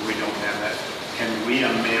 but we don't have that. Can we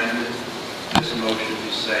amend this motion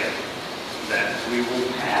to say that we will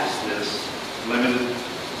pass this limited,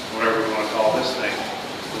 whatever we want to call this thing,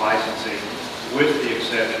 licensing, with the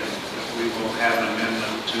exception that we will have an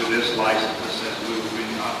amendment to this license that says we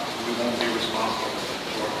won't be responsible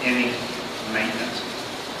for any maintenance,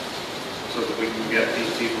 so that we can get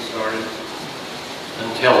these people started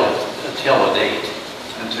Until a date.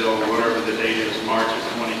 until whatever the date is, March of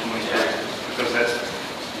 2023. Because that's,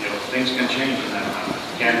 things can change in that time.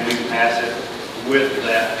 Can we pass it with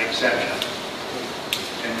that exception?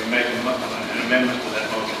 Can we make an amendment to that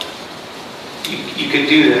motion? You could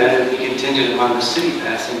do that, it would be contingent upon the city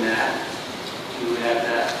passing that. You would have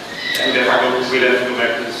that. We'd have to go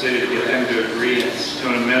back to the city to get them to agree to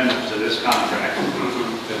an amendment to this contract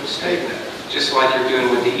that would state that. Just like you're doing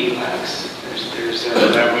with the e-bikes.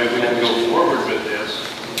 That way we can go forward with this.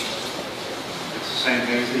 It's the same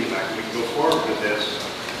thing as the e-bike. We can go forward with this.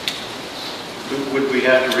 Would we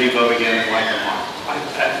have to re-vote again like a month?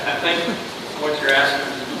 I think what you're asking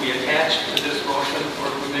is, do we attach to this motion,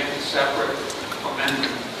 or do we make a separate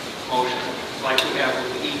amendment motion, like we have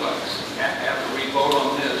with the e-bikes? After we vote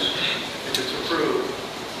on this, if it's approved,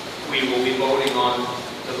 we will be voting on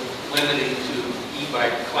the limiting to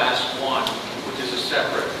e-bike class 1, which is a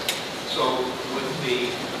separate. So with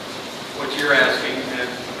what you're asking, and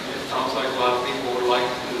it sounds like a lot of people would like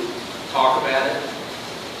to talk about it,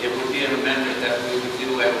 it would be an amendment that we would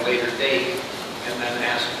do at a later date, and then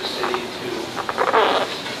ask the city to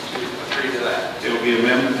agree to that. It would be an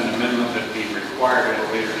amendment that would be required at a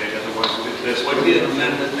later date, otherwise this Would be an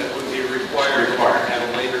amendment that would be required at a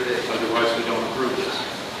later date. Otherwise we don't approve this.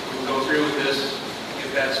 We will go through with this,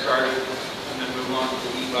 get that started, and then move on to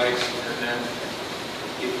the e-bikes, and then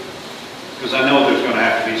Because I know there's going to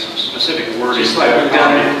have to be some specific wording. Just like we've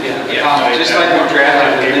done it, just like we've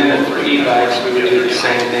drafted an amendment for e-bikes, we would do the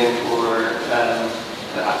same thing for,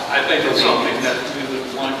 I think it's something that we would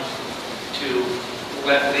want to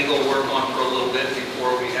let legal work on for a little bit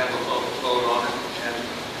before we have a vote on it, and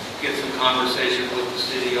get some conversation with the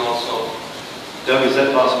city also. Doug, is that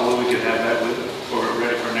possible we could have that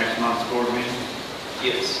ready for next month's board meeting?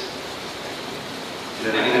 Yes.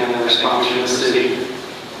 depending on the response from the city.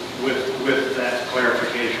 With that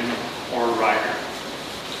clarification or rider.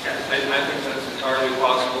 Yeah, I think that's entirely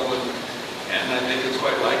possible, and I think it's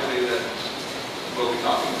quite likely that we'll be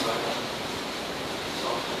talking about it.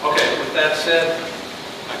 So, okay, with that said,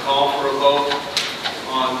 I call for a vote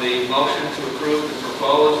on the motion to approve the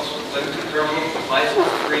proposed limited terminal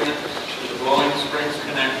license agreement to the Blowing Springs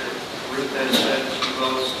Connector. Ruth has said she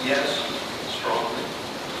votes yes strongly.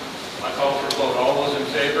 I call for a vote. All those in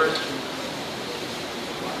favor?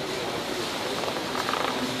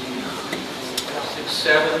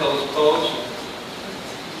 7, those opposed?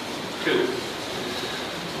 2.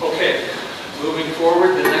 Okay, moving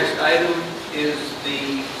forward, the next item is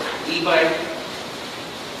the e-bike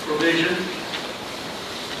provision.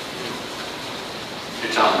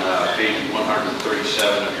 It's on page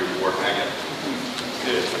 137 of your board packet.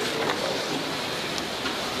 Good.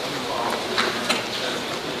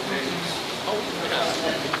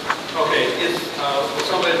 Okay, will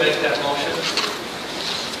somebody make that motion?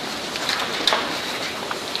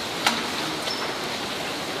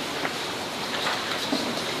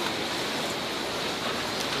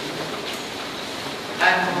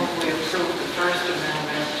 I move we approve the first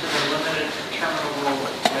amendment to the limited terminal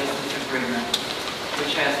license agreement,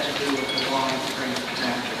 which has to do with the Blowing Springs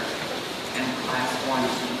Connector and Class 1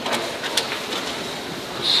 bicycles.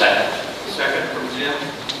 Second from Jim.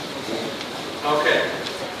 Okay.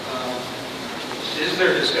 Is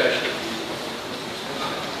there discussion?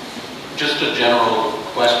 Just a general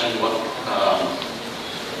question, what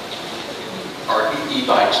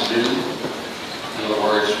new? In other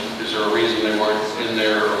words, is there a reason they weren't in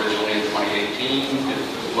there originally in 2018?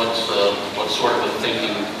 What's sort of the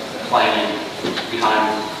thinking, planning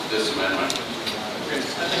behind this amendment? I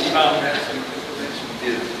think Bob has some information.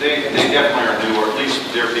 They definitely are new, or at least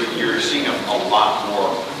you're seeing them a lot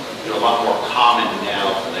more. They're a lot more common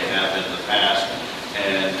now than they have in the past.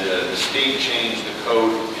 And the state changed the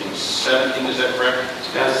code in 17, is that correct?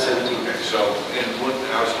 2017. Okay, so, and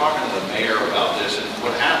I was talking to the mayor about this, and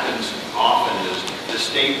what happens often is the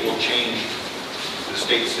state will change the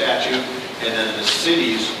state statute, and then the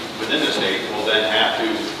cities within the state will then have to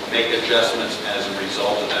make adjustments as a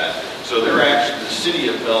result of that. So they're actually, the city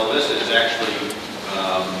of Bella Vista is actually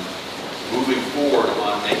moving forward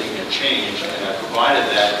on making a change, and I provided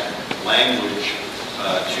that language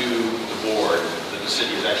to the board that the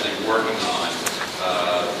city is actually working on.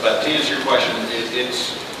 But to answer your question,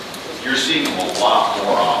 you're seeing them a lot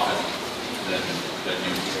more often than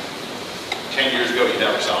you. 10 years ago, you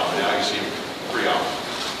never saw them. Now you see them pretty often.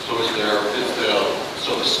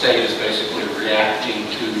 So the state is basically reacting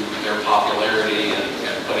to their popularity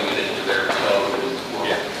and putting it into their code and will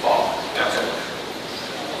follow. Absolutely.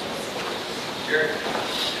 Jerry?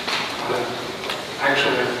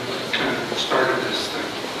 Actually, I kind of started this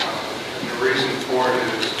thing, and the reason for it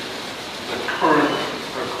is the current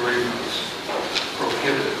agreements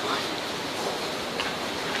prohibit it.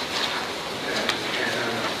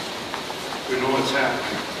 And we know what's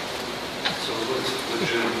happening, so let's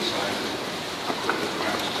legitimize it with the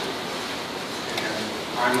plans to. And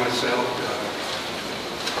I myself,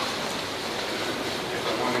 if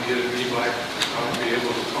I want to get an e-bike, I'll be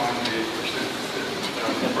able to find the 8% fitness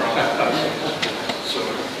without a problem. So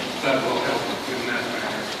that will help in that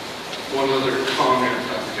manner. One other comment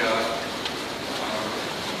I've got,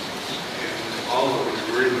 in all of the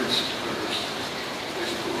agreements, at least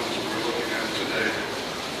the ones that we're looking at today,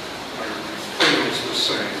 are pretty much the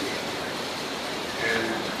same. And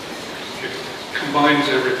it combines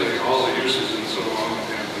everything, all the uses and so on,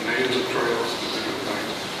 and the names of trails and different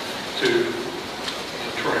things, to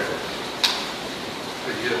the trail.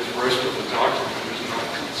 But yet the rest of the document is not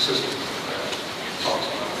consistent with that. It talks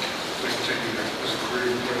about maintaining the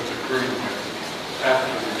greenway after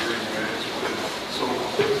the greenway is put in, so on.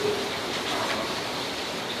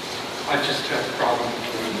 I just have problems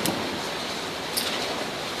when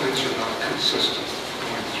things are not consistent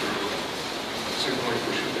going through. It seems like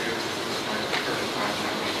we should be able to do it like the current time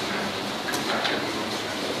and come back and do it.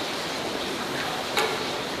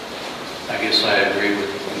 I guess I agree with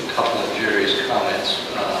a couple of Jerry's comments.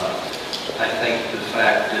 I think the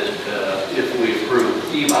fact that if we approve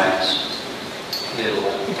e-bikes, it'll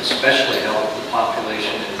especially help the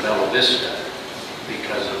population in Bella Vista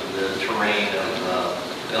because of the terrain of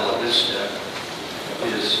Bella Vista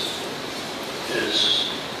is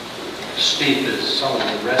steep as some of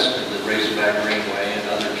the rest of the Razorback Greenway and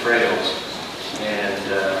other trails. And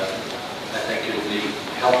I think it'll be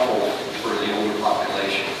helpful for the older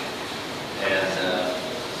population. And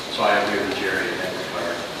so I agree with Jerry in that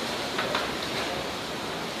regard.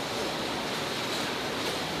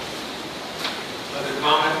 Other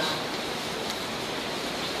comments?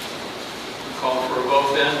 Call for a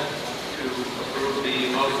vote then to approve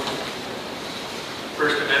the motion.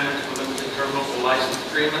 First Amendment to the Limited Terminal License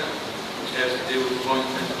Agreement, which has to do with the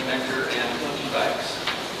Boynton Connector and e-bikes.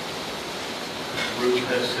 Ruth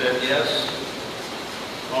has said yes.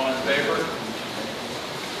 All in favor?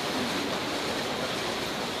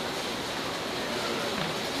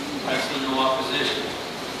 I see no opposition.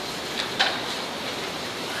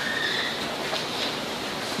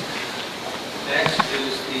 Next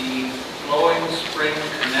is the Flowing Spring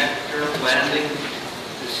Connector Landing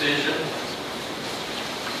decision,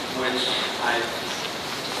 which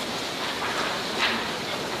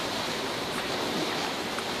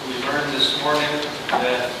we learned this morning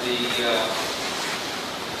that the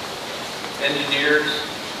engineers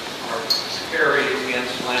are carried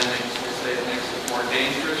against landings. They say it makes it more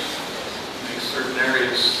dangerous, makes certain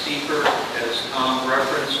areas steeper, as Tom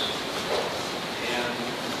referenced. And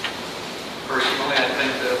personally, I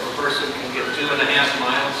think that if a person can get 2.5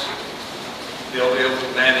 miles, they'll be able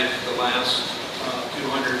to manage the last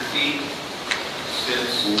 200 feet,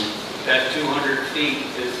 since that 200 feet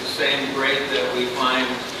is the same grade that we find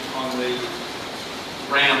on the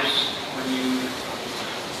ramps when you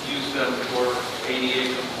use them for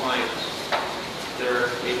ADA compliance. They're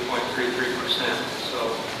 8.33%. So,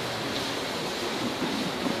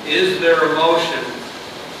 is there a motion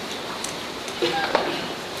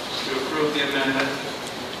to approve the amendment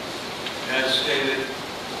as stated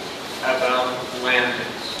about landings?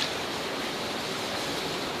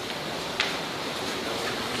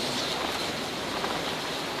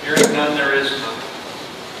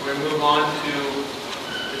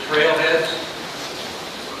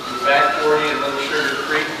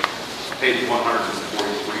 page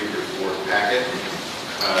 143 of your board packet.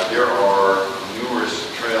 There are numerous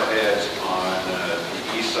trailheads on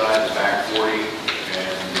the east side, the back 40,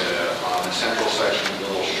 and on the central section of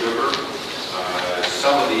Little Sugar.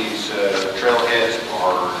 Some of these trailheads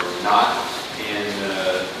are not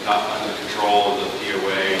under control of the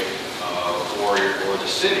POA or the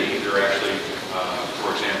city. They're actually,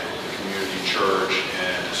 for example, the community church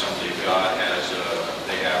and Assembly of God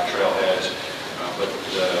they have trailheads. But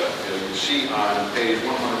you see on page 147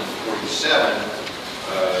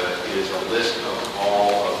 is a list of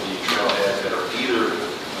all of the trailheads that are either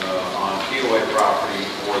on POA property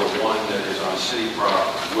or the one that is on city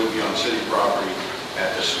property, would be on city property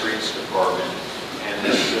at the streets department. And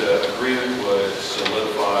this agreement would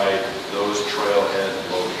solidify those trailhead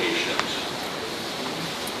locations.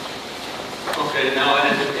 Okay, now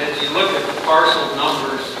as you look at the parcel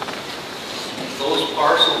numbers, those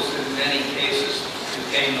parcels in many cases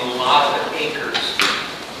contain a lot of acres.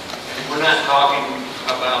 And we're not talking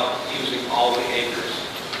about using all the acres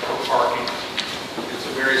for parking. It's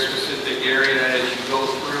a very specific area. As you go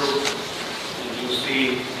through, you'll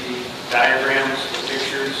see the diagrams, the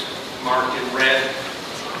pictures marked in red,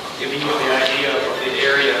 giving you the idea of the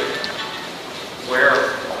area where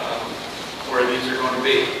these are going to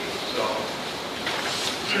be. So,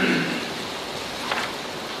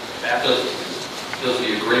 Does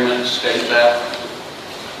the agreement state that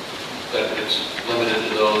it's limited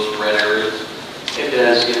to those red areas? It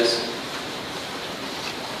does, yes.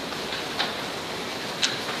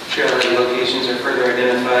 Trailhead locations are further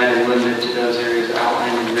identified and limited to those areas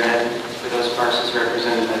outlined in red for those parcels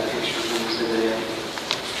represented by pictures in Exhibit A.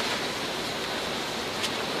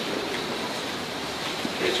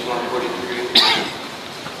 Page 143.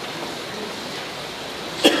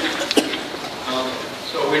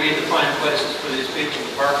 So we need to find places for these people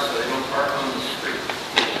to park so they don't park on the street.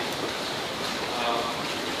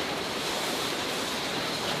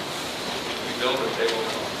 We built it, they will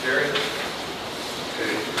carry it.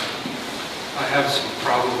 Okay. I have some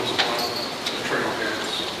problems on the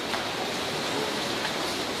trailheads.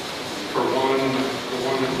 For one, the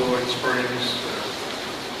one in Lloyd Springs,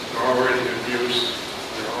 they're already in use.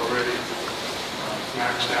 They're already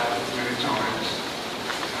maxed out many times.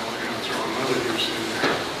 Now we're going to throw another use in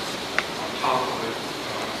there on top of it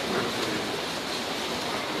with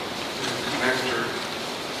the connector.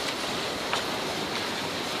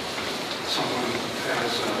 Someone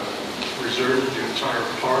has reserved the entire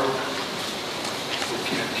park. We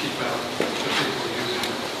can't keep out the people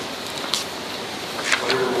using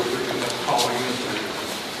whatever we're going to calling it, the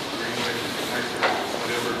greenway connector,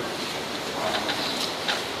 whatever.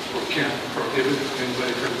 We can't prohibit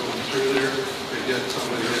anybody from going through there, but yet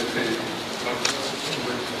somebody had paid up to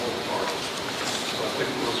rent the whole park. So I think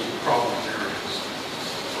those are problem areas.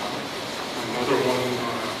 Another one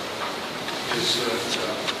is that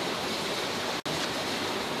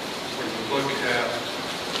when you look at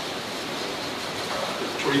the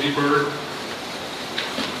Tweety Bird,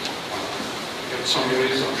 in some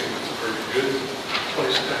ways, I think it's a very good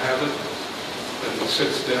place to have it, but it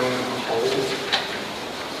sits down in a hole.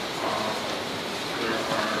 There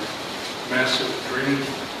are massive drainage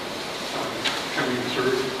coming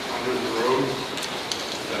through under the road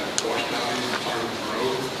that wash down even part of the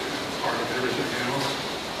road and part of everything else.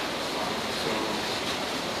 So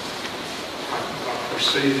I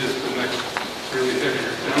foresee that the next really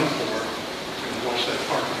heavier downpour can wash that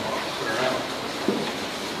parking lot clear out.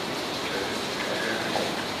 Okay.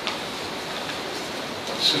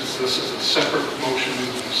 And since this is a separate motion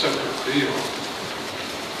and a separate deal,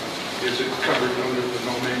 is it covered under the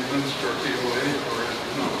no maintenance for POA or is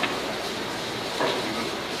it not? Question that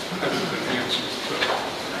hasn't been answered. So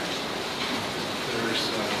there's,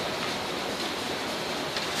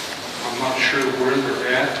 I'm not sure where they're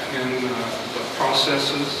at in the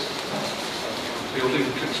processes of building,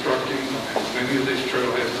 constructing. Many of these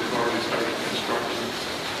trailheads have already started constructing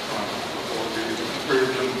before we even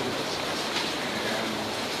approved them.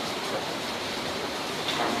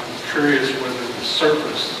 And I'm curious whether the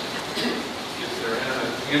surface, if they're at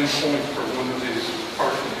an end point for one of these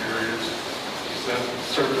parking areas, is that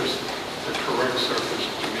surface the correct surface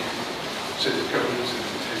to meet city codes and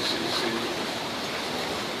ACC?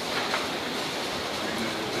 I mean,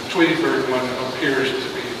 the Tweety Bird one appears to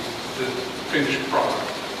be the finished product,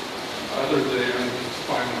 other than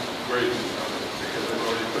final grading of it, because they've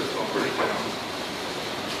already put bumpers down.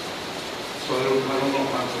 So I don't know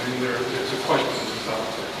how, I mean, there's a question about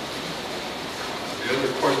that. The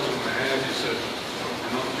other question I have, you said,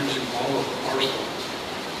 we're not using all of the parcel.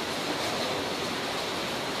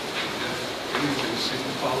 Anything seems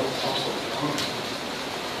to follow parcel drawing.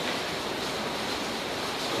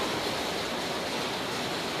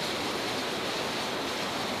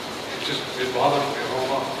 It bothers me a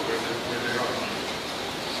whole lot where they are.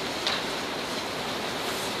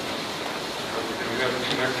 Do we have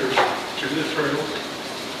connectors to the trails?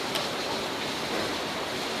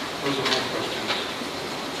 Those are my questions.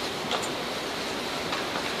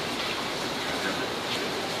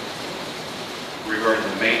 Regarding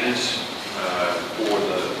the maintenance, for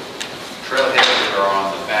the trailheads that are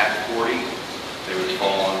on the back 40, they would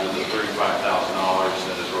fall under the $35,000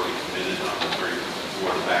 that is already committed on the 30, for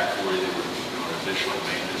the back 40, they would be no additional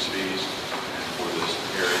maintenance fees. And for this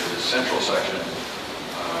area, the central section,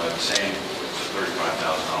 the same with the $35,000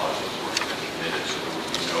 that's already been committed, so there would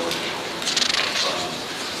be no additional funds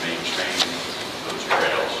to maintain those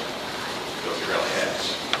trails, those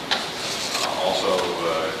trailheads. Also,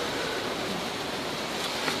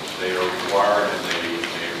 they are required, and they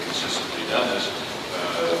have consistently done this,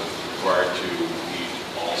 required to meet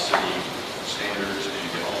all city standards and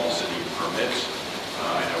get all city permits.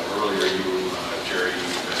 I know earlier you, Jerry,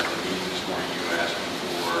 at the meeting this morning, you asked me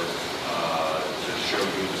to show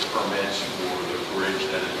you the permits for the bridge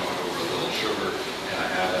that is going over Little Sugar, and I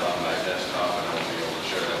have that on my desktop, and I will be able to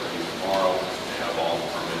share that with you tomorrow. They have all the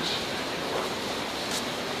permits in order.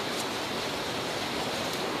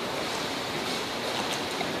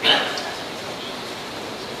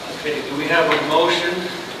 Okay, do we have a motion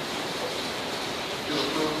to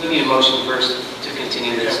approve We this? need a motion first to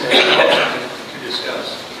continue this. To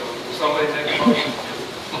discuss. So will somebody make a motion to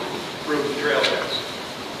approve the trailheads?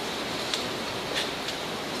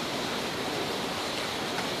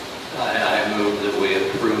 I move that we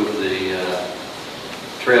approve the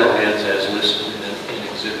trailheads as listed in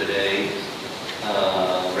Exhibit A,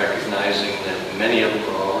 recognizing that many of them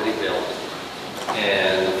are already built.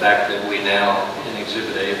 And the fact that we now, in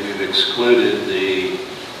Exhibit A, we've excluded the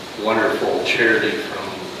wonderful charity from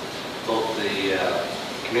both the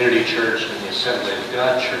Community Church and the Assembly of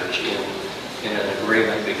God Church in an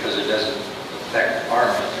agreement because it doesn't affect our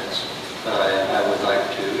maintenance. But I would like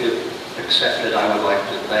to, if accepted, I would like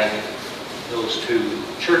to thank those two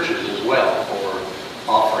churches as well for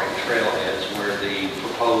offering trailheads where the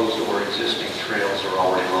proposed or existing trails are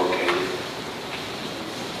already located.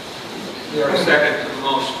 Is there a second to the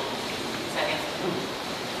motion? Second.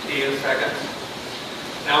 Tia, second.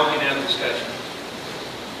 Now we can have discussion.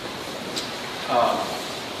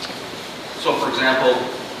 So for example,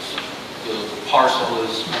 the parcel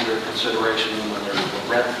is under consideration and then there's the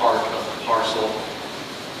red part of the parcel.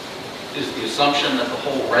 Is the assumption that the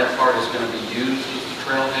whole red part is going to be used as the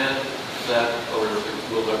trailhead? Or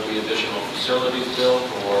will there be additional facilities built,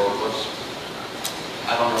 or what's, I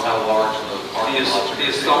don't know how large the parking lots are. The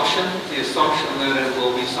assumption that it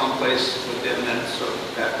will be someplace within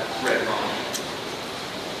that red line.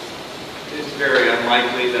 It's very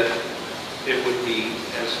unlikely that it would be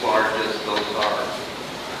as large as those are.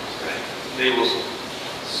 Right. They will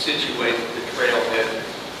situate the trailhead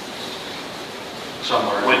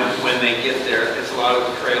somewhere when they get there, because a lot of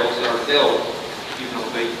the trails are built,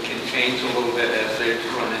 they can change a little bit as they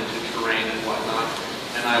run into terrain and whatnot.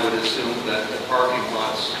 And I would assume that the parking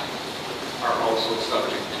lots are also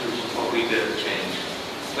subject to what we did change,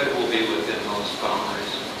 but it will be within those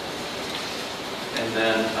boundaries. And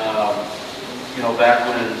then, back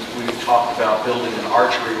when we talked about building an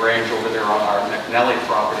archery range over there on our McNelly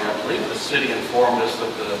property, I believe the city informed us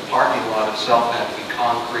that the parking lot itself had to be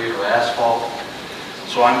concrete or asphalt.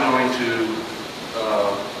 So I'm going to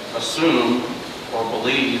assume or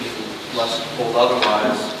believe, unless told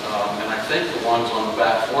otherwise, and I think the ones on the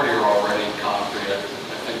back 40 are already concrete. I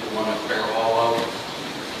think the one at Bear Hollow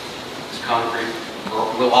is concrete. Or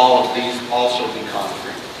will all of these also be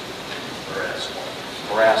concrete? Or asphalt.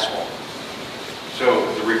 Or asphalt. So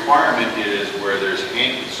the requirement is where there's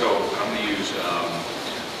so I'm going to use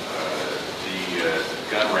the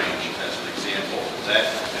gun range as an example. That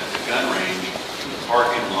at the gun range, the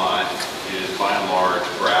parking lot is by and large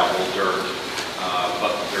gravel, dirt,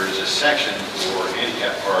 but there is a section for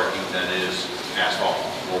handicap parking that is asphalt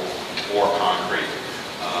or concrete,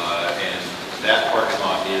 and that parking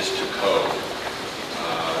lot is to code.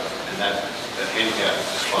 And that handicap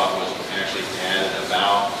spot was actually added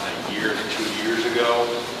about a year to 2 years ago.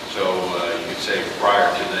 So you could say prior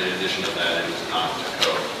to the addition of that, it was not to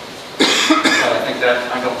code.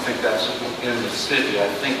 I don't think that's in the city. I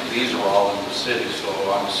think these are all in the city, so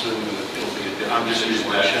I'm assuming that it'll be a different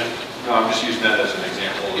situation. I'm just using that as an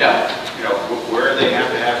example. Yeah. Where they have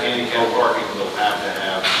to have handicap parking, they'll have to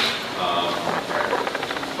have,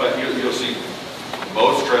 but you'll see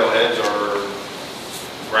most trailheads are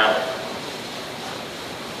gravel.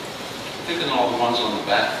 I think in all the ones on the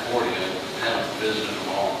back 40, I haven't visited them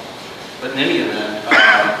all. But in any event,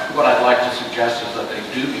 what I'd like to suggest is that they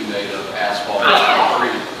do be made of asphalt and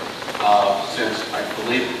concrete, since I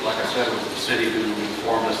believe, like I said, it was the city who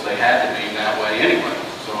informed us they had to be that way anyway.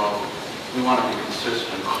 So we want to be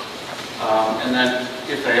consistent. And then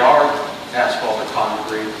if they are asphalt or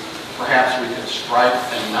concrete, perhaps we could stripe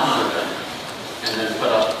and number them and then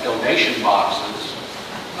put up donation boxes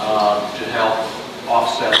to help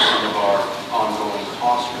offset some of our ongoing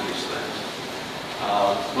costs for these things.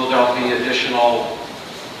 Will there be additional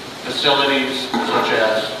facilities such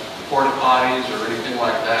as porta potties or anything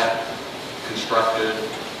like that constructed?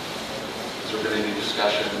 Has there been any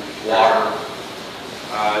discussion? Water?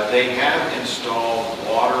 They have installed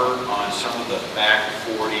water on some of the back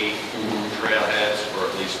 40 trailheads, or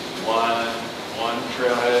at least one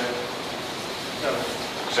trailhead.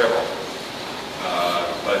 Several.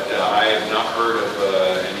 But I have not heard of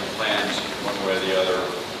any plans one way or the other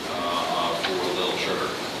for Little Sugar.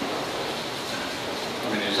 I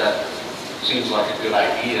mean, seems like a good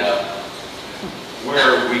idea.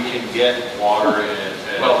 Where we can get water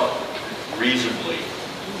in Well, reasonably,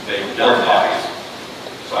 they've done that.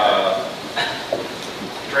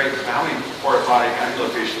 Drake, how many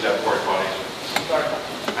locations have porta potties?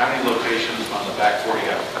 How many locations on the back 40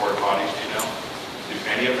 have porta potties, do you know? Do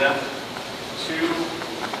any of them? Two,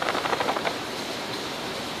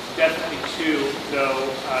 definitely two, though,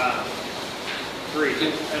 three,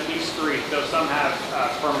 at least three, though some have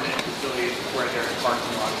permanent facilities where they're in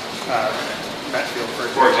parking lot, Metfield,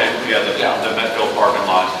 For example, the Metfield parking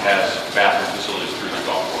lot has bathroom facilities through the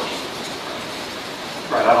golf course.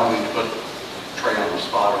 right, I don't mean to put Trey on the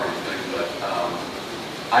spot or anything, but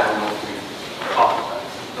I don't know if we talked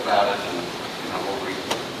about it and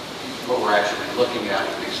what we're actually looking at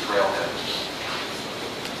with these trailheads.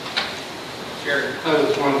 Jerry? That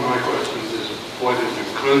is one of my questions, is what is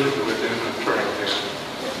included within the trailhead?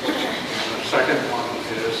 And the second one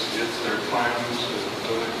is there plans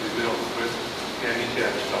to be built with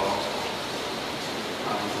handicap stalls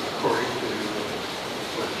according to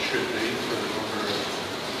what it should be for the number of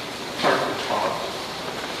parking spots?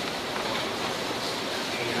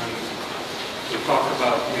 And we talk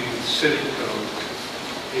about meeting city code.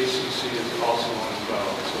 ACC is also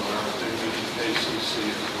involved, so aren't they meeting ACC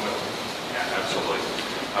as well? Yeah, absolutely.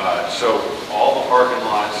 So all the parking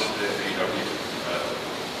lots,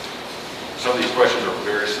 some of these questions are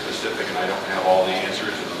very specific, and I don't have all the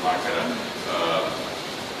answers, and I'm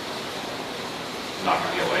not going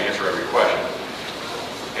to be able to answer every question.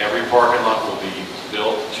 Every parking lot will be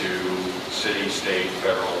built to city, state,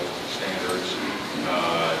 federal standards.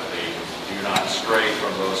 They do not stray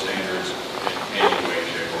from those standards in any way,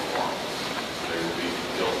 shape, or form. They will be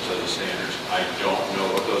built to the standards. I don't know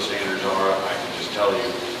what those standards are. I can just tell you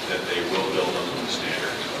that they will build them to the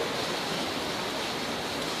standards.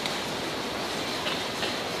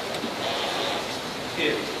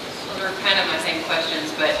 Those are kind of my same questions,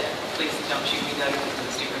 but please don't shoot me down with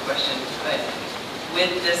a stupid question. But with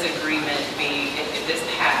this agreement if this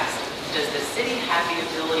passed, does the city have the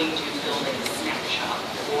ability to build a snack shop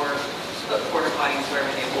or put porta potties wherever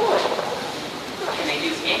they want? Can they do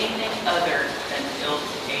anything other than build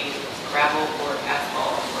a gravel or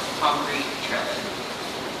asphalt or concrete trailhead?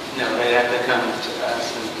 No, they have to come to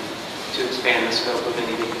us and to expand the scope of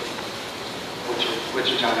anything, which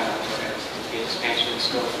you're talking about, the expansion of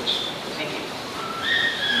scope, which. Thank you.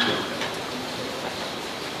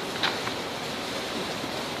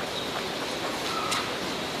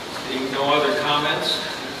 Seeing no other comments,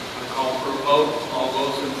 I call for a vote. All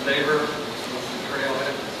those in favor of the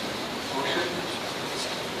trailhead motion?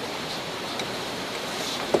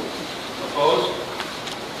 Opposed?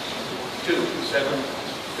 7 in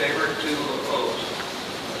favor, 2 opposed.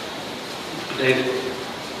 David,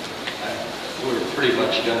 we're pretty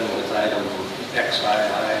much done with item XII.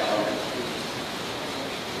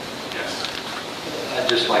 Yes. I'd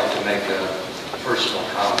just like to make a personal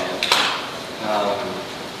comment.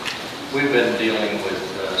 We've been dealing with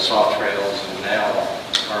soft trails, and now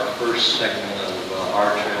our first segment of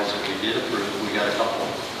hard trails that we did approve, we got a couple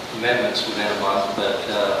amendments within a month, but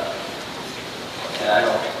I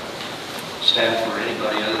don't stand for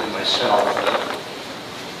anybody other than myself, but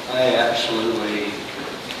I absolutely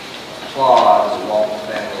applaud the Walton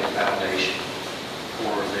Family Foundation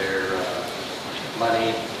for their money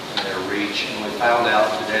and their reach. And we found out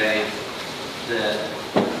today that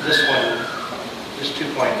this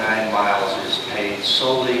 2.9 miles is paid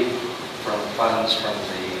solely from funds from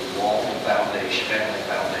the Walton Foundation, Family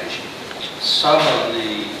Foundation. Some of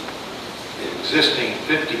the existing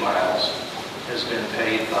 50 miles has been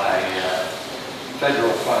paid by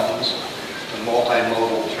federal funds and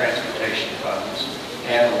multimodal transportation funds.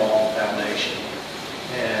 and the Walton Foundation.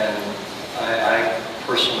 And I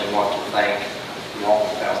personally want to thank the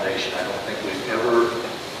Walton Foundation. I don't think we've ever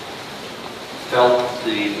felt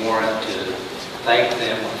the warrant to thank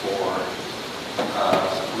them for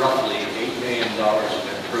roughly $8 million of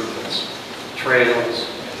improvements, trails,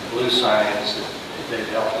 and blue signs that they've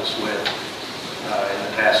helped us with in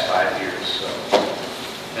the past 5 years. So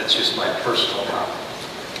that's just my personal comment.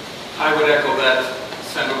 I would echo that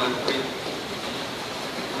sentiment.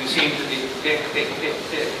 We seem to be pick.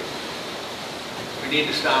 We need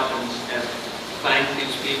to stop and thank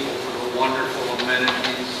these people for the wonderful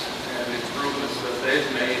amenities and improvements that they've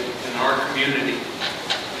made in our community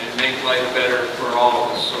and make life better for all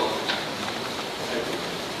of us. So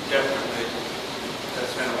definitely,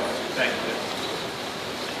 that's been a lot. Thank you.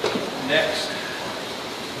 Next.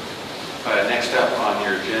 Next up on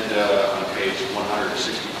your agenda on page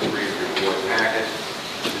 163 of your board packet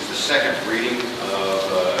is the second reading of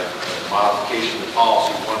modification of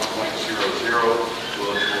policy 1.00.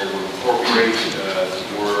 Will incorporate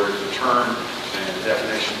the word term and the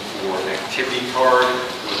definition for an activity card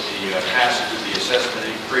with the passage of the assessment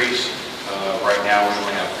increase. Right now we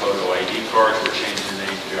only have photo ID cards. We're changing the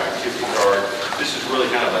name to activity card. This is really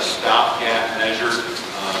kind of a stopgap measure.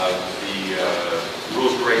 The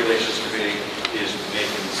Rules and Regulations Committee is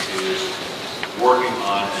working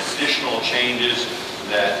on additional changes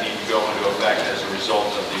that need to go into effect as a result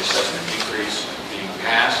of the assessment increase being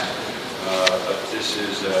passed. But this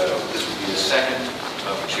will be the second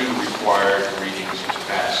of 2 required readings to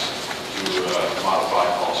pass to modify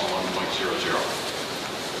policy 1.00.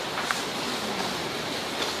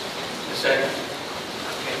 A second.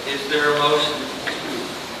 Okay. Is there a motion?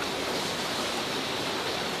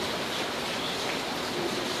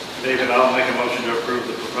 David, I'll make a motion to approve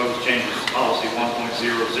the proposed changes to policy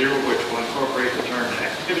 1.00, which will incorporate the term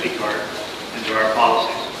activity card into our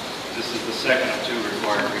policies. This is the second of 2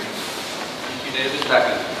 required readings. Thank you, David.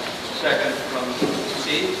 Second. Second from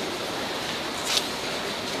Steve.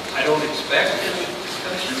 I don't expect any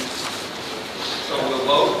discussion, so we'll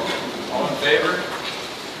vote. All in favor?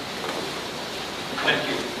 Thank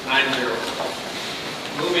you. 9-0.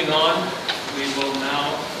 Moving on, we will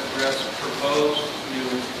now address proposed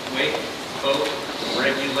new wake boat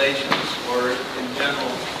regulations, or in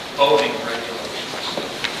general, boating regulations.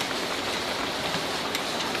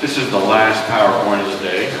 This is the last PowerPoint of the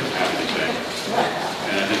day, I'm happy to say.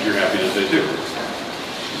 And I think you're happy to say too.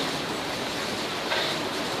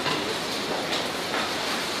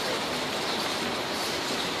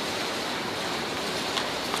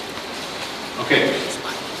 Okay.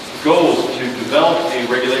 Goals: to develop a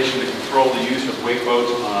regulation to control the use of wake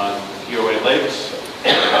boats on POA lakes.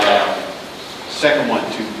 Second one,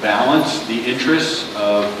 to balance the interests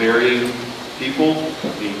of varying people,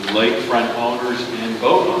 being lakefront owners and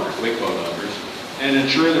boat owners, wake boat owners, and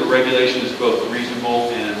ensure that regulation is both reasonable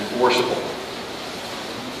and enforceable.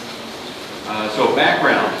 So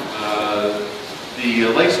background, the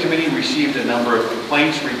Lakes Committee received a number of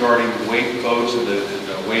complaints regarding wake boats and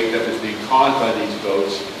the wake that was being caused by these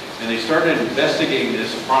boats, and they started investigating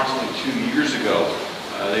this approximately 2 years ago.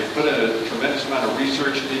 They put a tremendous amount of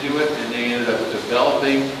research into it, and they ended up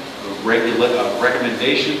developing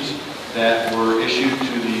recommendations that were issued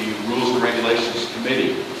to the Rules and Regulations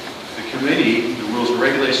Committee. The Rules and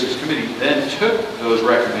Regulations Committee, then took those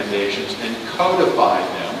recommendations and codified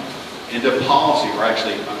them into policy, or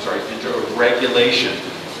actually, into a regulation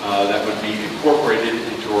that would be incorporated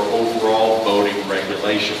into our overall boating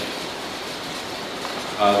regulation.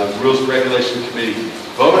 The Rules and Regulations Committee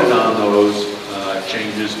voted on those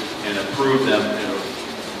changes and approved them, and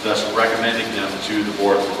thus recommending them to the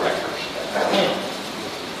Board of Directors.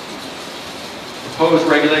 Proposed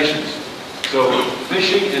regulations. So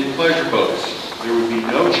fishing and pleasure boats, there would be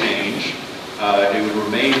no change. It would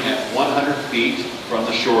remain at 100 feet from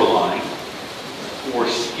the shoreline. For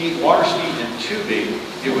water ski and tubing,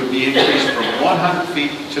 it would be increased from 100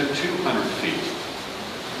 feet to 200 feet.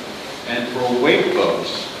 And for wake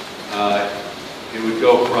boats, it would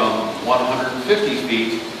go from 150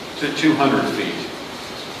 feet to 200 feet.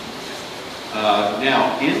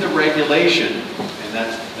 Now, in the regulation, and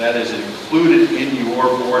that is included in your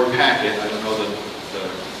board packet, I don't know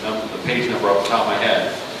the page number off the top of my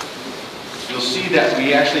head, you'll see that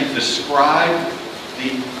we actually describe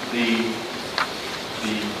the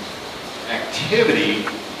activity,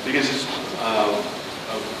 because it's,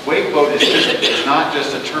 a wake boat is not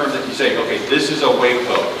just a term that you say, okay, this is a wake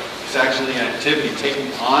boat. It's actually an activity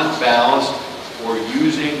taking on ballast or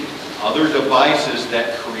using other devices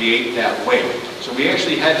that create that wake. So we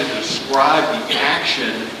actually had to describe the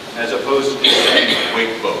action as opposed to just saying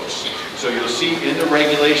wake boats. So you'll see in the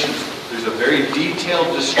regulations, there's a very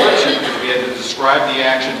detailed description because we had to describe the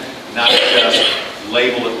action, not just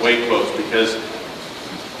label it wake boats, because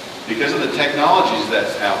of the technologies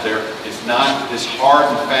that's out there, it's not this hard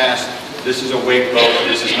and fast, this is a wake boat,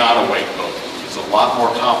 this is not a wake boat. It's a lot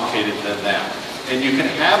more complicated than that. And you can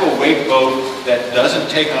have a wake boat that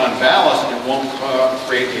doesn't take on ballast and won't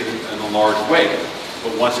create an enlarged wake.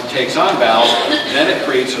 But once it takes on ballast, then it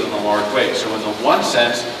creates an enlarged wake. So in the one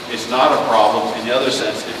sense, it's not a problem. In the other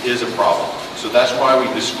sense, it is a problem. So that's why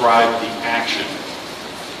we describe the action.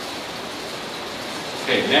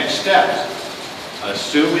 Okay, next steps.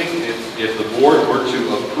 Assuming if the board were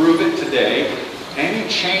to approve it today, any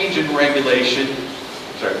change in regulation,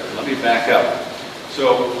 sorry, let me back up.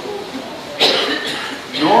 So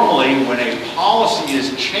normally when a policy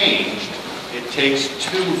is changed, it takes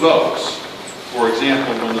 2 votes. For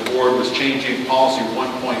example, when the board was changing policy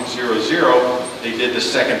 1.00, they did the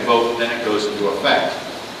second vote, then it goes into effect.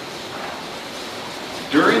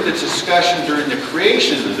 During the discussion, during the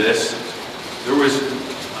creation of this, there was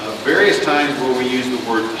various times where we used the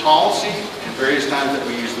word policy and various times that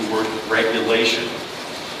we used the word regulation.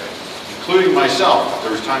 Including myself,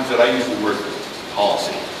 there was times that I used the word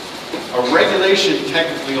policy. A regulation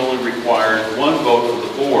technically only requires 1 vote of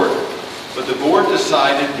the board, but the board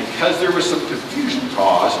decided because there was some confusion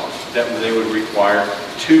caused that they would require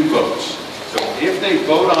 2 votes. So if they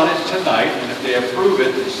vote on it tonight and if they approve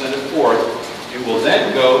it and send it forth, it will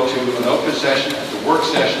then go to an open session at the work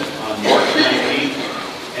session on March 19th,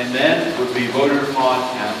 and then would be voted upon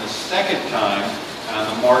at the second time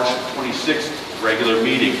on the March 26th regular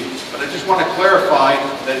meeting. But I just want to clarify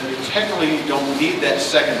that you technically don't need that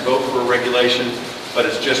second vote for a regulation, but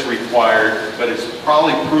it's just required. But it's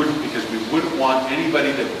probably prudent because we wouldn't want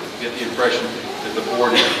anybody to get the impression that the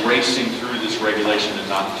board is racing through this regulation and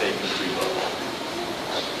not taking the 3 votes.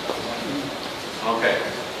 Okay,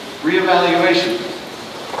 reevaluation.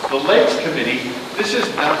 The Lakes Committee, this is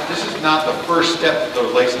not the first step that the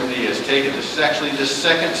Lakes Committee has taken. This is actually the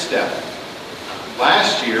second step.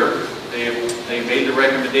 Last year, they made the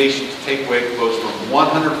recommendation to take wake boats from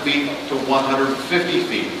 100 feet to 150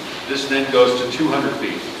 feet. This then goes to 200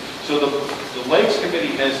 feet. So the Lakes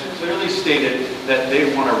Committee has clearly stated that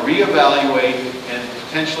they want to reevaluate and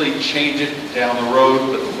potentially change it down the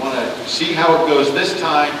road, but they want to see how it goes this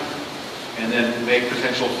time and then make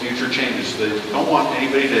potential future changes. So they don't want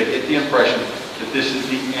anybody to get the impression that this is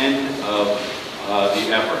the end of the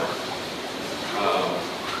effort.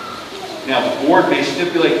 Now, the board may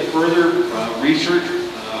stipulate further research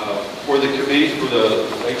for the committee, for the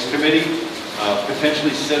Lakes Committee,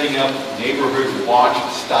 potentially setting up neighborhood watch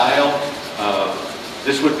style.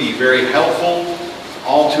 This would be very helpful.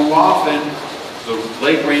 All too often, the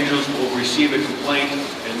lake rangers will receive a complaint,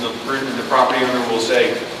 and the property owner will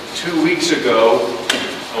say, 2 weeks ago,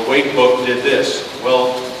 a wake boat did this.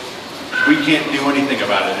 Well, we can't do anything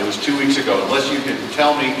about it. It was 2 weeks ago, unless you can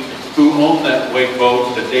tell me who owned that wake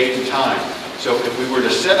boat, the date and time. So if we were to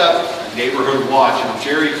set up a neighborhood watch, and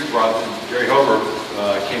Jerry Hover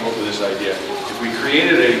came up with this idea. If we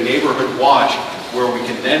created a neighborhood watch where we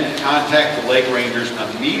can then contact the lake rangers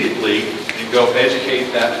immediately and go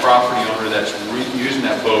educate that property owner that's using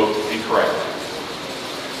that boat incorrectly.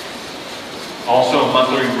 Also,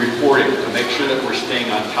 monthly reporting to make sure that we're staying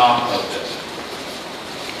on top of this.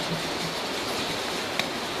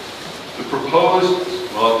 The proposed,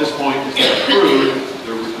 well, at this point, it's approved.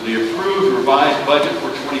 The approved revised budget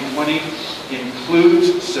for 2020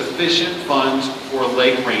 includes sufficient funds for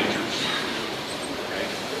lake rangers.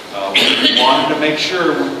 Okay. We wanted to make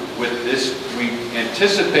sure with this, we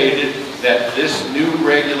anticipated that this new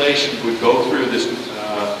regulation would go through this.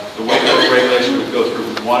 The wake boat regulation would go through.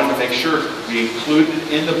 We wanted to make sure we included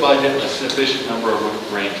in the budget a sufficient number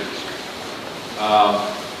of rangers.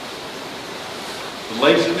 The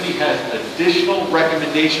Lakes Committee has additional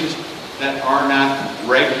recommendations that are not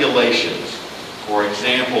regulations. For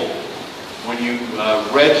example, when you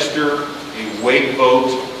register a wake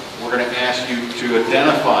boat, we're going to ask you to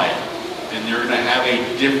identify it. And you're going to have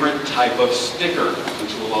a different type of sticker,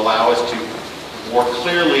 which will allow us to more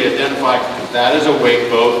clearly identify that is a wake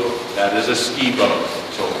boat, that is a ski boat,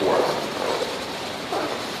 and so forth.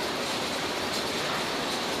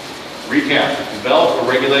 Recap: develop a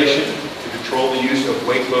regulation to control the use of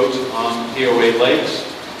wake boats on POA lakes.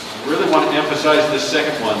 I really want to emphasize this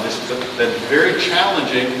second one. This has been very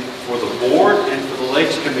challenging for the board and for the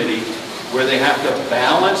Lakes Committee, where they have to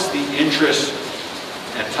balance the interests,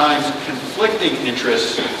 at times conflicting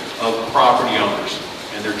interests, of property owners.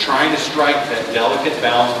 And they're trying to strike that delicate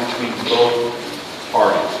balance between both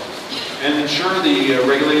parties and ensure the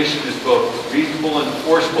regulation is both reasonable and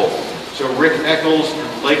enforceable. So Rick Eccles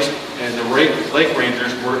and the Lake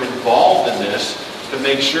Rangers were involved in this to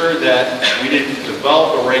make sure that we didn't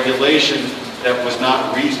develop a regulation that was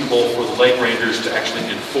not reasonable for the Lake Rangers to actually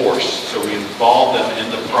enforce. So we involved them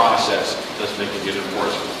in the process thus they can get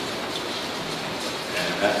enforcement.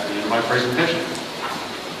 And that's the end of my presentation.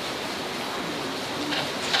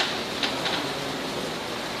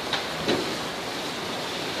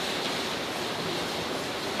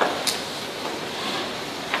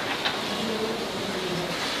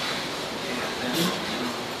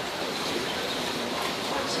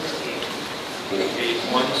 Page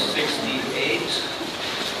 168.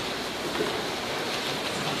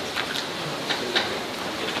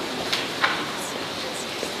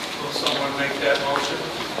 Will someone make that motion?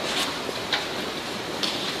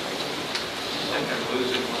 I think I'm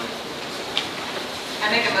losing my...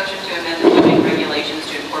 I make a motion to amend the zoning regulations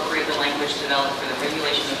to incorporate the language developed for the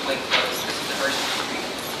regulation of lake flows. This is the first reading.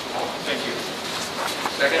 Thank you.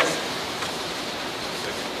 Second?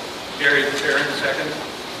 Gary Perrin, second.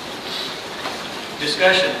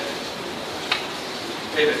 Discussion.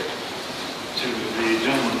 David. To the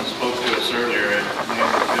gentleman that spoke to us earlier, and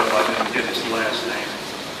I didn't get his last name.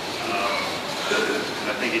 And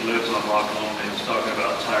I think he lives on Loch Lomond, and he was talking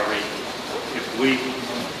about Tyree. If we,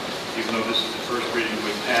 even though this is the first reading,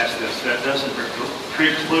 we passed this, that doesn't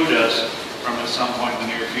preclude us from at some point in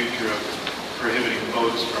the near future of prohibiting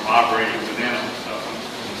boats from operating within them.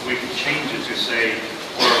 We could change it to say,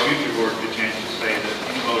 or a future board could change it to say that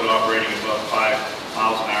any boat operating above 5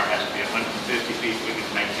 miles an hour has to be 150 feet. We can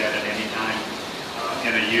make that at any time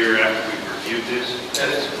in a year after we've reviewed this.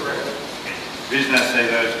 That is correct. The reason I say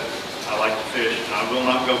that is I like to fish, and I will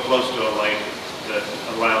not go close to a lake that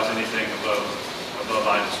allows anything above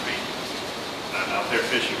idle speed. I'm out there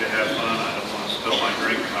fishing to have fun. I don't want to spill my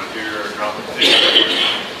drink or my beer or drop a fish.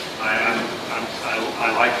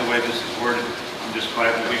 I like the way this is worded. I'm just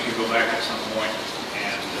glad that we can go back at some point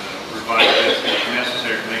and revise this if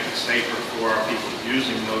necessary to make it safer for our people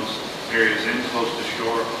using those areas in close to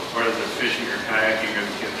shore, whether they're fishing or kayaking or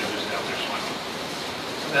they're just out there swimming.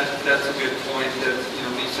 That's a good point, that,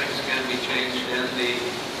 these things can be changed, and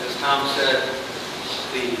as Tom said,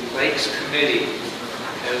 the Lakes Committee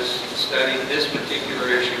has studied this particular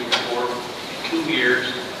issue for 2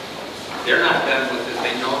 years. They're not done with it.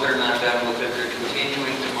 They know they're not done with it. They're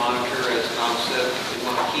continuing to monitor, as Tom said. They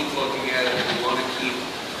want to keep looking at it. They want to keep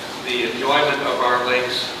the enjoyment of our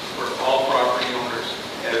lakes for all property owners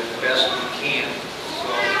as best we can.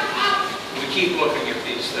 So we keep looking at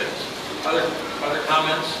these things. Other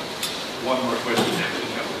comments? One more question,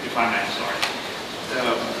 if I may, sorry.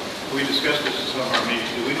 We discussed this in some of our meetings.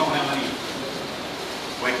 Do we know how many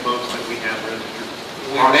wake boats that we have registered?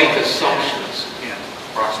 We make assumptions. Yeah.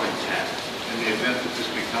 Approximately 10. In the event that this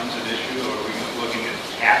becomes an issue, are we looking at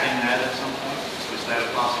capping that at some point? Is that a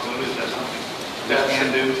possibility? Is that something that we can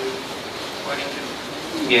do? Question.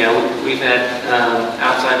 Yeah, we've had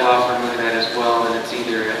outside law firm look at that as well, and it's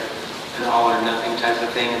either an all or nothing type of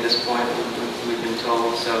thing at this point, we've been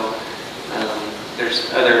told. So there's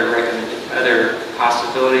other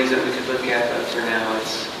possibilities that we could look at, but for now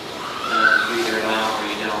it's you either allow or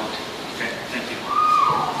you don't. Okay, thank you.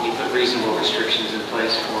 You put reasonable restrictions in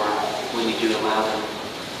place for when you do allow them.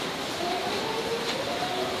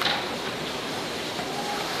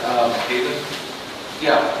 David?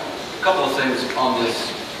 Yeah, a couple of things on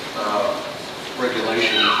this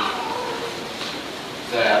regulation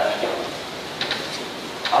that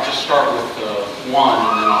I'll just start with one,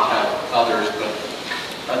 and then I'll have others, but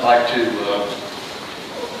I'd like to,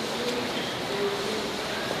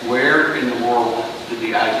 where in the world did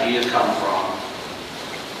the idea come from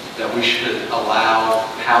that we should allow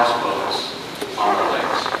houseboats on our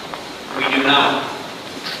lakes? We do not.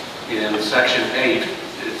 In section 8,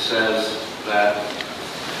 it says that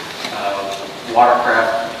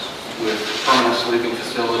watercraft with permanent sleeping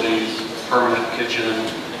facilities, permanent kitchen,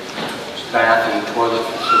 bath and toilet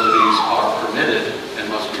facilities are permitted and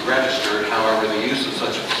must be registered. However, the use of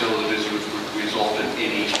such facilities would result in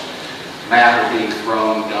any matter being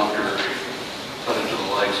thrown, dumped, or put into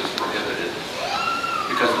the lakes is prohibited.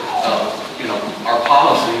 Because, our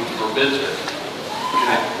policy forbids it.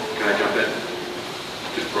 Can I jump in?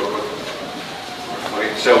 Just real quick.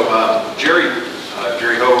 Okay, so Jerry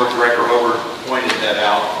Hobart, Director Hobart, pointed that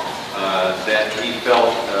out, that he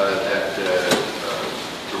felt that the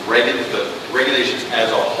regulations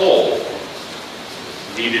as a whole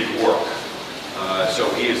needed work. So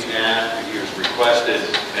he has requested,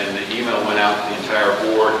 and the email went out to the entire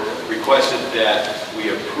board, requested that we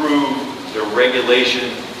approve the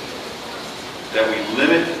regulation, that we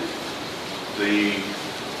limit the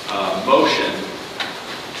motion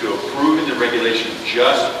to approve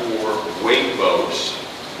just for wake boats,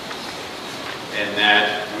 and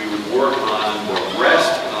that we would work on the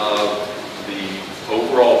rest of the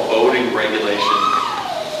overall boating regulation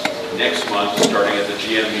next month, starting at the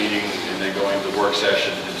GM meeting and then going to the work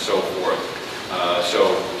session and so forth.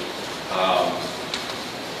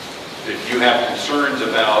 If you have concerns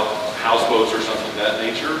about houseboats or something of that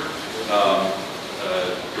nature,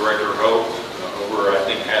 Director Hope over, I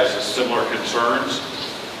think, has similar concerns,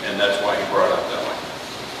 and that's why he brought it up that way.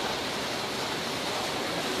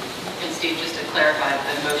 And Steve, just to clarify,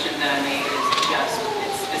 the motion that I made is just,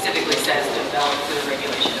 it specifically says develop the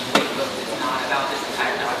regulation of wake boats. It's not about this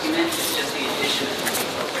entire document, it's just the addition of the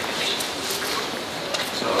wake boat regulation.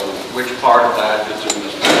 So which part of that is in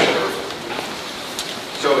this measure?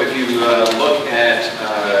 So if you look at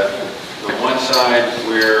the one side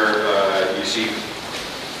where you see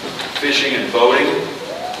fishing and boating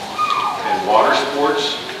and water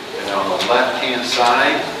sports, and on the left-hand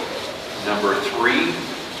side, number 3.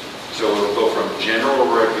 So it'll go from general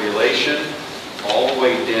regulation all the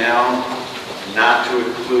way down, not to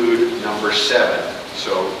include number 7.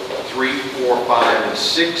 So 3, 4, 5, and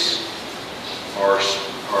 6 are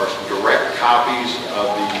direct copies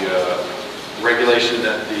of the regulation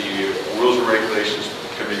that the Rules and Regulations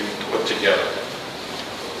Committee put together.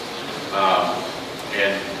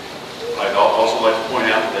 And I'd also like to point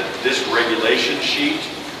out that this regulation sheet,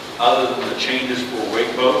 other than the changes for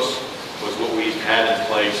wake boats, was what we've had in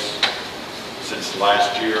place since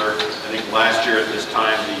last year. I think last year at this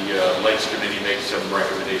time, the Lakes Committee made some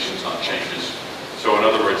recommendations on changes. So in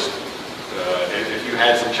other words, if you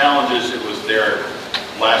had some challenges, it was there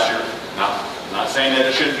last year. Not saying that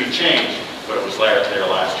it shouldn't be changed, but it was there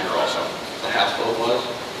last year also. The houseboat was?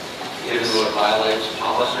 Even though it violates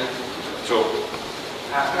policy? So,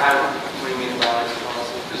 What do you mean violates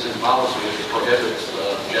policy? Because in policy, it prohibits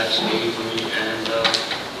jet skis and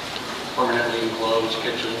permanently enclosed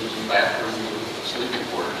kitchens and bathrooms and sleeping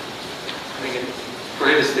quarters. I think it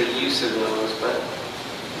prohibits the use of those, but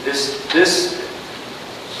this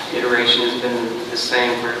iteration has been the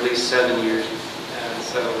same for at least 7 years.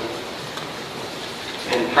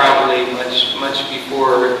 And probably much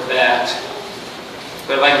before that.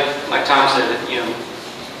 But like Tom said, it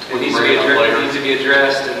needs to be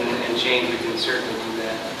addressed and changed. We can certainly do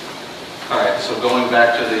that. All right, so going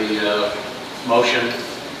back to the motion,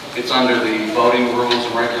 it's under the voting rules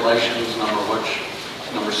and regulations,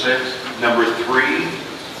 number 6? Number 3,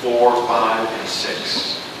 4, 5, and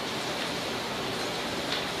 6.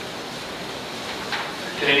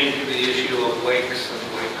 Pertaining to the issue of wakes and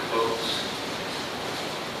wake boats.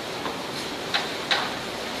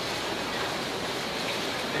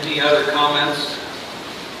 Any other comments?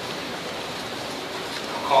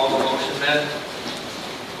 I'll call the motion then.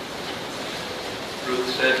 Ruth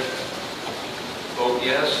said, vote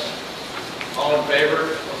yes. All in favor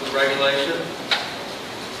of the regulation? 1,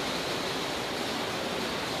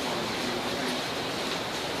 2,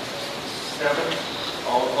 3, 7.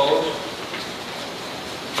 All opposed?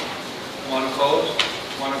 1 opposed,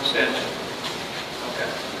 1 abstention. Okay.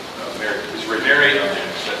 Mary, please raise your hand on the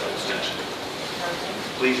abstention.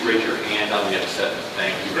 Please raise your hand on the abstention.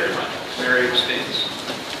 Thank you very much. Mary abstains.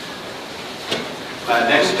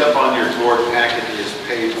 Next up on your board packet is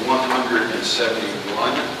page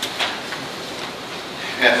 171.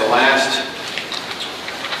 At the last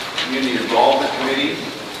Community Involvement Committee,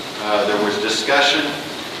 there was discussion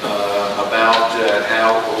about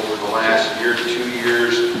how over the last year to 2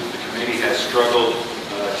 years, the committee has struggled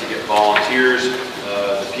to get volunteers.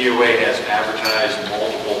 The POA has advertised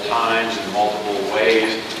multiple times in multiple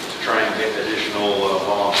ways to try and get additional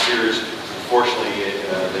volunteers. Unfortunately,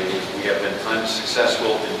 we have been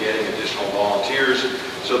unsuccessful in getting additional volunteers.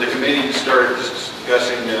 So the committee started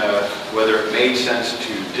discussing whether it made sense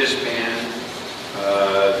to disband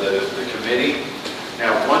the committee.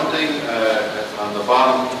 Now, one thing on the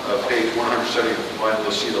bottom of page 171,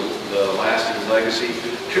 you'll see the lasting legacy.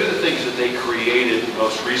 2 of the things that they created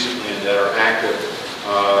most recently and that are active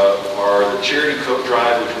are the Charity Coat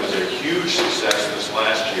Drive, which was a huge success this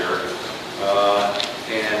last year,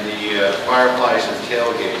 and the Fireflies and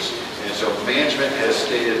Tailgates. And so management has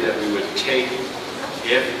stated that we would take,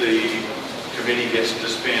 if the committee gets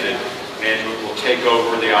disbanded, management will take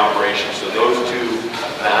over the operation. So those 2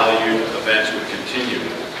 valued events would continue.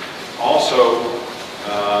 Also,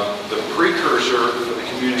 the precursor for the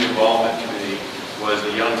Community Involvement Committee was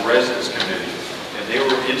the Young Residents Committee. And they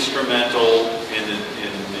were instrumental in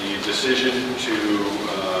the decision to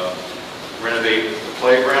renovate the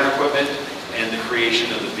playground equipment and the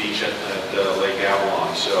creation of the beach at Lake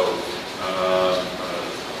Avalon. So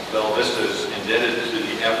Bella Vista is in indebted to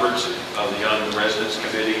the efforts of the Young Residents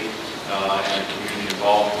Committee and the Community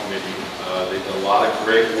Involvement Committee. They've done a lot of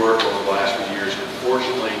great work over the last few years.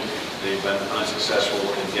 Unfortunately, they've been unsuccessful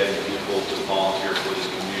in getting people to volunteer for this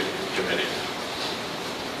committee.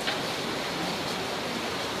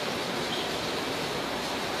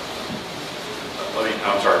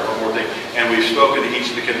 I'm sorry, one more thing. And we've spoken to each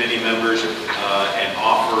of the committee members and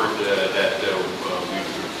offered that we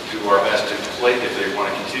do our best to place, if they want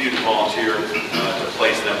to continue to volunteer, to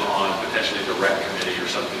place them on potentially the rec committee or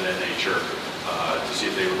something of that nature, to see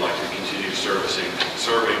if they would like to continue serving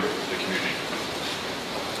the community.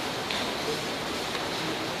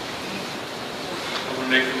 Someone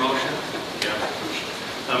make the motion?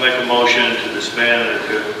 Yeah. I make a motion to disband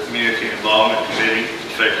the Community Involvement Committee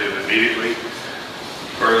effective immediately.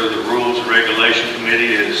 Further, the Rules and Regulation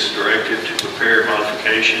Committee is directed to prepare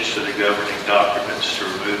modifications to the governing documents to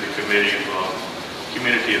remove the community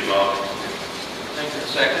involvement. Thank you.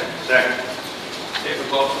 Second? Second. David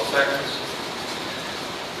Wilson, seconds.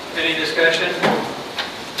 Any discussion?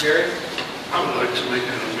 Gary? I would like to make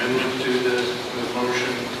an amendment to the motion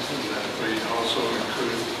that we also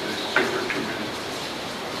include the super committee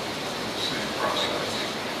in the same process.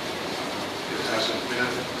 It hasn't been,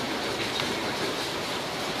 it doesn't seem like it's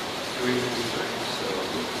doing anything, so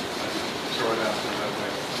I throw it out there that way.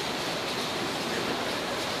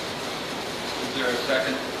 Is there a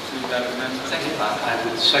second to that amendment? Second. I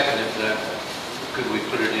would second it. Could we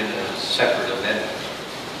put it in a separate amendment?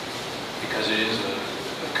 Because it is a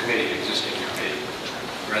committee, existing committee,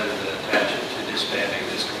 rather than attach it to disbanding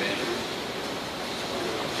this committee.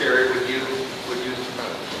 Gary, would you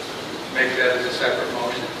make that as a separate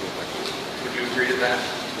motion? Would you agree to that?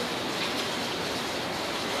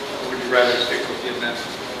 Or would you rather stick with the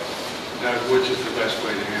amendment? Now, which is the best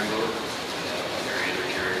way to handle it?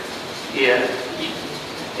 Yeah,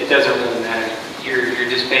 it doesn't really matter. You're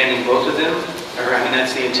disbanding both of them, or I mean,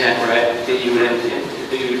 that's the intent, right? That you would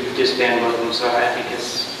disband both of them, so I think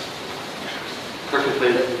it's perfectly,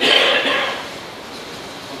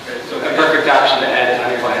 Okay, so a perfect option to add it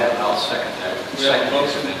here. I'll second that. We have a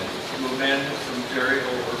motion to amend from Jerry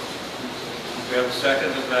over. We have a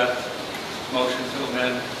second of that motion to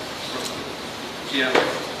amend from Jim.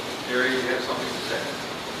 Jerry, you have something to say?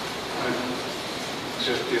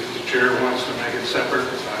 Just if the chair wants to make it separate,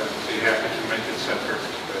 I'd be happy to make it separate,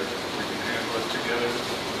 but we can handle it together.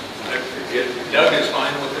 Doug is fine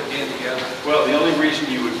with it being together. Well, the only reason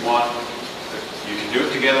you would want, you can do it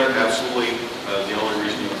together, absolutely. The only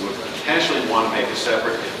reason you would potentially want to make it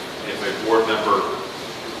separate if a board member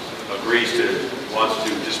agrees to, wants to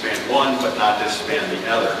disband one but not disband the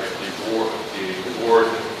other. If the board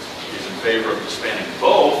is in favor of disbanding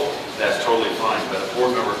both, that's totally fine, but a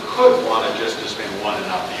board member could want to just disband one and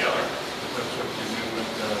not the other. That's what the amendment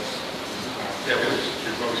does. That was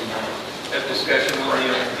You're voting on it. that discussion on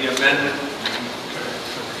the amendment.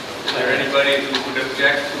 Is there anybody who would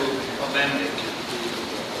object to amending?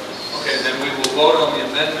 Okay, then we will vote on the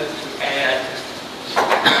amendment to add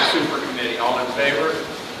the super committee. All in favor?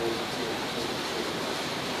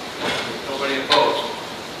 Nobody opposed?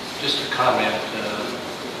 Just a comment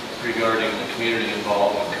regarding the Community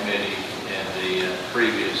Involvement Committee and the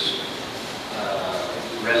previous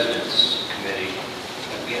Residents Committee.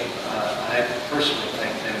 Again, I personally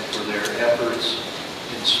thank them for their efforts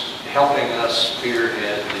in helping us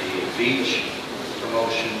spearhead the beach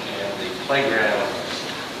promotion and the playground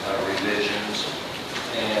revisions.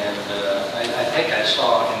 And I think I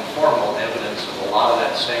saw informal evidence of a lot of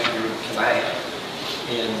that same group tonight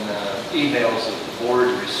in emails that the board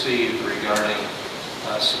received regarding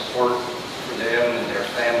support for them and their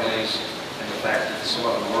families, and the fact that some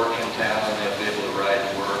of them work in town and they'll be able to ride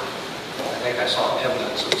to work. I think I saw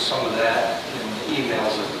evidence of some of that in the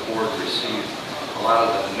emails that the board received, a lot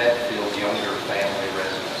of the Metfield younger family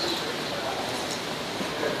residents.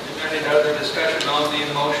 Is there any other discussion on the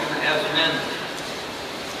motion as amended?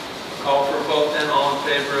 Call for a vote then. All in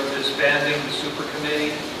favor of disbanding the super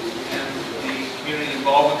committee and the community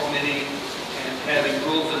involvement committee and having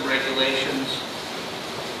rules and regulations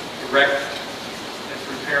direct and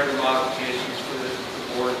prepare the modifications for the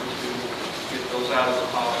board to get those out of the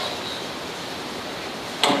policies.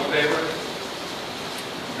 All in favor?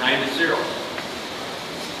 9-0.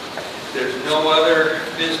 If there's no other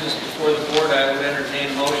business before the board, I would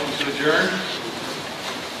entertain a motion to adjourn.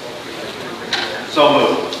 So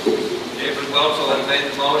moved. David Welchel has made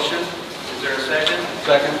the motion. Is there a second?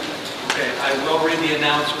 Second. Okay, I will read the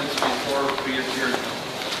announcements before we adjourn,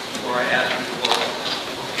 before I ask you to vote.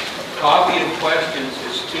 Coffee and Questions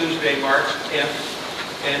is Tuesday, March 10th,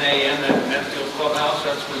 10 a.m. at the Metfield Clubhouse.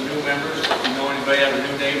 That's for new members. If you know anybody, have a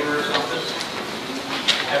new neighbor or something,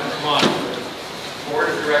 Have them come on. Board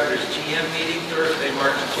of Directors GM meeting Thursday,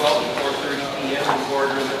 March 12th, 4:30 p.m. in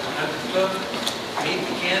boardroom at the Country Club. Meet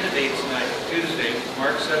the candidates night, Tuesday,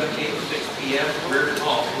 March 17th, 6 p.m. Riordan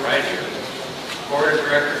Hall, right here. Board of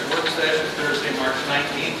Directors work session Thursday, March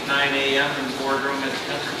 19th, 9 a.m. in boardroom at the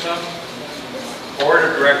Country Club. Board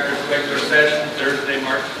of Directors regular session Thursday,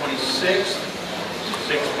 March 26th,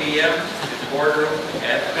 6 p.m. in boardroom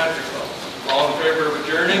at the Country Club. All in favor of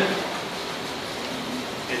adjourning?